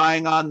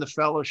 relying on the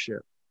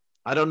fellowship.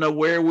 I don't know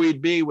where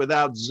we'd be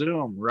without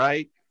Zoom,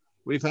 right?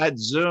 We've had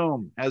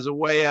Zoom as a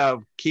way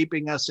of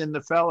keeping us in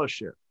the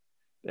fellowship.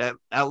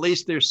 At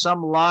least there's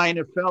some line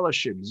of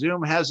fellowship.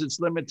 Zoom has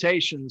its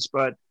limitations,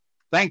 but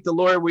thank the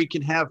Lord we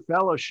can have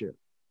fellowship.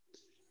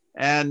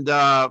 And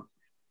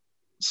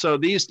so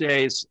these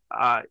days,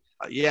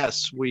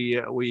 yes,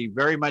 we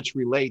very much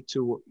relate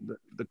to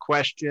the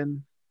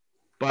question,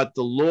 but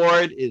the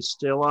Lord is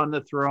still on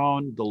the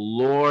throne. The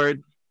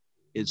Lord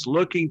is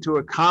looking to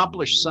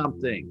accomplish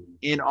something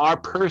in our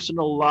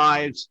personal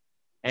lives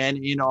and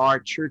in our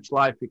church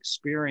life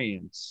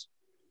experience,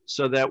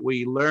 so that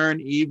we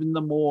learn even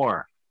the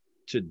more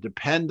to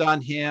depend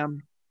on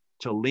him,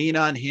 to lean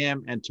on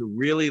him, and to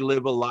really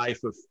live a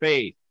life of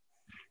faith.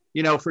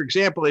 You know, for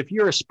example, if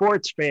you're a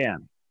sports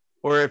fan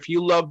or if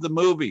you love the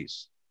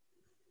movies,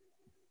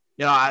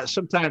 you know,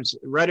 sometimes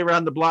right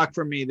around the block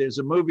from me, there's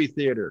a movie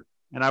theater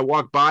and I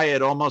walk by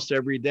it almost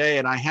every day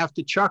and I have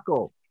to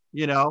chuckle.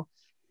 You know,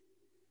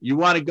 you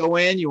want to go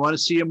in, you want to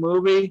see a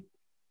movie,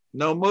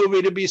 no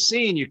movie to be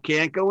seen. You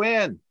can't go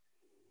in.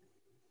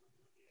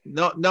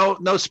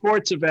 No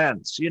sports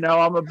events. You know,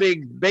 I'm a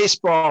big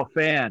baseball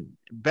fan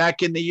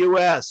back in the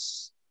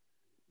US.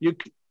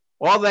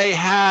 All they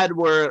had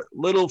were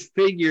little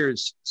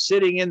figures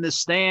sitting in the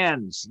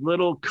stands,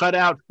 little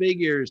cutout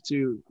figures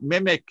to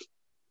mimic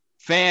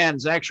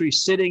fans actually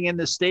sitting in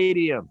the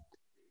stadium.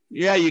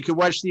 Yeah, you could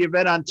watch the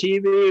event on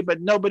TV,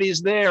 but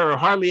nobody's there or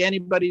hardly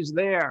anybody's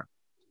there.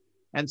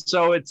 And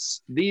so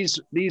it's these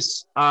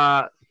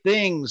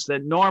things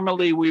that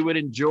normally we would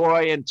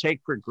enjoy and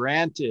take for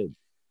granted.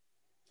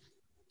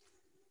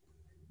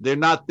 They're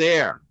not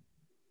there.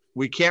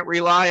 We can't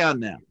rely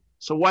on them.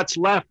 So what's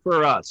left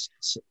for us?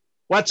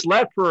 What's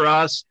left for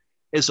us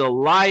is a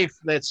life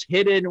that's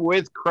hidden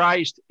with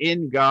Christ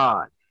in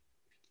God.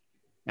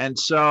 And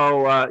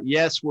so,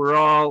 yes, we're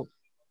all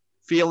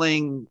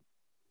feeling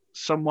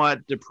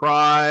somewhat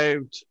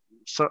deprived.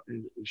 So,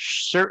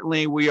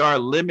 certainly we are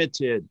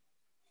limited,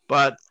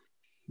 but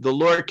the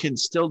Lord can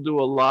still do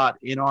a lot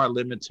in our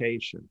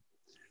limitation.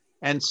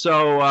 And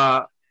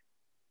so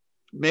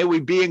may we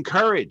be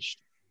encouraged.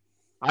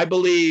 I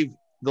believe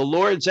the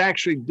Lord's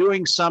actually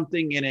doing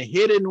something in a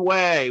hidden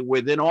way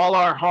within all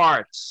our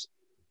hearts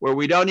where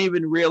we don't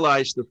even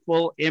realize the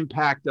full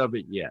impact of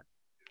it yet.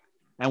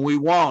 And we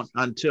won't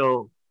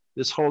until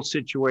this whole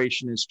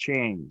situation is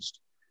changed.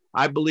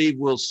 I believe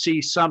we'll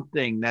see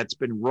something that's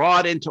been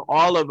wrought into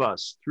all of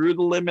us through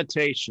the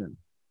limitation,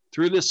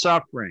 through the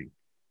suffering,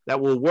 that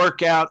will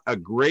work out a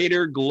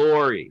greater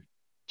glory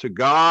to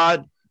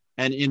God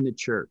and in the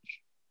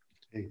church.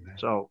 Amen.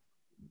 So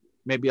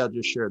maybe I'll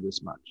just share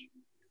this much.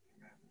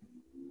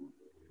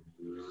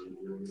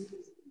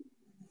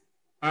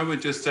 I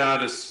would just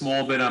add a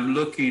small bit. I'm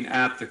looking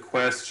at the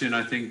question.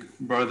 I think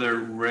Brother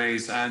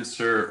Ray's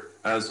answer,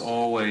 as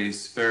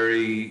always,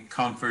 very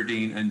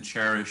comforting and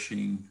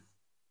cherishing.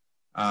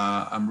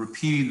 I'm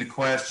repeating the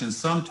question.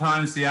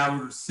 Sometimes the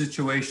outward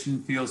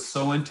situation feels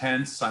so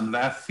intense, I'm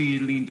left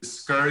feeling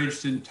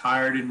discouraged and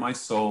tired in my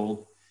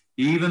soul.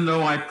 Even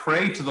though I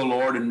pray to the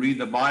Lord and read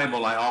the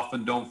Bible, I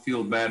often don't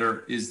feel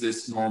better. Is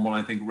this normal?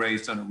 I think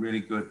Ray's done a really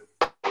good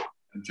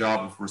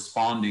job of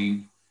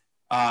responding.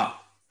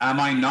 Am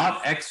I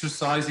not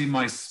exercising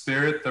my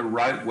spirit the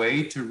right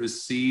way to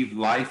receive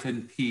life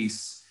and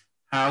peace?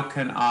 How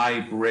can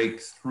I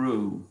break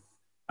through?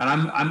 And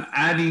I'm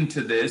adding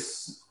to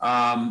this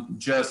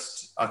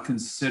just a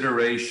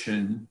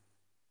consideration.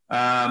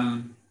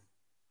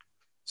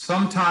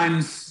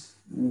 Sometimes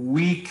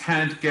we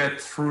can't get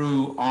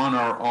through on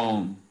our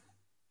own.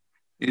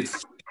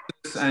 It's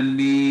Jesus and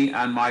me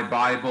and my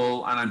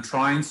Bible, and I'm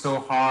trying so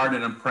hard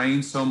and I'm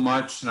praying so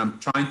much and I'm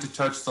trying to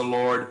touch the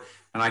Lord,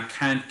 and I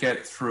can't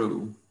get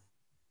through.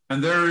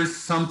 And there is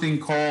something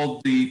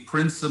called the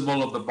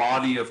principle of the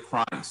body of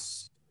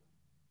Christ.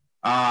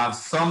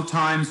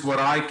 Sometimes what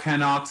I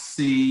cannot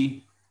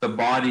see, the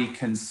body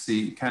can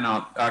see.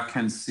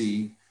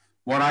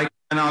 What I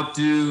cannot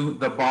do,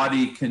 the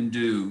body can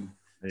do.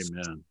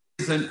 Amen.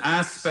 Is an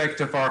aspect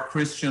of our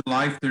Christian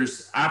life.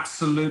 There's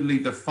absolutely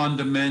the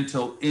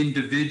fundamental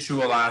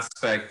individual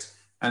aspect,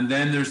 and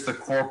then there's the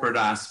corporate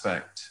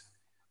aspect.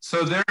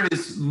 So there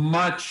is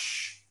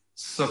much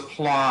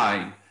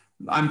supply.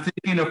 I'm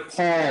thinking of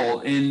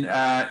Paul in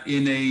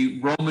a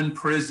Roman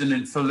prison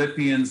in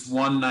Philippians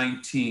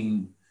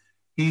 1:19.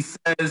 He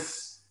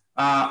says,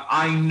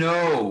 I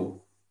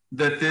know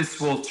that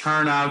this will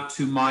turn out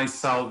to my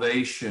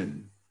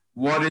salvation.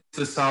 What is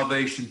the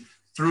salvation?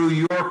 Through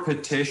your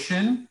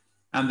petition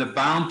and the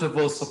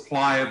bountiful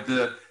supply of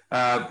the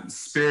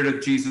Spirit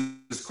of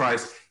Jesus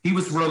Christ. He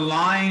was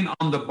relying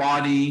on the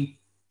body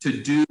to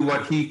do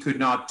what he could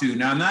not do.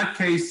 Now, in that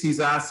case,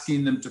 he's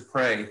asking them to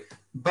pray.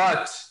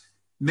 But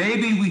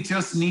maybe we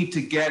just need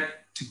to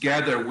get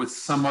together with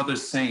some other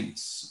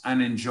saints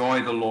and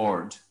enjoy the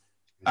Lord.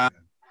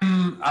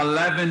 Hymn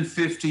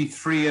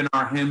 1153 in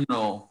our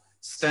hymnal,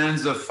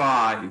 stanza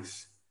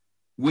 5.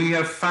 We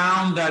have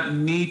found that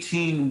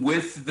meeting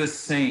with the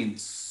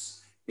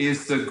saints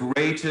is the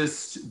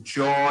greatest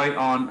joy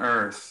on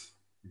earth.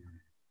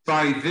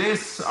 By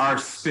this our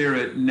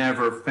spirit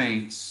never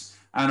faints,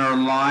 and our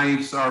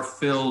lives are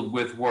filled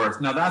with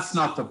worth. Now that's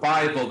not the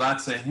Bible,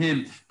 that's a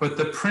hymn, but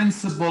the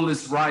principle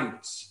is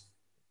right.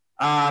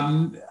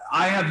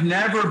 I have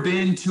never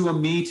been to a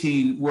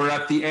meeting where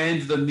at the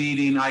end of the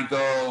meeting I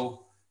go,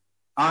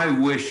 I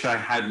wish I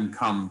hadn't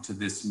come to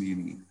this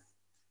meeting.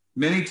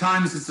 Many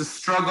times it's a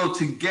struggle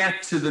to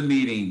get to the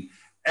meeting.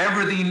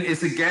 Everything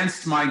is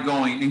against my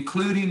going,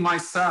 including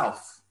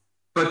myself.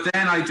 But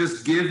then I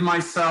just give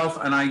myself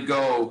and I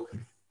go.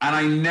 And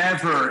I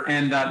never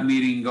end that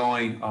meeting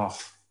going, oh,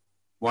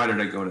 why did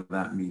I go to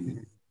that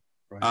meeting?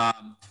 Right.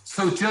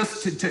 So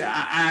just to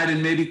add,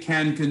 and maybe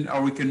Ken can,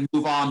 or we can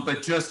move on,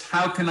 but just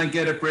how can I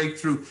get a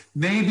breakthrough?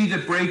 Maybe the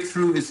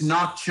breakthrough is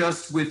not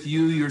just with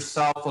you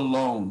yourself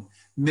alone.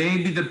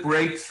 Maybe the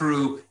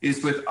breakthrough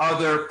is with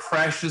other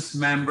precious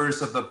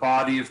members of the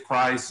body of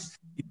Christ.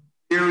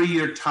 You're weary,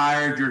 you're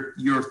tired,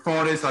 your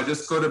thought is, I'll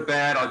just go to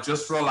bed, I'll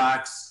just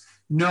relax.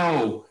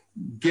 No,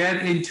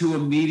 get into a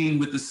meeting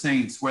with the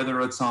saints,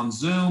 whether it's on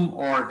Zoom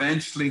or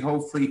eventually,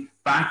 hopefully,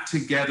 back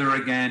together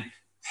again.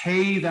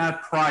 Pay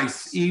that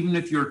price, even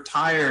if you're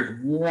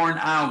tired, worn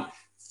out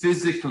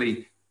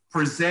physically.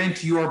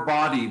 Present your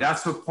body.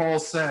 That's what Paul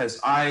says.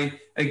 I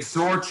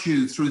exhort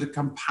you through the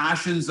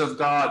compassions of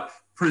God,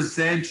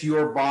 present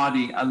your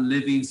body a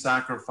living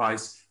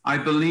sacrifice. I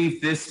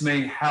believe this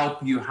may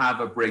help you have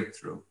a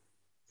breakthrough.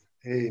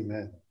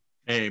 Amen.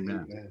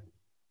 Amen. Amen.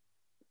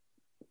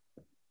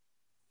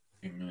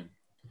 Amen.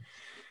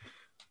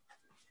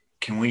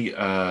 Can we,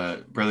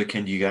 Brother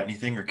Ken, do you got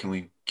anything, or can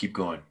we keep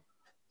going?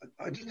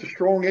 Just a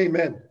strong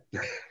amen,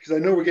 because I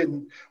know we're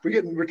getting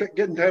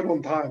tight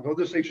on time. I'll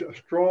just say a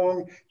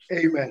strong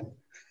amen.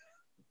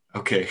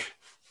 Okay.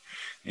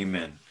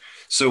 Amen.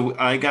 So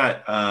I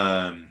got,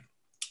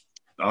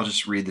 I'll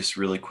just read this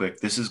really quick.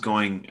 This is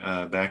going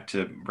back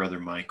to Brother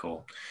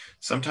Michael.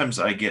 Sometimes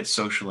I get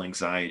social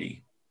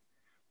anxiety.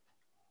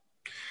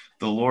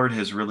 The Lord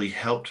has really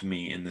helped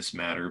me in this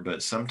matter,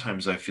 but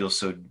sometimes I feel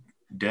so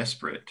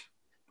desperate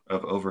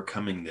of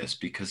overcoming this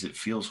because it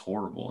feels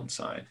horrible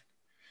inside.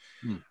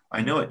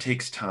 I know it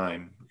takes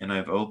time, and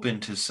I've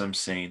opened to some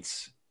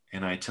saints,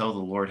 and I tell the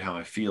Lord how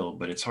I feel,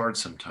 but it's hard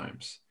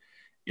sometimes.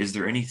 Is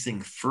there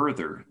anything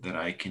further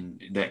that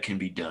can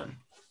be done?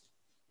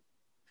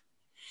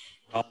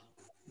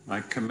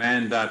 I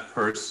commend that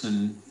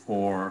person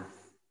for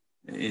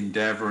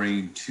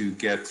endeavoring to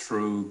get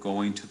through,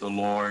 going to the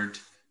Lord.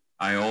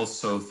 I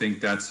also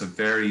think that's a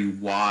very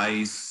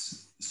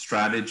wise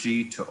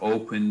strategy to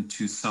open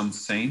to some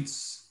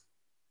saints.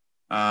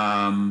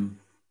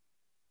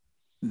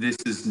 This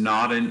is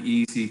not an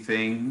easy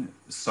thing.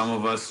 Some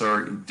of us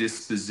are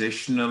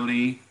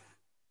dispositionally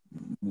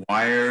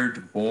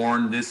wired,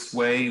 born this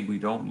way. We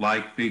don't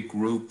like big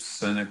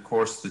groups. And of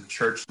course, the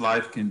church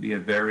life can be a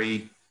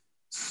very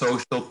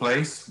social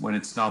place when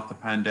it's not the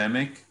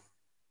pandemic.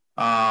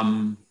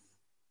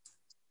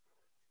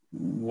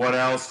 What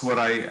else would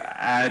I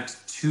add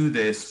to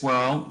this?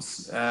 Well,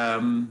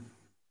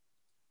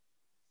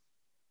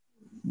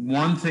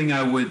 one thing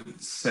I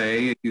would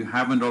say, if you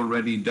haven't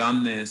already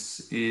done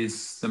this,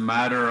 is the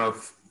matter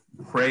of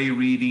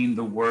reading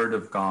the Word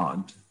of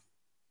God.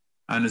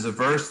 and is a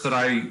verse that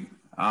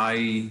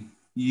I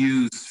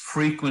use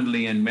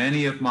frequently in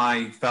many of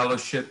my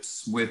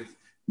fellowships with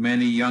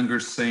many younger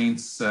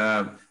saints.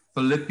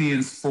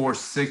 Philippians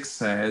 4:6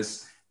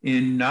 says,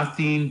 "In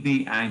nothing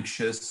be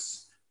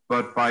anxious,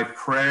 but by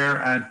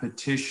prayer and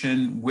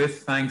petition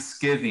with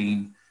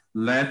thanksgiving,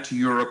 let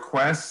your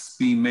requests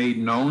be made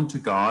known to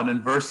God."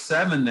 And verse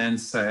 7 then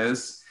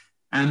says,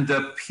 "And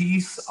the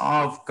peace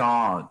of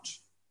God,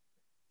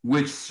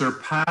 which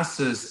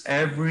surpasses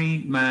every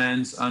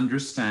man's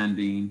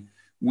understanding,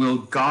 will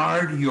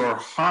guard your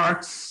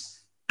hearts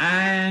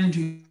and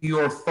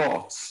your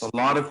thoughts." A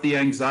lot of the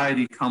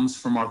anxiety comes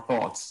from our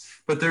thoughts.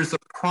 But there's a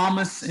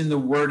promise in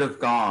the Word of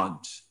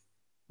God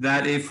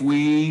that if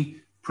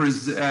we,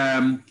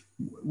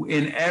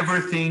 in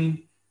everything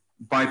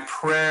by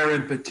prayer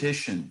and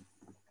petition,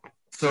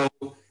 so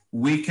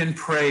we can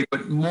pray,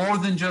 but more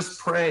than just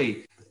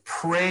pray,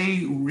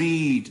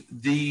 read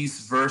these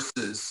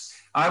verses.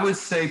 I would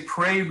say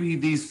pray,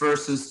 read these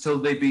verses till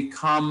they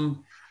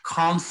become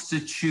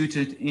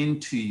constituted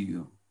into you.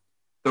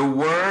 The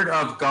Word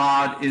of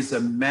God is a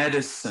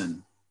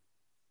medicine.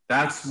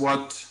 That's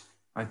what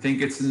I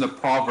think it's in the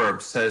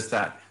Proverbs says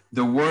that.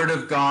 The Word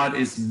of God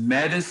is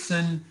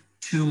medicine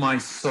to my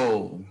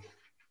soul.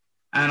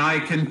 And I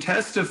can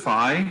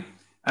testify,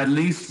 at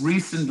least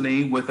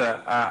recently, with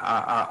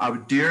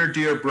a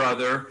dear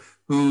brother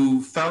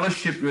who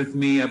fellowshiped with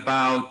me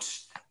about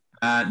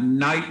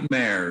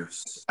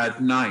nightmares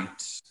at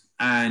night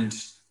and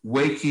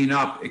waking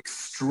up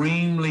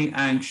extremely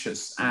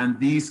anxious and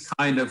these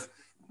kind of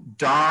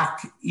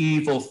dark,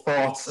 evil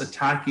thoughts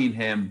attacking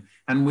him.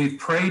 And we've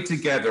prayed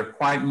together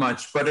quite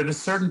much. But at a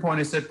certain point,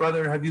 I said,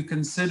 "Brother, have you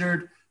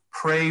considered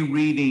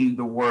reading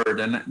the Word?"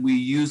 And we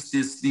used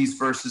these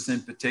verses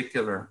in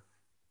particular.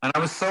 And I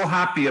was so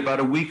happy. About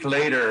a week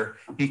later,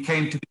 he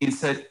came to me and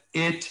said,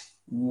 "It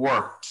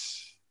worked."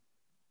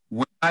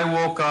 When I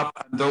woke up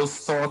and those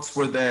thoughts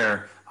were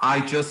there, I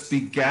just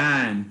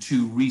began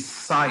to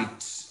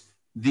recite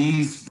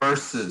these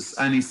verses.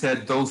 And he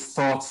said, "Those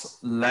thoughts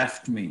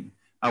left me.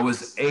 I was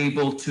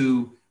able to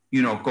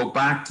go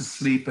back to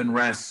sleep and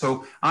rest."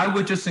 So I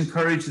would just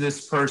encourage this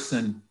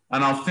person,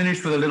 and I'll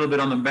finish with a little bit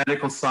on the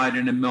medical side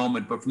in a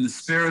moment, but from the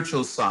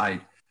spiritual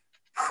side,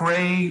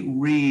 pray,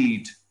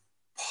 read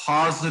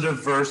positive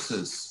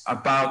verses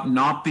about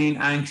not being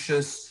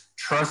anxious,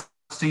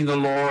 trusting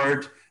the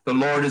Lord. The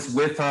Lord is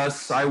with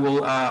us. "I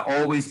will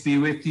always be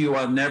with you.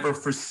 I'll never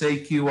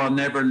forsake you. I'll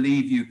never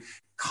leave you."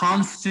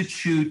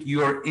 Constitute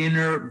your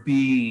inner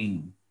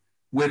being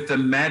with the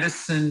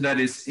medicine that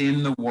is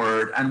in the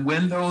Word. And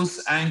when those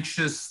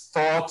anxious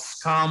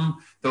thoughts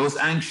come, those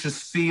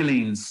anxious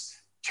feelings,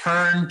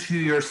 turn to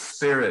your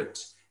spirit,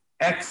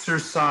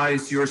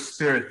 exercise your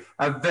spirit.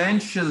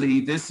 Eventually,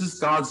 this is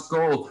God's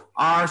goal.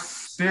 Our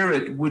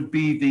spirit would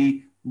be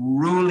the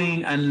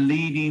ruling and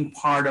leading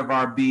part of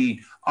our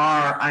being.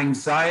 Our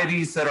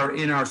anxieties that are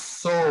in our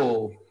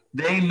soul,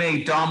 they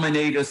may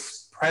dominate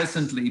us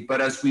presently,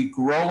 but as we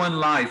grow in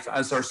life,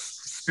 as our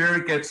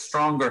spirit gets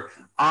stronger,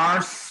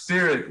 our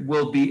spirit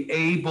will be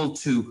able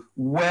to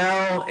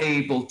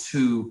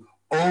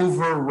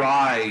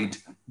override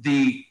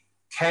the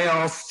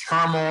chaos,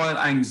 turmoil,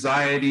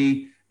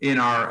 anxiety in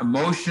our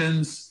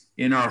emotions,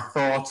 in our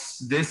thoughts.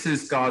 This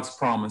is God's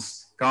promise.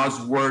 God's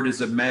Word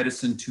is a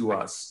medicine to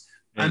us.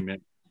 Amen.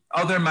 And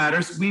other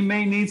matters, we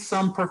may need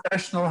some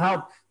professional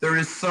help. There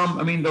is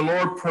the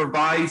Lord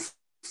provides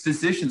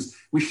physicians.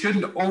 We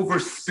shouldn't over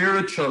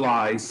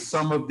spiritualize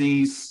some of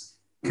these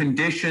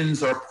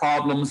conditions or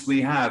problems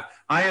we have.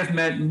 I have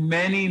met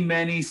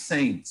many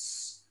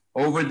saints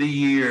over the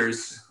years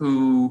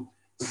who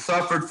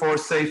suffered for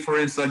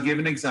instance, I'll give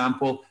an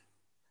example,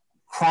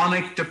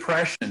 chronic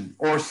depression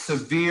or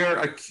severe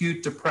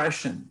acute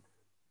depression.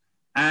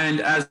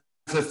 And as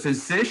a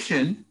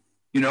physician,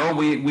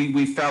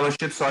 we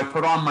fellowship, so I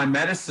put on my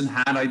medicine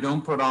hat. I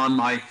don't put on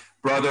my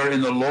brother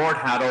in the Lord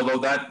hat, although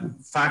that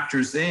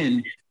factors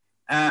in.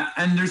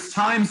 And there's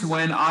times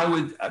when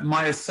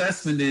my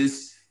assessment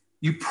is,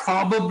 you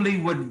probably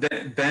would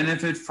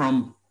benefit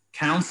from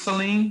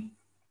counseling,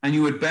 and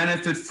you would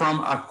benefit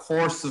from a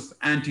course of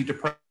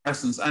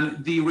antidepressants.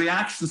 And the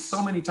reaction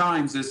so many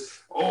times is,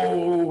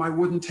 "Oh, I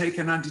wouldn't take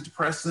an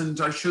antidepressant.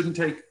 I shouldn't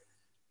take."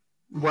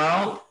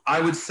 Well, I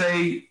would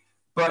say,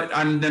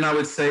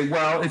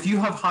 well, if you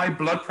have high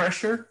blood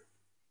pressure,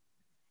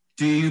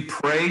 do you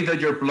pray that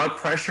your blood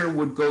pressure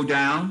would go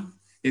down?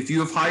 If you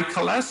have high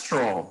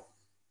cholesterol,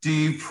 do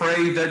you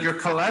pray that your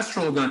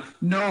cholesterol will go down?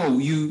 No,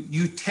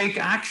 you take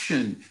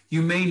action.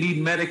 You may need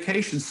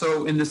medication.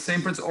 So in the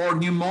same principle, or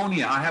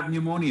pneumonia, I have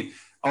pneumonia.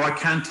 Oh, I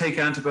can't take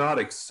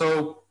antibiotics.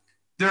 So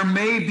there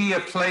may be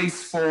a place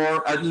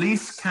for at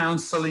least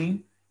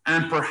counseling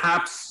and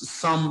perhaps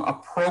some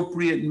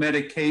appropriate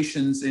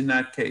medications in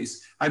that case.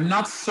 I'm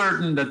not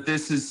certain that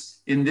this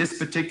is, in this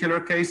particular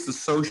case, the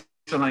social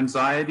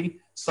anxiety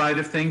side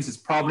of things is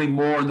probably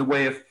more in the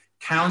way of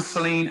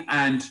counseling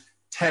and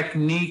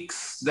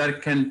techniques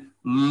that can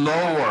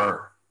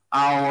lower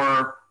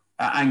our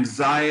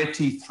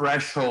anxiety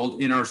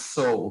threshold in our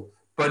soul.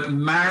 but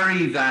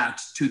marry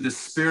that to the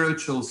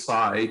spiritual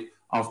side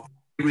of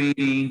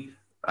reading,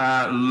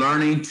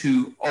 learning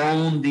to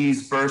own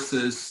these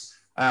verses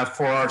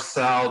for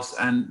ourselves,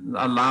 and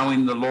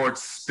allowing the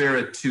Lord's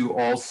Spirit to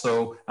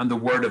also, and the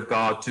Word of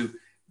God, to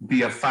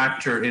be a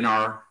factor in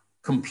our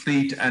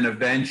complete and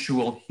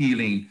eventual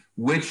healing,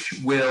 which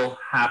will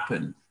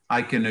happen.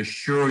 I can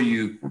assure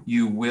you,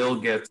 you will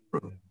get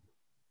through.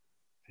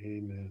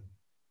 Amen.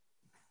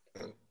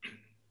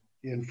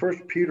 In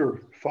 1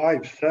 Peter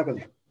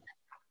 5:7,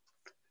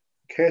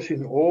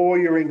 casting all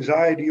your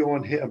anxiety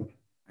on him.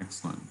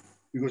 Excellent.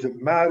 Because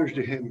it matters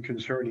to him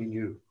concerning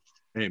you.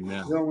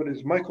 Amen. You know,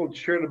 as Michael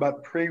shared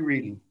about prayer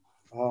reading,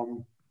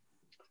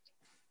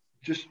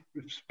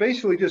 it's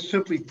basically just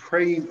simply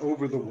praying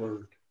over the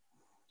word,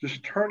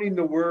 just turning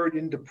the word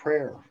into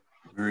prayer.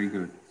 Very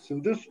good. So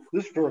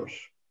this verse,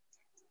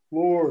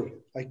 Lord,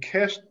 I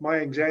cast my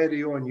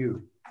anxiety on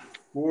you.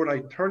 Lord,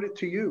 I turn it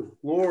to you.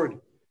 Lord,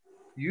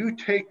 you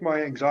take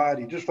my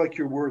anxiety, just like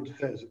your word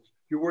says.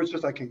 Your word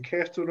says I can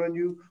cast it on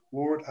you.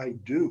 Lord, I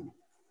do.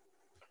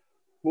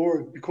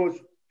 Lord, because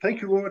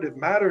thank you, Lord, it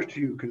matters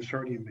to you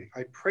concerning me.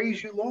 I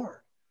praise you,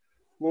 Lord.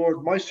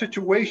 Lord, my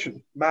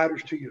situation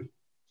matters to you.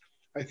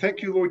 I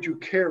thank you, Lord, you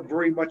care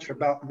very much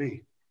about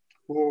me.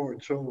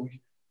 Lord, so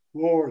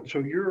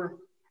your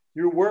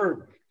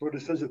word, Lord,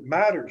 it says it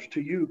matters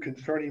to you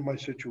concerning my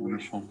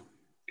situation,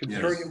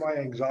 concerning my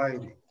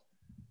anxiety.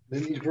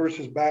 Then these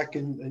verses back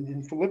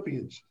in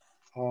Philippians,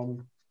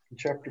 in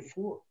chapter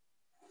 4.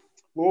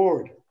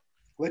 Lord,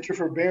 let your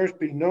forbearance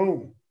be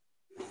known.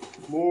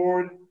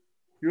 Lord,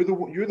 you're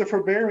the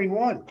forbearing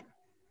one.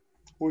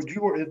 Lord,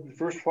 you are in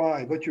verse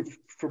 5. Let your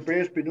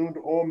forbearance be known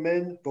to all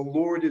men. The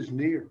Lord is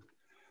near.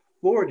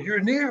 Lord, you're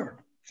near.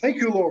 Thank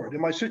you, Lord.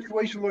 In my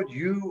situation, Lord,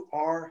 you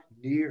are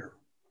near.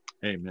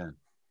 Amen.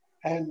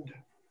 And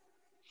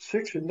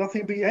 6, in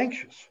nothing be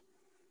anxious,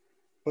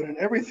 but in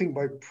everything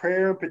by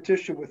prayer and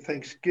petition with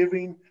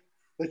thanksgiving,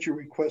 let your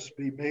requests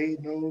be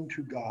made known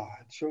to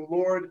God. So,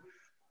 Lord,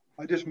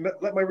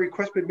 let my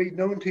request be made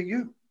known to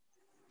you.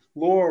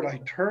 Lord, I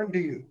turn to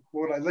you.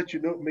 Lord, I let you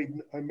know,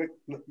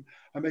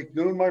 I make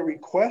known my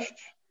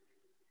requests.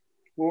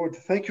 Lord,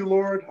 thank you,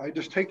 Lord. I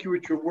just take you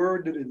at your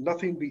word that in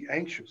nothing be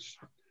anxious.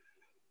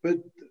 But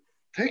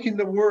taking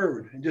the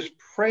word and just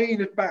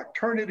praying it back,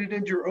 turning it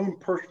into your own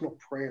personal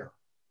prayer.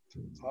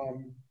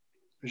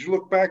 As you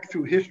look back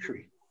through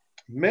history,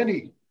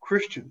 many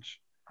Christians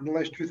in the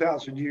last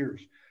 2,000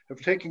 years have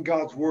taken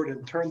God's word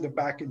and turned them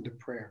back into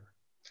prayer.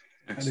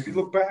 Excellent. And if you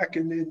look back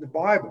in the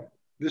Bible,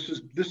 this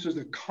is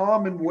a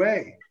common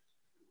way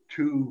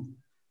to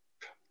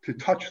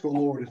touch the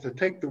Lord, is to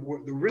take the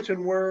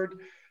written word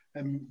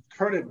and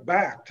turn it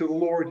back to the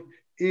Lord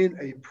in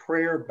a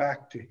prayer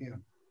back to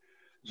him.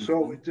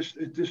 So it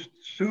just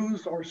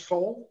soothes our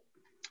soul.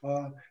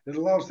 It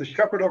allows the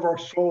shepherd of our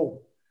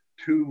soul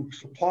to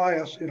supply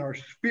us in our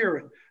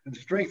spirit and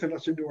strengthen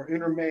us into our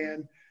inner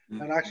man,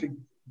 and actually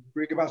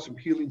bring about some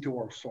healing to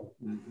our soul.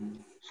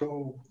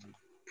 So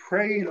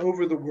praying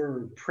over the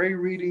word,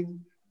 praying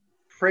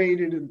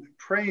it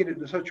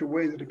in such a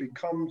way that it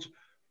becomes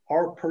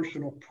our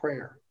personal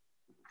prayer.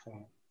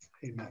 So,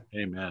 amen.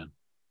 Amen.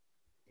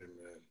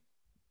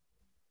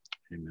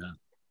 Amen.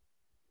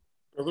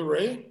 Brother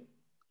Ray?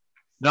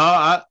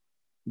 No,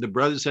 the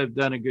brothers have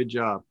done a good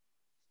job.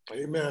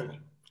 Amen.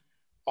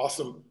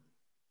 Awesome.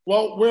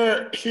 Well,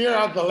 we're here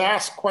at the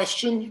last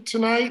question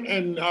tonight,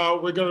 and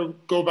we're going to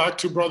go back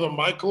to Brother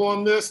Michael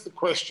on this. The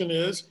question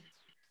is,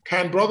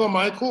 can Brother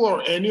Michael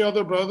or any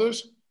other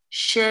brothers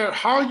share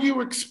how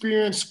you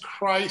experienced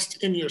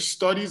Christ in your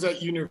studies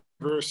at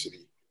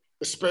university,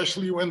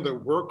 especially when the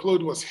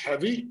workload was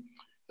heavy?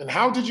 And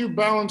how did you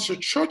balance your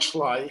church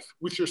life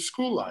with your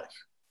school life?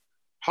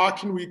 How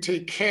can we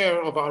take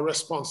care of our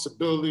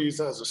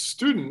responsibilities as a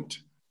student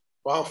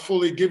while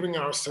fully giving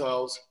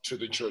ourselves to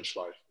the church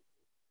life?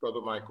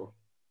 Brother Michael.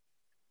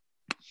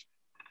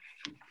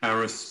 A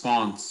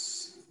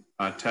response,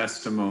 a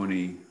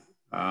testimony.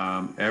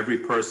 Every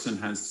person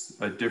has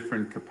a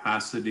different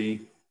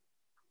capacity.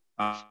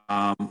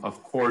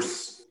 Of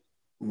course,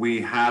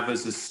 we have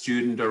as a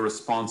student a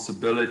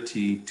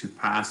responsibility to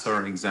pass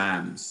our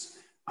exams.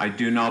 I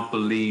do not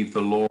believe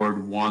the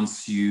Lord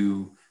wants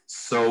you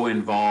so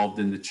involved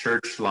in the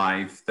church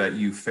life that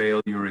you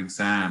fail your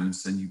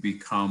exams and you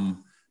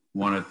become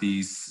one of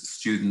these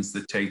students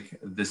that take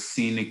the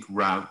scenic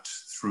route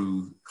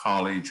through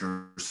college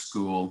or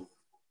school.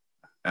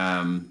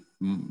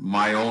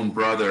 My own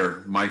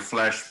brother, my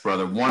flesh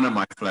brother, one of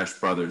my flesh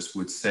brothers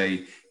would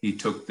say he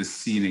took the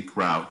scenic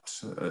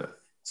route,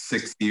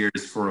 6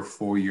 years for a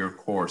 4-year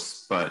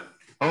course, but,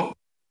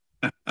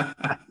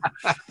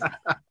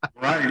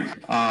 right.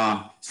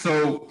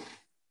 So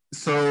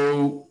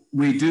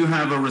we do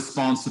have a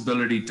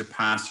responsibility to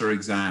pass our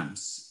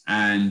exams,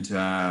 and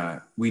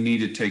we need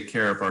to take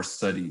care of our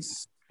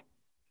studies.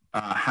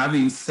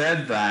 Having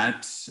said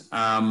that,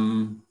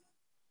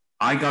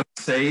 I got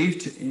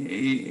saved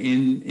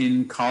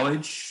in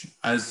college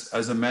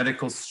as a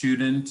medical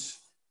student,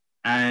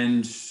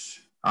 and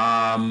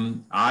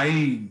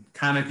I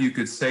kind of, you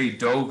could say,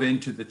 dove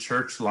into the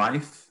church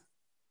life.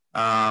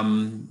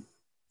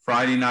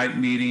 Friday night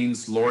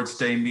meetings, Lord's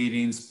Day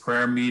meetings,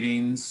 prayer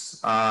meetings.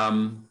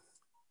 I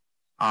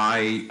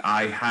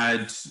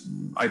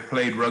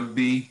played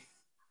rugby.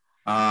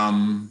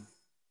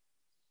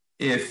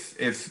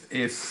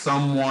 If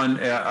someone,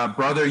 a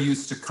brother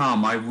used to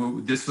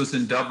come, this was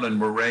in Dublin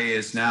where Ray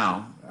is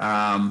now.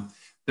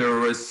 There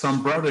was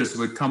some brothers who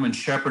would come and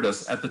shepherd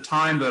us. At the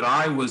time that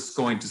I was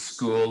going to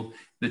school,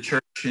 the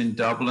church in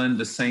Dublin,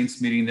 the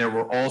Saints meeting there,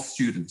 were all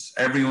students.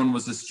 Everyone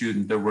was a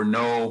student. There were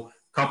no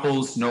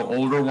couples, no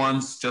older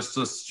ones, just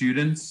us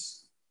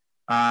students.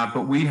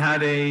 But we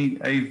had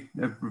a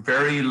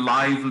very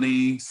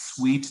lively,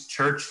 sweet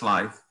church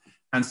life.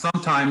 And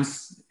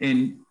sometimes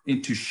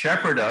to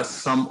shepherd us,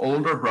 some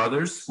older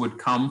brothers would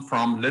come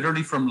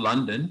literally from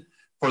London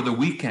for the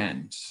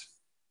weekend.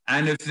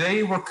 And if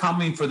they were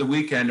coming for the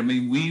weekend, I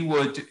mean,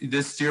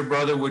 this dear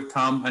brother would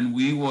come and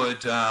we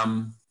would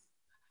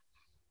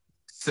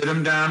sit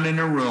him down in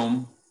a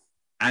room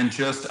and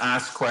just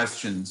ask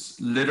questions,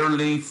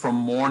 literally from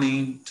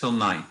morning till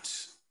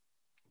night.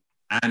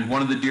 And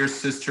one of the dear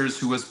sisters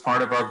who was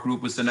part of our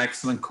group was an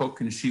excellent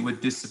cook, and she would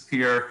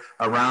disappear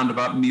around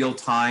about meal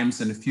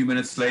times. And a few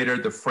minutes later,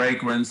 the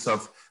fragrance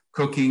of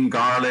cooking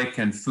garlic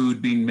and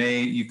food being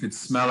made, you could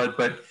smell it.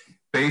 But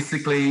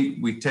basically,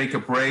 we take a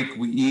break,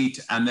 we eat,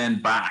 and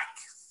then back.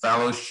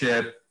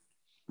 Fellowship,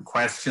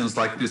 questions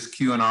like this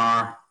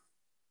Q&R.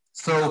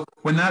 So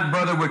when that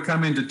brother would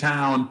come into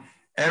town,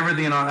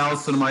 everything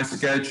else in my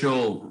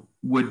schedule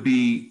would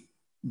be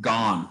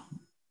gone.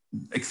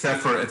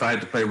 Except for if I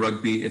had to play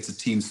rugby, it's a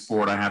team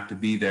sport, I have to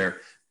be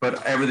there.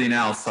 But everything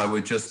else, I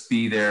would just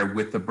be there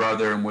with the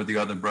brother and with the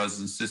other brothers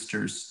and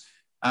sisters.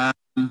 I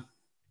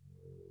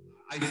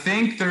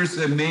think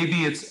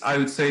I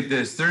would say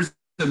this, there's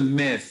a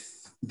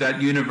myth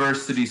that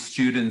university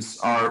students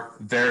are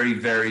very,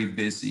 very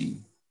busy.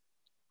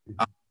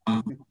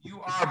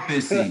 You are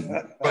busy,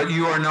 but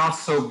you are not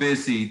so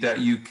busy that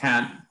you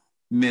can't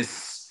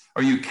miss,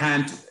 or you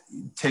can't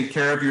take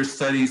care of your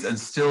studies and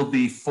still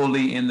be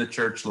fully in the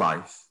church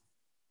life.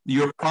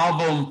 Your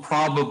problem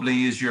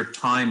probably is your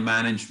time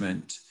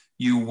management.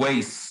 You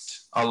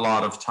waste a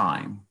lot of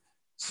time.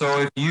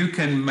 So if you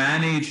can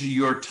manage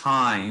your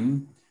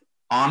time,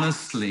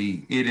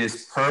 honestly, it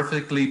is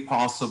perfectly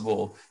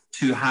possible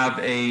to have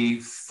a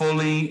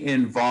fully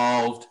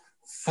involved,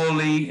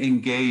 fully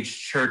engaged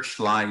church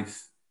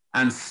life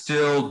and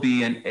still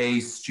be an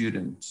A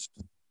student.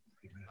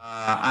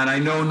 And I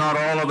know not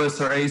all of us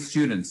are A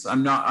students.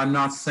 I'm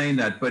not saying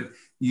that, but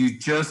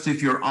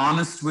if you're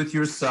honest with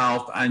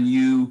yourself and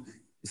you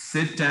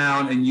sit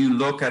down and you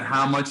look at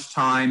how much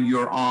time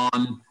you're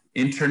on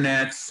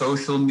internet,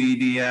 social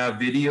media,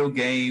 video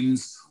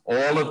games,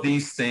 all of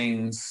these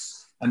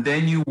things, and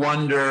then you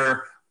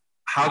wonder,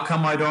 how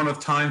come I don't have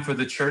time for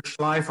the church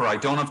life, or I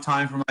don't have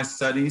time for my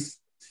studies?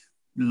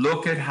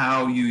 Look at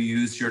how you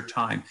use your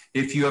time.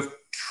 If you have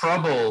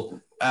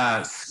trouble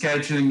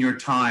scheduling your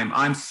time,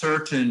 I'm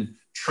certain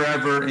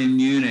Trevor in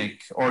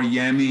Munich, or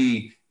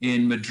Yemi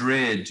in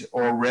Madrid,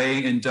 or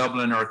Ray in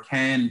Dublin, or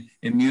Ken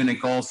in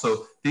Munich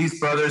also, these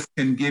brothers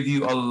can give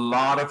you a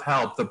lot of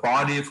help. The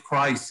body of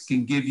Christ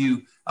can give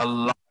you a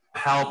lot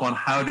of help on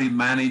how to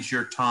manage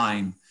your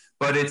time.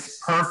 But it's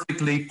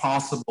perfectly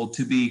possible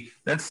to be,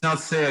 let's not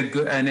say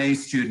an A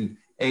student,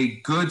 a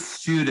good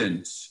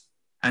student,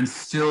 and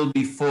still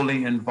be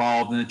fully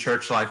involved in the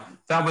church life.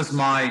 That was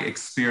my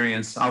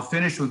experience. I'll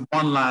finish with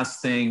one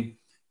last thing.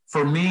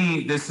 For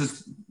me, this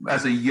is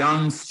as a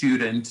young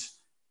student,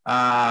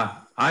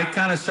 I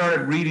kind of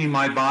started reading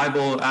my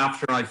Bible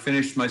after I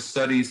finished my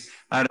studies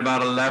at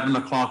about 11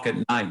 o'clock at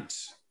night.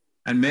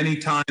 And many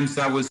times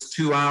that was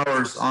 2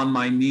 hours on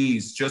my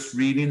knees, just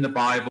reading the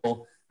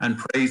Bible and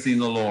praising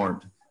the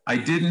Lord. I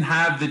didn't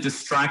have the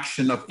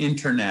distraction of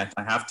internet,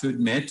 I have to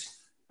admit.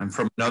 I'm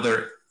from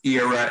another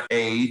era,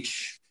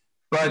 age,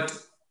 but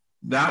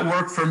that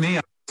worked for me.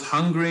 I was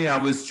hungry, I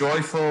was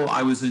joyful,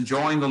 I was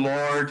enjoying the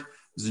Lord, I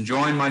was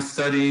enjoying my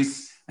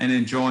studies and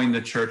enjoying the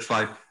church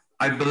life.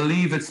 I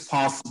believe it's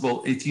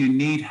possible. If you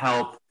need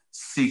help,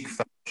 seek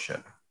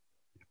fellowship.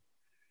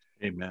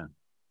 Amen.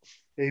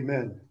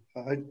 Amen.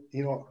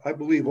 I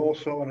believe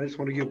also, and I just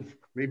want to give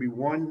maybe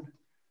one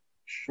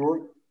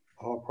short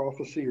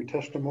prophecy or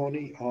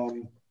testimony.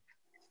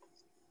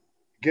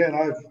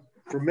 Again,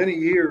 for many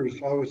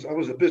years I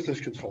was a business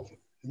consultant,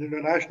 an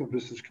international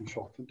business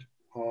consultant,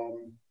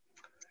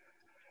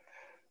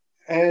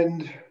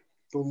 and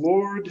the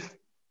Lord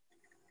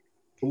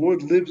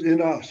lives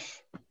in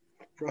us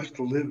for us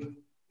to live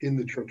in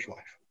the church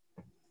life.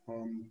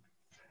 And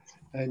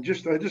I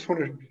just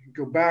want to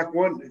go back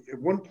at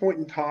one point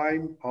in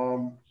time,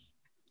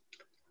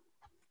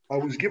 I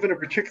was given a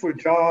particular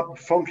job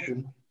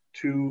function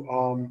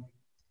to,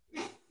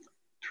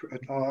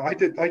 I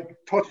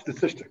taught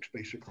statistics,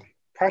 basically,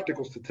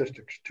 practical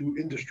statistics to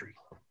industry.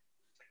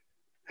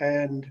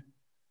 And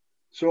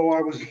so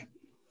I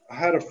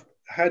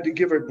had to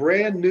give a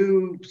brand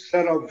new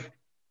set of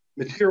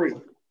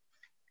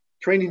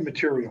training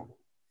material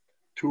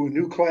to a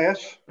new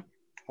class.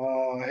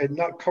 I had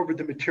not covered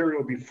the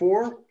material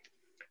before,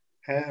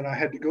 and I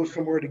had to go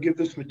somewhere to give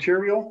this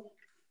material,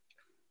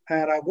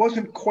 and I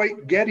wasn't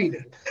quite getting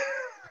it.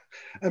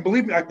 And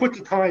believe me, I put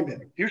the time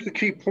in. Here's the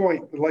key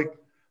point. Like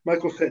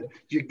Michael said,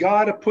 you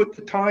got to put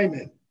the time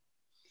in.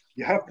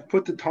 You have to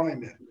put the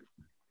time in.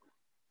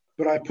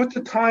 But I put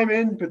the time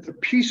in, but the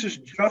pieces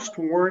just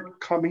weren't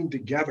coming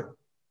together.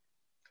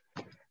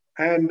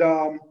 And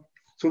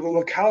so the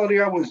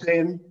locality I was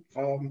in,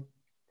 I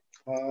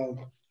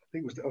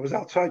think I was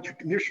outside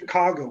near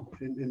Chicago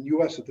in the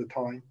U.S. at the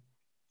time.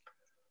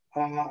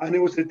 And it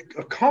was a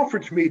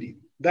conference meeting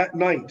that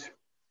night.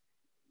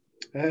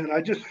 And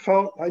I just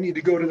felt I need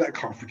to go to that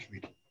conference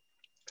meeting.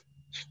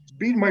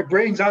 Beating my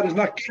brains out is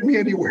not getting me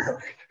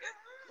anywhere.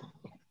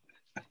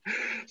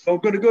 So I'm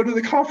going to go to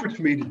the conference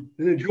meeting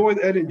and enjoy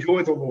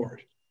the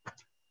Lord.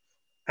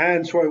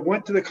 And so I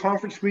went to the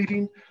conference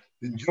meeting,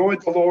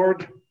 enjoyed the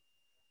Lord.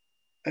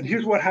 And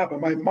here's what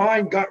happened. My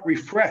mind got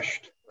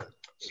refreshed.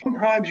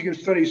 Sometimes you can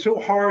study so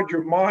hard,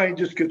 your mind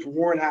just gets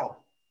worn out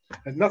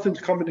and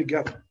nothing's coming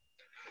together.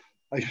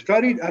 I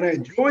studied and I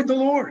enjoyed the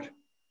Lord.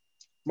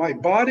 My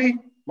body,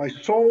 my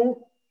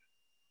soul,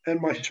 and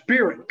my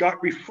spirit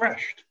got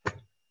refreshed.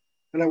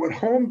 And I went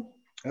home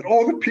and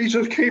all the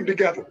pieces came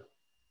together.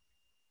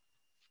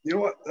 You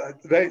know what?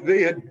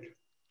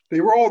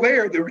 They were all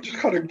there. They were just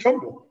kind of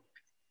jumbled,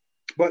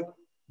 but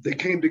they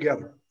came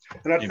together.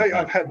 And I tell you,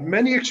 I've had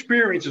many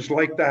experiences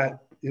like that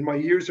in my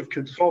years of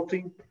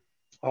consulting,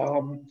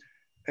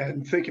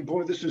 and thinking,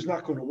 boy, this is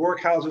not going to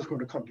work. How's this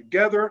going to come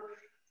together?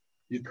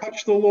 You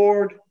touch the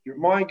Lord, your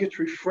mind gets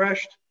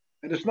refreshed,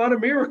 and it's not a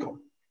miracle.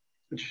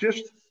 It's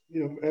just,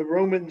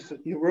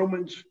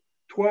 Romans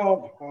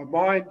 12, our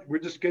mind, we're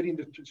just getting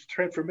the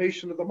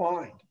transformation of the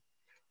mind.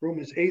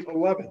 Romans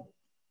 8:11.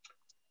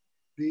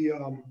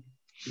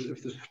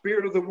 If the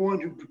spirit of the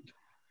one who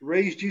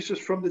raised Jesus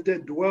from the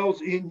dead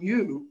dwells in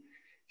you,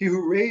 he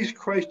who raised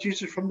Christ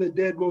Jesus from the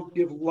dead will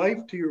give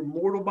life to your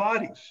mortal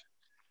bodies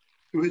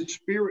through his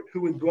spirit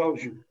who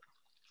indwells you.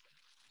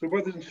 So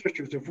brothers and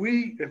sisters, if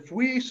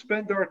we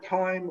spend our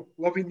time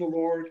loving the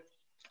Lord,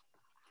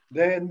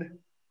 then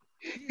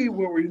he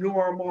will renew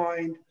our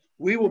mind.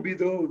 We will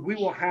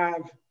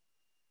have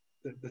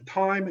the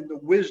time and the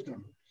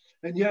wisdom.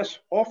 And yes,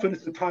 often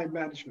it's the time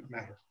management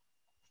matter.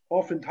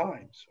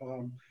 Oftentimes.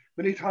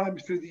 Many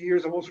times through the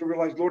years, I've also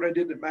realized, Lord, I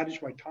didn't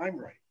manage my time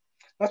right.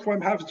 That's why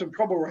I'm having some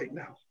trouble right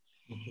now,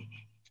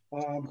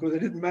 because I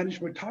didn't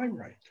manage my time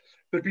right.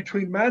 But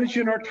between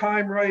managing our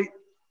time right,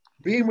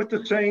 being with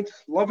the saints,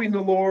 loving the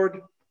Lord,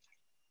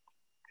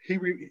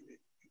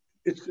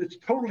 it's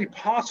totally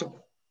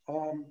possible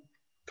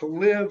to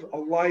live a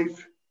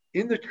life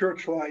in the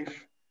church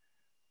life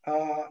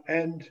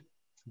and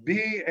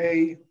be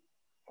a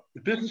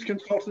business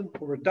consultant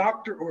or a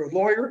doctor or a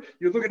lawyer.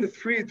 You're looking at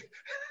three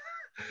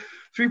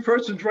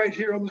persons right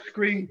here on the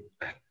screen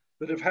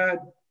that have had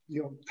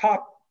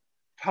top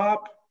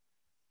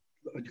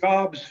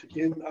jobs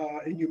in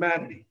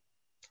humanity,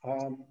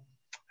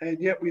 and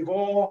yet we've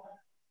all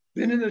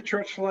been in the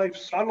church life,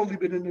 solidly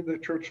been in the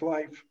church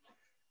life,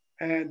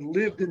 and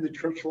lived in the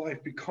church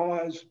life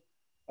because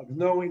of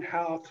knowing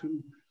how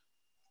to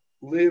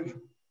live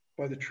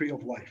by the tree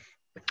of life.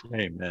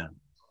 Amen.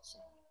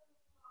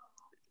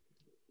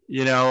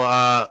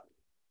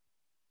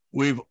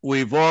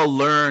 We've all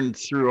learned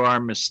through our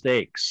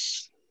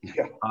mistakes.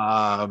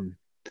 Yeah.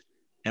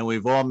 And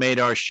we've all made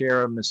our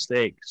share of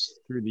mistakes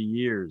through the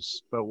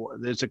years. But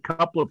there's a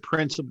couple of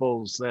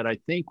principles that I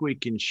think we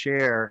can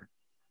share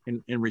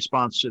in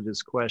response to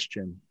this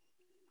question.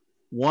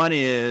 One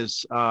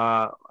is,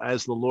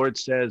 as the Lord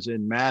says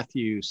in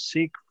Matthew,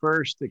 seek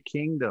first the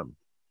kingdom,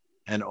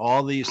 and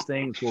all these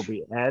things will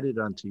be added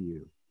unto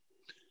you.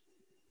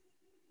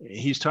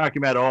 He's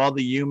talking about all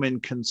the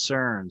human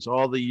concerns,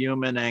 all the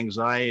human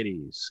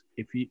anxieties.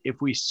 If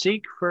we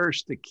seek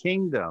first the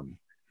kingdom,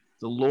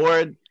 the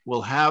Lord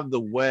will have the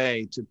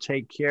way to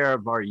take care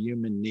of our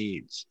human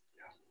needs.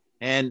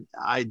 And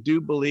I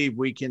do believe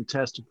we can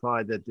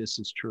testify that this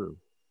is true.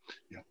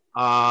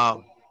 Yeah.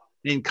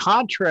 In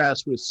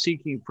contrast with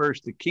seeking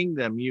first the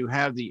kingdom, you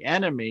have the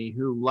enemy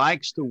who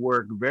likes to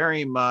work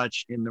very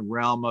much in the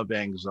realm of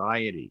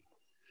anxiety.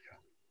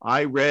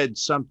 I read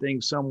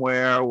something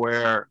somewhere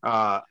where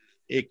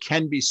it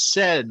can be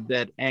said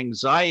that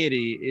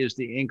anxiety is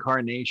the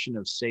incarnation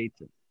of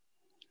Satan,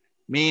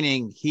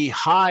 meaning he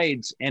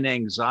hides in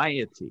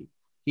anxiety.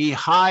 He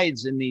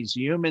hides in these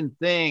human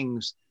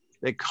things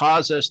that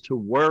cause us to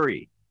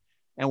worry.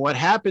 And what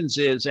happens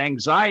is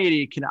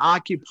anxiety can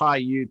occupy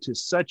you to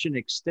such an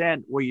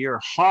extent where your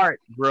heart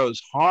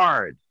grows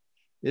hard.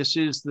 This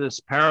is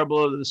this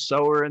parable of the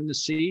sower and the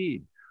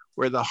seed,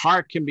 where the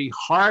heart can be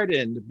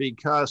hardened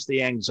because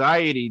the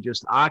anxiety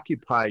just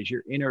occupies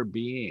your inner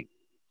being.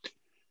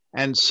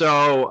 And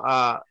so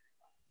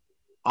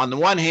on the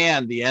one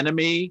hand, the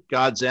enemy,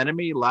 God's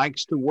enemy,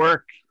 likes to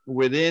work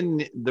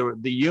within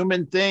the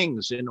human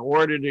things in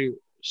order to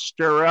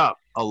stir up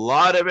a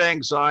lot of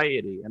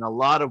anxiety and a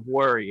lot of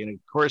worry. And of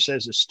course,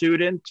 as a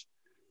student,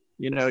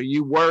 You know,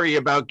 you worry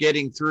about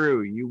getting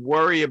through. You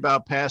worry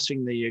about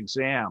passing the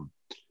exam.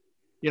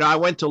 You know, I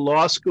went to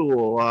law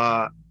school.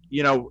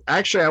 You know,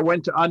 actually, I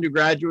went to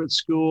undergraduate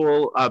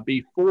school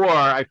before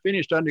I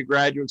finished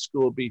undergraduate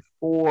school,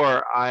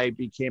 before I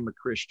became a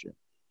Christian.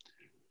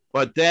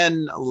 But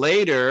then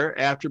later,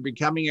 after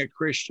becoming a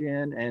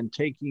Christian and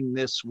taking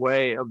this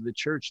way of the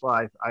church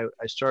life,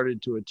 I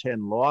started to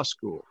attend law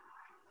school.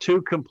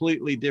 Two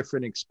completely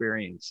different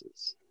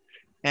experiences.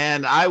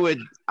 And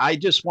I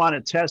just want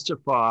to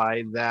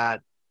testify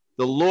that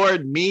the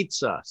Lord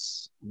meets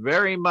us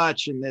very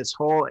much in this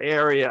whole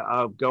area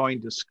of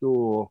going to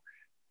school.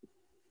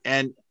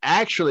 And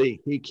actually,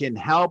 he can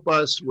help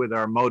us with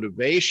our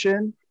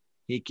motivation.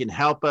 He can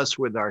help us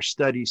with our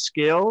study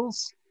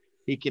skills.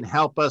 He can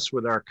help us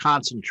with our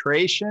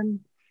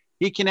concentration.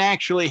 He can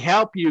actually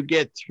help you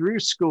get through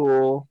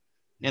school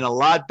in a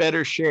lot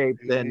better shape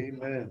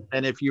than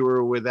if you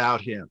were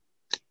without him.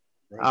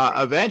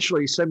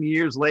 Eventually, some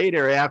years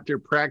later, after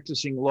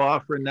practicing law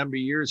for a number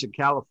of years in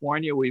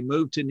California, we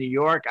moved to New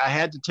York. I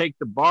had to take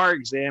the bar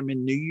exam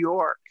in New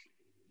York.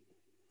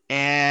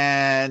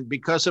 And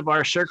because of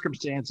our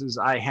circumstances,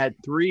 I had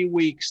 3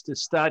 weeks to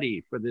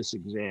study for this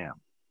exam,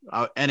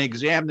 an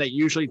exam that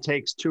usually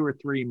takes 2 or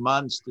 3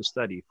 months to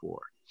study for.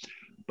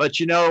 But,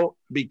 you know,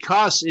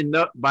 because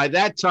by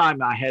that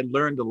time I had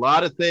learned a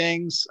lot of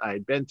things, I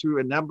had been through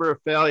a number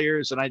of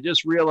failures, and I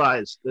just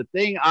realized the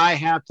thing I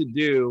have to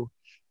do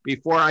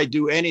before I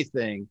do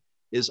anything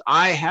is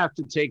I have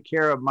to take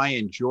care of my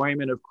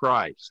enjoyment of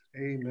Christ.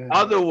 Amen.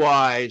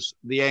 Otherwise,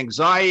 the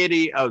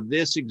anxiety of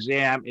this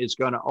exam is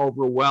going to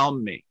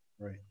overwhelm me.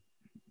 Right.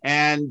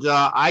 And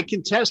I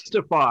can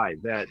testify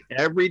that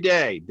every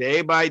day,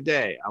 day by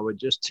day, I would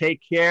just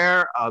take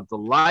care of the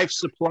life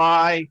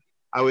supply.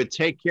 I would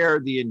take care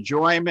of the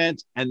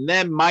enjoyment. And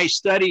then my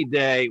study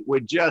day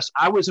would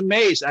I was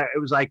amazed. It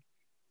was like,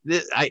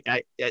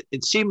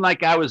 it seemed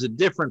like I was a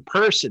different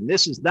person.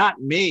 This is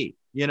not me,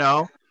 you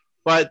know,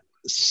 but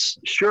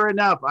sure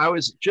enough, I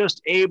was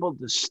just able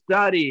to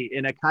study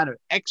in a kind of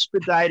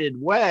expedited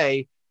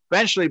way.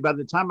 Eventually, by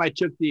the time I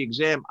took the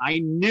exam, I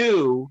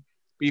knew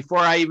before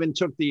I even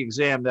took the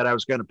exam that I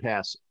was going to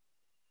pass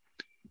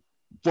it.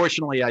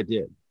 Fortunately, I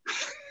did.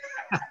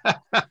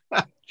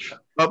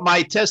 But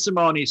my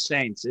testimony,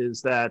 saints,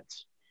 is that,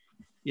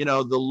 you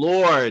know, the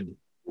Lord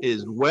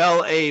is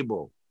well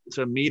able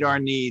to meet our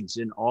needs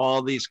in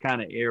all these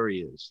kind of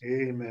areas.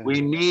 Amen. We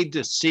need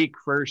to seek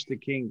first the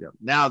kingdom.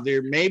 Now,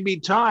 there may be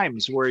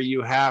times where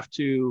you have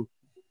to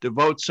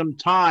devote some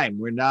time.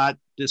 We're not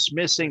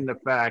dismissing the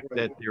fact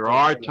that there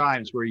are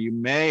times where you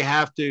may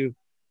have to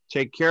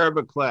take care of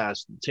a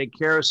class, take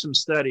care of some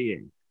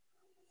studying.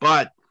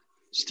 But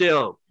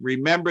still,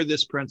 remember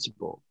this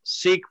principle.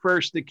 Seek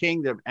first the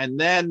kingdom, and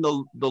then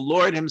the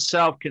Lord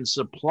himself can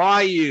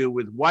supply you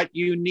with what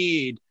you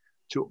need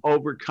to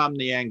overcome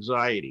the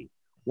anxiety.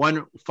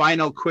 One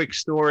final quick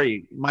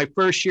story. My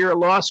first year of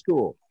law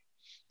school,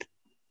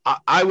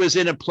 I was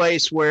in a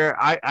place where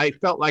I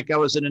felt like I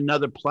was in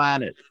another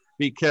planet,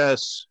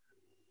 because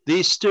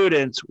these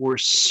students were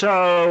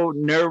so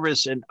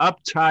nervous and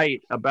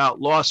uptight about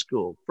law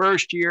school.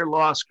 First year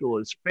law school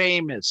is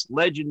famous,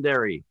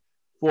 legendary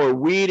for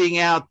weeding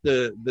out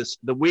the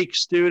weak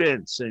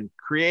students and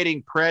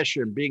creating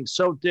pressure and being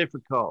so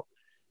difficult.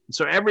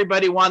 So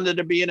everybody wanted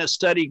to be in a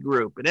study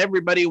group, and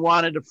everybody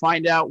wanted to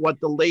find out what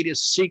the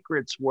latest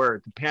secrets were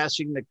to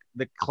passing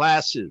the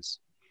classes.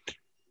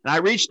 And I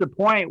reached a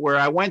point where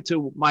I went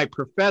to my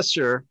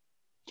professor,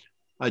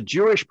 a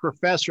Jewish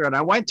professor, and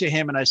I went to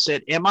him and I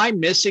said, am I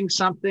missing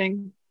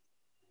something?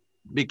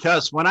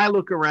 Because when I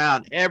look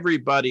around,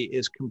 everybody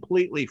is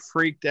completely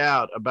freaked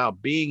out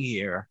about being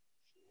here,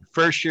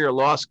 first year of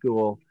law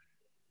school,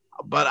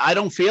 but I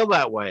don't feel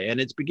that way. And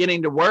it's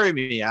beginning to worry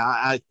me.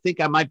 I think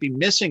I might be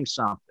missing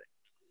something.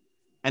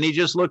 And he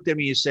just looked at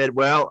me and said,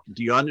 well,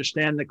 do you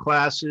understand the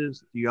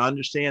classes? Do you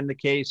understand the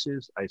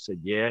cases? I said,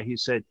 yeah. He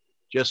said,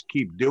 just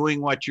keep doing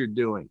what you're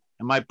doing.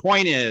 And my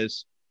point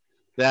is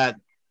that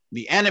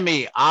the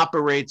enemy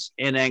operates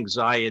in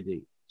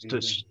anxiety, to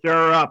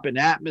stir up an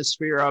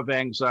atmosphere of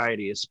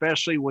anxiety,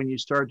 especially when you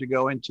start to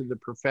go into the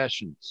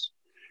professions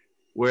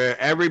where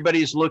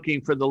everybody's looking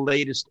for the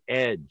latest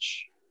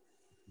edge.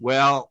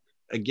 Well,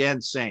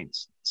 again,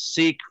 saints,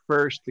 seek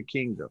first the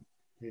kingdom.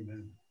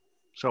 Amen.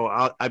 So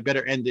I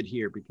better end it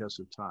here because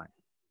of time.